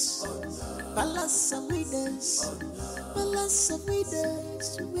widows, palace of widows, palace of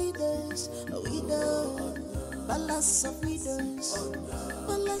widows, widows, widows, palace of widows,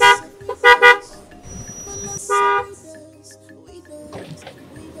 palace of widows,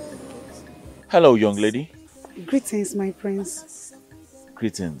 widows. Hello, young lady. Greetings, my prince.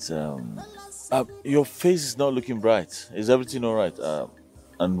 Greetings. Your face is not looking bright. Is everything all right?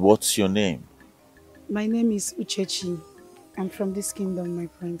 And what's your name? My name is Uchechi. I'm from this kingdom, my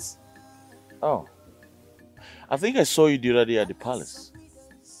prince. Oh. I think I saw you the other day at the palace.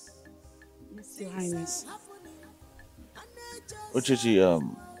 Yes, Your Highness. Uchechi,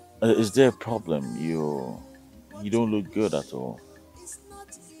 is there a problem? You don't look good at all.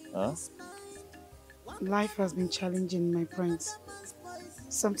 Huh? Life has been challenging, my prince.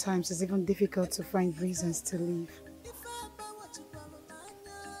 Sometimes it's even difficult to find reasons to leave.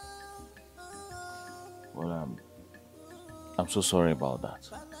 Well, I'm so sorry about that.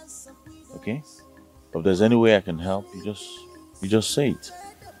 Okay? But if there's any way I can help, you just say it.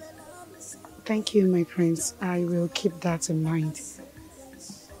 Thank you, my prince. I will keep that in mind.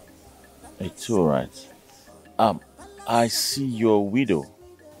 It's all right. I see you're a widow.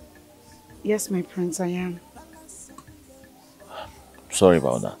 Yes, my prince, I am. Sorry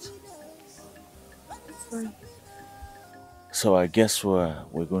about that. Sorry. So I guess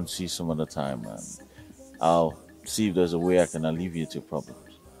we're going to see some other time, and I'll see if there's a way I can alleviate your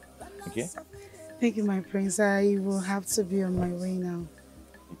problems. Okay? Thank you, my prince. I will have to be on my way now.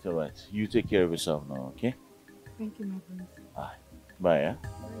 It's all right. You take care of yourself now, okay? Thank you, my prince. Bye, yeah?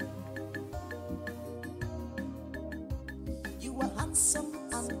 You are handsome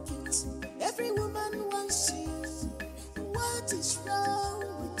and cute. Every woman wants you. What is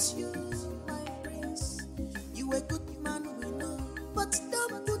wrong with you, my prince? You a good man, we know, but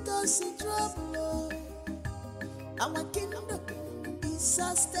don't put us in trouble. Our kingdom is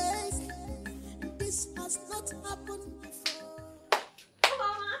at stake. This has not happened before.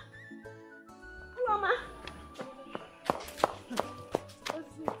 Mama.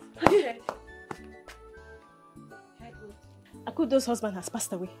 Akudo's husband has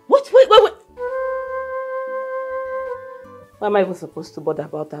passed away. What? Wait. Why am I even supposed to bother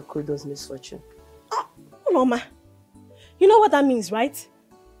about Akudo's misfortune? Oh, Mama. You know what that means, right?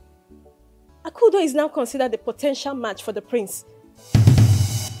 Akudo is now considered a potential match for the prince.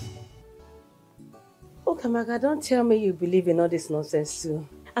 Oh, Kamaka, don't tell me you believe in all this nonsense too.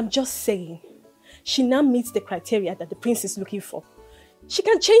 I'm just saying, she now meets the criteria that the prince is looking for. She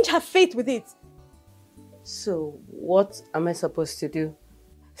can change her fate with it. So, what am I supposed to do?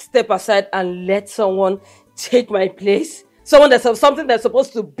 Step aside and let someone take my place? Someone that's something that's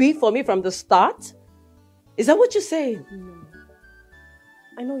supposed to be for me from the start? Is that what you're saying? No.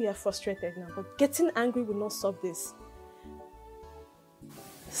 I know you're frustrated now, but getting angry will not solve this.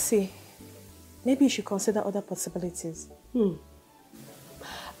 See, maybe you should consider other possibilities.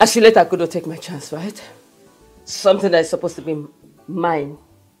 I should let Akudo take my chance, right? Something that is supposed to be mine.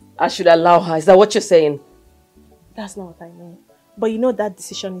 I should allow her. Is that what you're saying? That's not what I mean. But you know that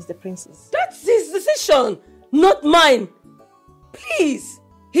decision is the prince's. That's his decision, not mine. Please.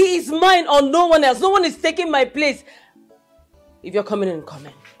 He is mine or no one else. No one is taking my place. If you're coming in, come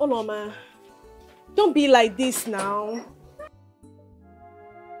in. Oh, no, ma. Don't be like this now.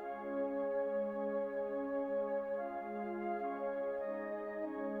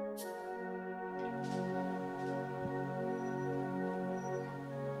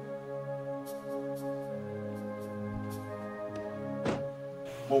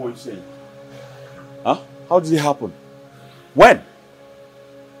 What were you saying? Huh? How did it happen? When?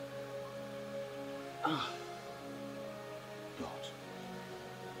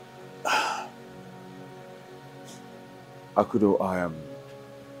 Akudo,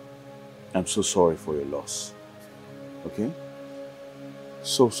 I'm so sorry for your loss. Okay?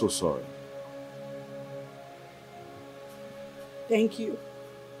 So sorry. Thank you.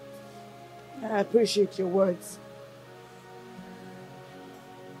 I appreciate your words.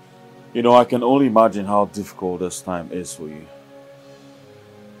 You know, I can only imagine how difficult this time is for you.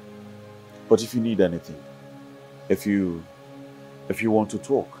 But if you need anything, if you want to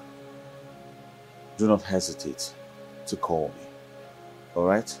talk, do not hesitate to call me. All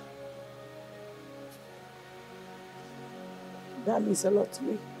right? That means a lot to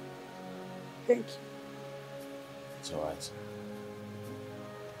me. Thank you. It's all right.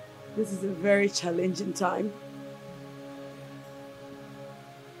 This is a very challenging time.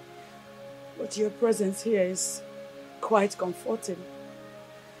 But your presence here is quite comforting.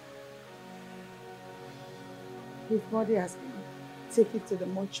 His body has been taken to the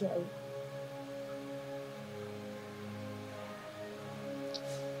mortuary.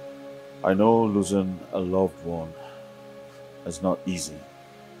 I know losing a loved one is not easy.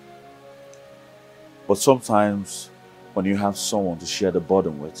 But sometimes when you have someone to share the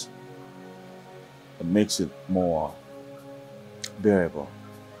burden with, it makes it more bearable.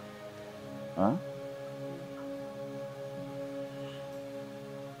 Huh?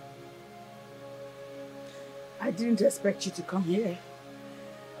 I didn't expect you to come here.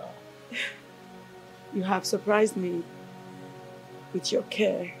 You have surprised me with your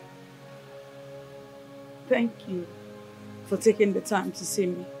care. Thank you for taking the time to see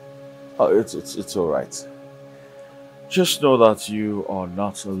me. Oh, it's all right. Just know that you are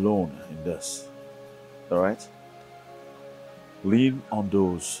not alone in this. All right? Lean on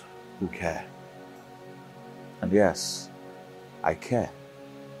those who care. And yes, I care.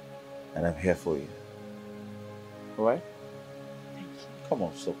 And I'm here for you. All right? Thank you. Come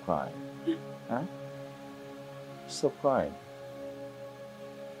on, stop crying. Huh? Stop crying.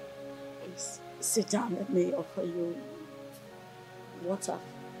 Please sit down. Let me offer you water.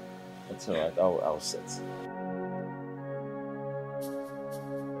 That's all right. I'll sit.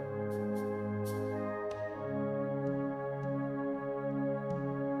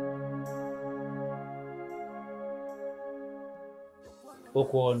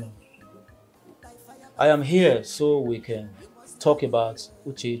 Okon, I am here so we can talk about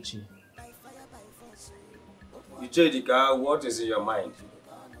Uchechi. Uchedika, what is in your mind?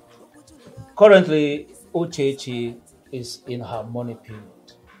 Currently, Uchechi is in her money period.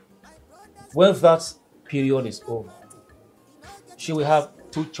 When that period is over, she will have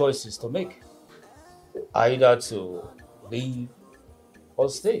two choices to make. Either to leave or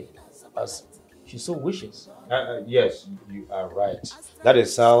stay, as she so wishes. Yes, you are right. That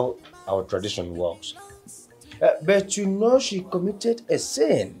is how our tradition works. But you know she committed a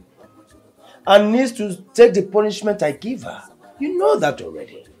sin and needs to take the punishment I give her. You know that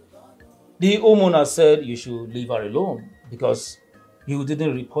already. The homeowner said you should leave her alone because you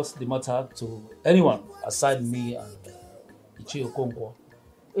didn't report the matter to anyone aside me and Ichi Okonkwo.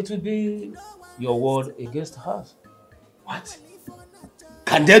 It will be your word against hers. What?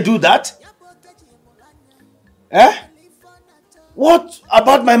 Can they do that? Eh? What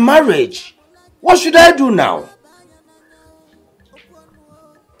about my marriage? What should I do now?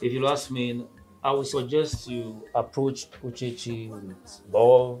 If you ask me, I would suggest you approach Uchechi with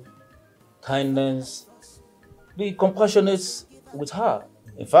love, kindness, be compassionate with her.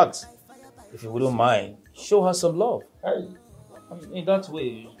 In fact, if you wouldn't mind, show her some love. In that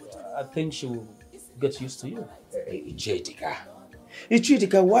way, I think she will get used to you.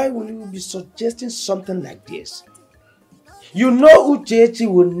 Ichidika, why will you be suggesting something like this? You know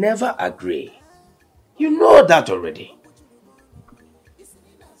Uchechi will never agree. You know that already.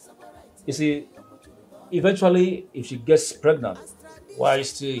 You see, eventually, if she gets pregnant while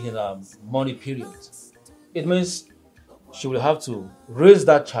still in her money period, it means she will have to raise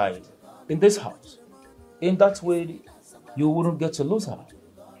that child in this house. In that way, you wouldn't get to lose her.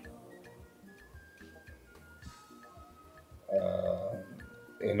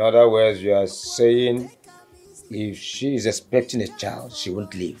 In other words, you are saying if she is expecting a child, she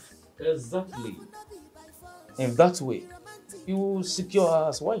won't leave. Exactly. In that way, you will secure her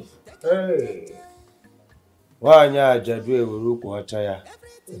as wife. Hey. Wanya jadu ewuru kwọcha ya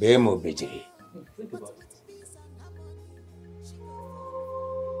be mo bejiri. Think about it.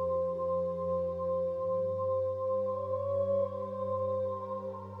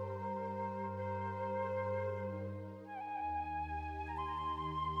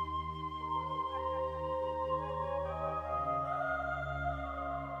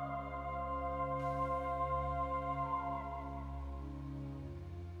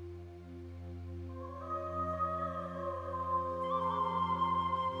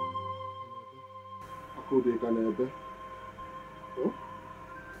 Oh?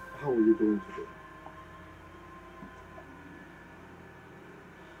 How are you doing today?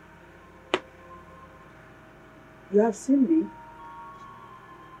 You have seen me.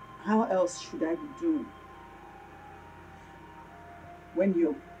 How else should I be doing? When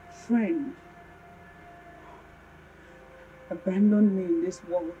your friend abandoned me in this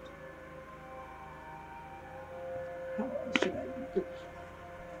world, how else should I be doing?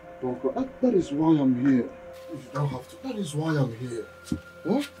 Don't cry. That is why I'm here. You don't have to. That is why I'm here.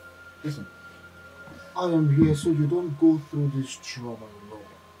 Huh? Listen, I am here so you don't go through this trauma alone.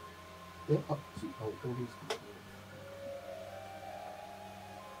 Yeah? See, I'll always be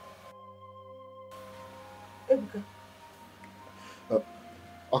here. Ebuka.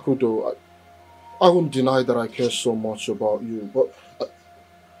 Akudo, I won't deny that I care so much about you, but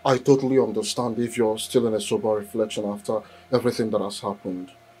I totally understand if you're still in a sober reflection after everything that has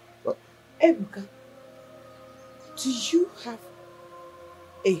happened. Ebuka, do you have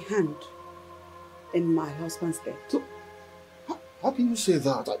a hand in my husband's death? How can you say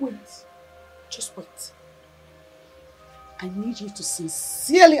that? Wait. Just wait. I need you to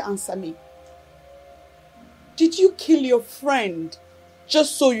sincerely answer me. Did you kill your friend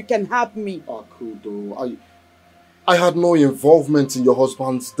just so you can have me? Akudo, I had no involvement in your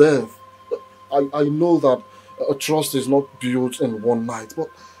husband's death. I know that a trust is not built in one night, but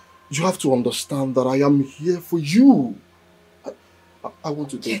you have to understand that I am here for you. I want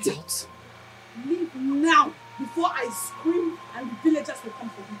to get out. Leave now before I scream and the villagers will come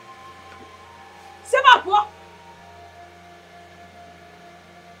for you. Sema,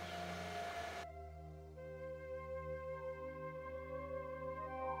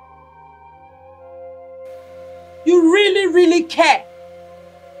 you really care.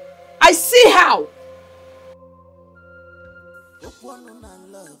 I see how.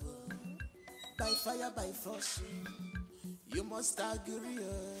 By fire, by force, you must agree.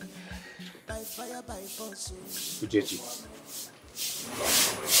 By fire, by force. Uchechi,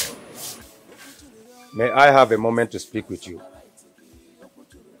 may I have a moment to speak with you?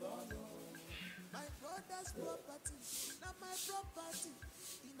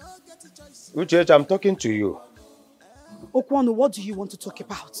 Uchechi, I'm talking to you. Okwano, what do you want to talk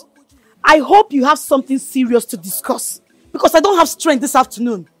about? I hope you have something serious to discuss, because I don't have strength this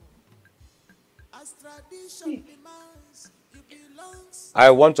afternoon. I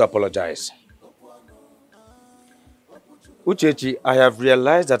want to apologize. Uchechi, I have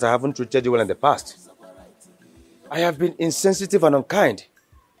realized that I haven't treated you well in the past. I have been insensitive and unkind.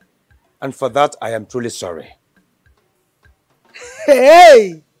 And for that, I am truly sorry.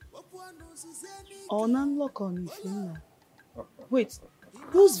 Hey! Wait,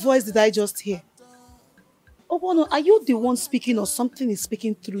 whose voice did I just hear? Okwano, are you the one speaking or something is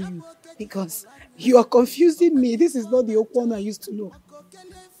speaking through you? Because you are confusing me. This is not the Okwano I used to know.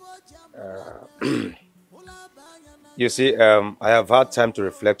 You see, I have had time to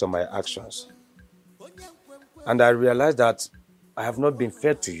reflect on my actions. And I realized that I have not been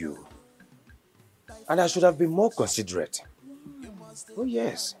fair to you. And I should have been more considerate. Oh,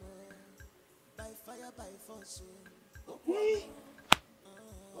 yes.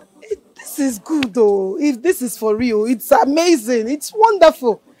 This is good though. If this is for real, it's amazing. It's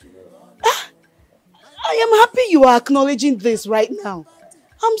wonderful. I am happy you are acknowledging this right now.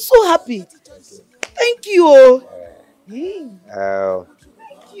 I'm so happy. Thank you. Thank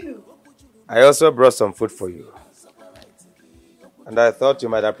you. I also brought some food for you. And I thought you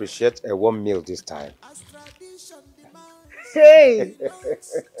might appreciate a warm meal this time. Hey!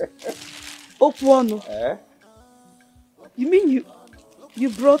 Okwano. You mean you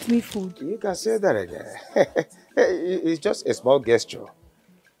brought me food? You can say that again. It's just a small gesture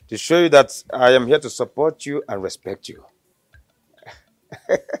to show you that I am here to support you and respect you.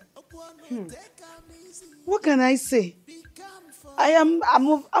 What can I say? I'm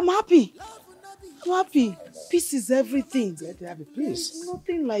happy. I'm happy. Peace is everything. Peace.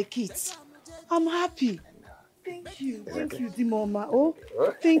 Nothing like it. I'm happy. Thank you. Thank you, Dimoma. Oh,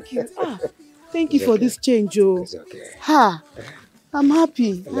 thank you. Thank you for this change, oh. It's okay. Ha! I'm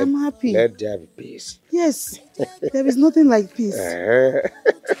happy. I'm happy. Let there be peace. Yes. There is nothing like peace.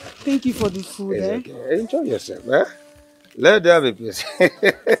 Thank you for the food. It's okay. Enjoy yourself. Let there be peace.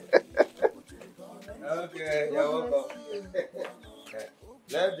 Okay, you're welcome.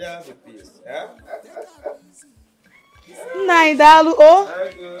 Let there be peace. Naidalu, oh.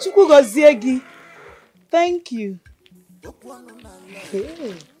 Chukwu gozie gi. Thank you.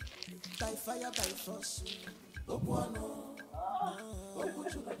 Hey. By fire, by force.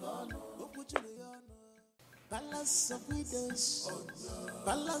 Balance of widows,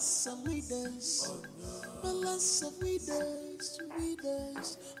 balance of widows, balance of widows,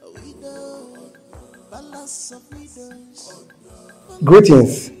 widows, balance of widows.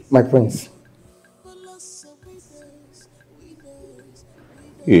 Greetings, my prince.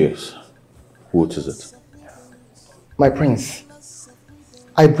 Yes. What is it? My prince,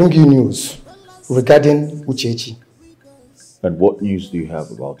 I bring you news regarding Uchechi. And what news do you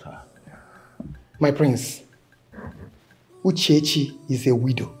have about her? My prince, Uchechi is a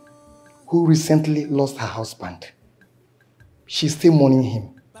widow who recently lost her husband. She's still mourning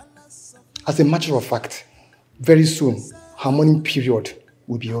him. As a matter of fact, very soon her mourning period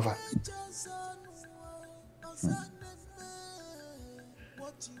will be over.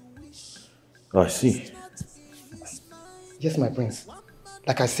 I see. Yes, my prince.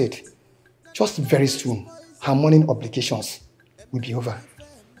 Like I said, just very soon, her mourning obligations will be over.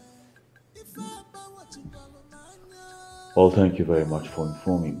 Well, thank you very much for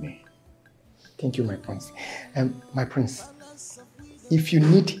informing me. Thank you, my prince. My prince, if you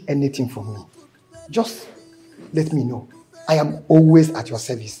need anything from me, just let me know. I am always at your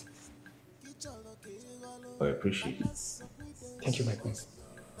service. I appreciate it. Thank you, my prince.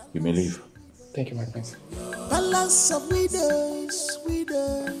 You may leave. Thank you, my prince. Balance of widows,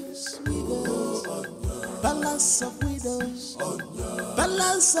 widows, widows. Balance of widows.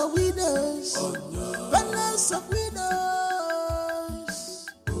 Balance of widows. Balance of widows.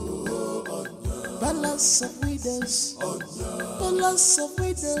 Balance of widows. Balance of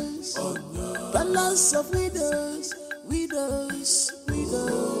widows. Balance of widows. Widows,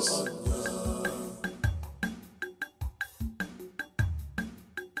 widows.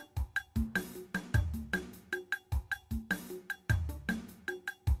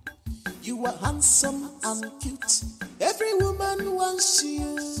 You are handsome and cute. Every woman wants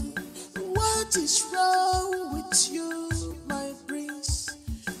you. What is wrong with you, my prince?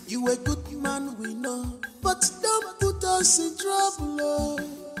 You a good man, we know, but don't put us in trouble. Oh.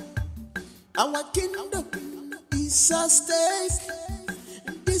 Our kingdom is at stake.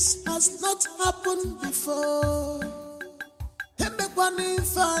 This has not happened before. Emekwane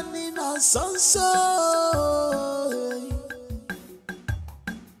fani na sonso.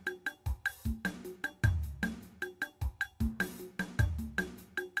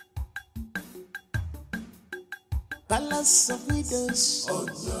 Balance of widows,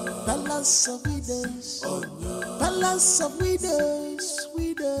 balance of widows, balance of widows,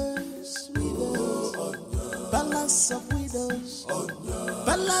 widows, widows, balance of widows,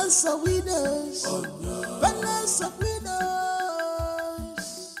 balance of widows, balance of widows.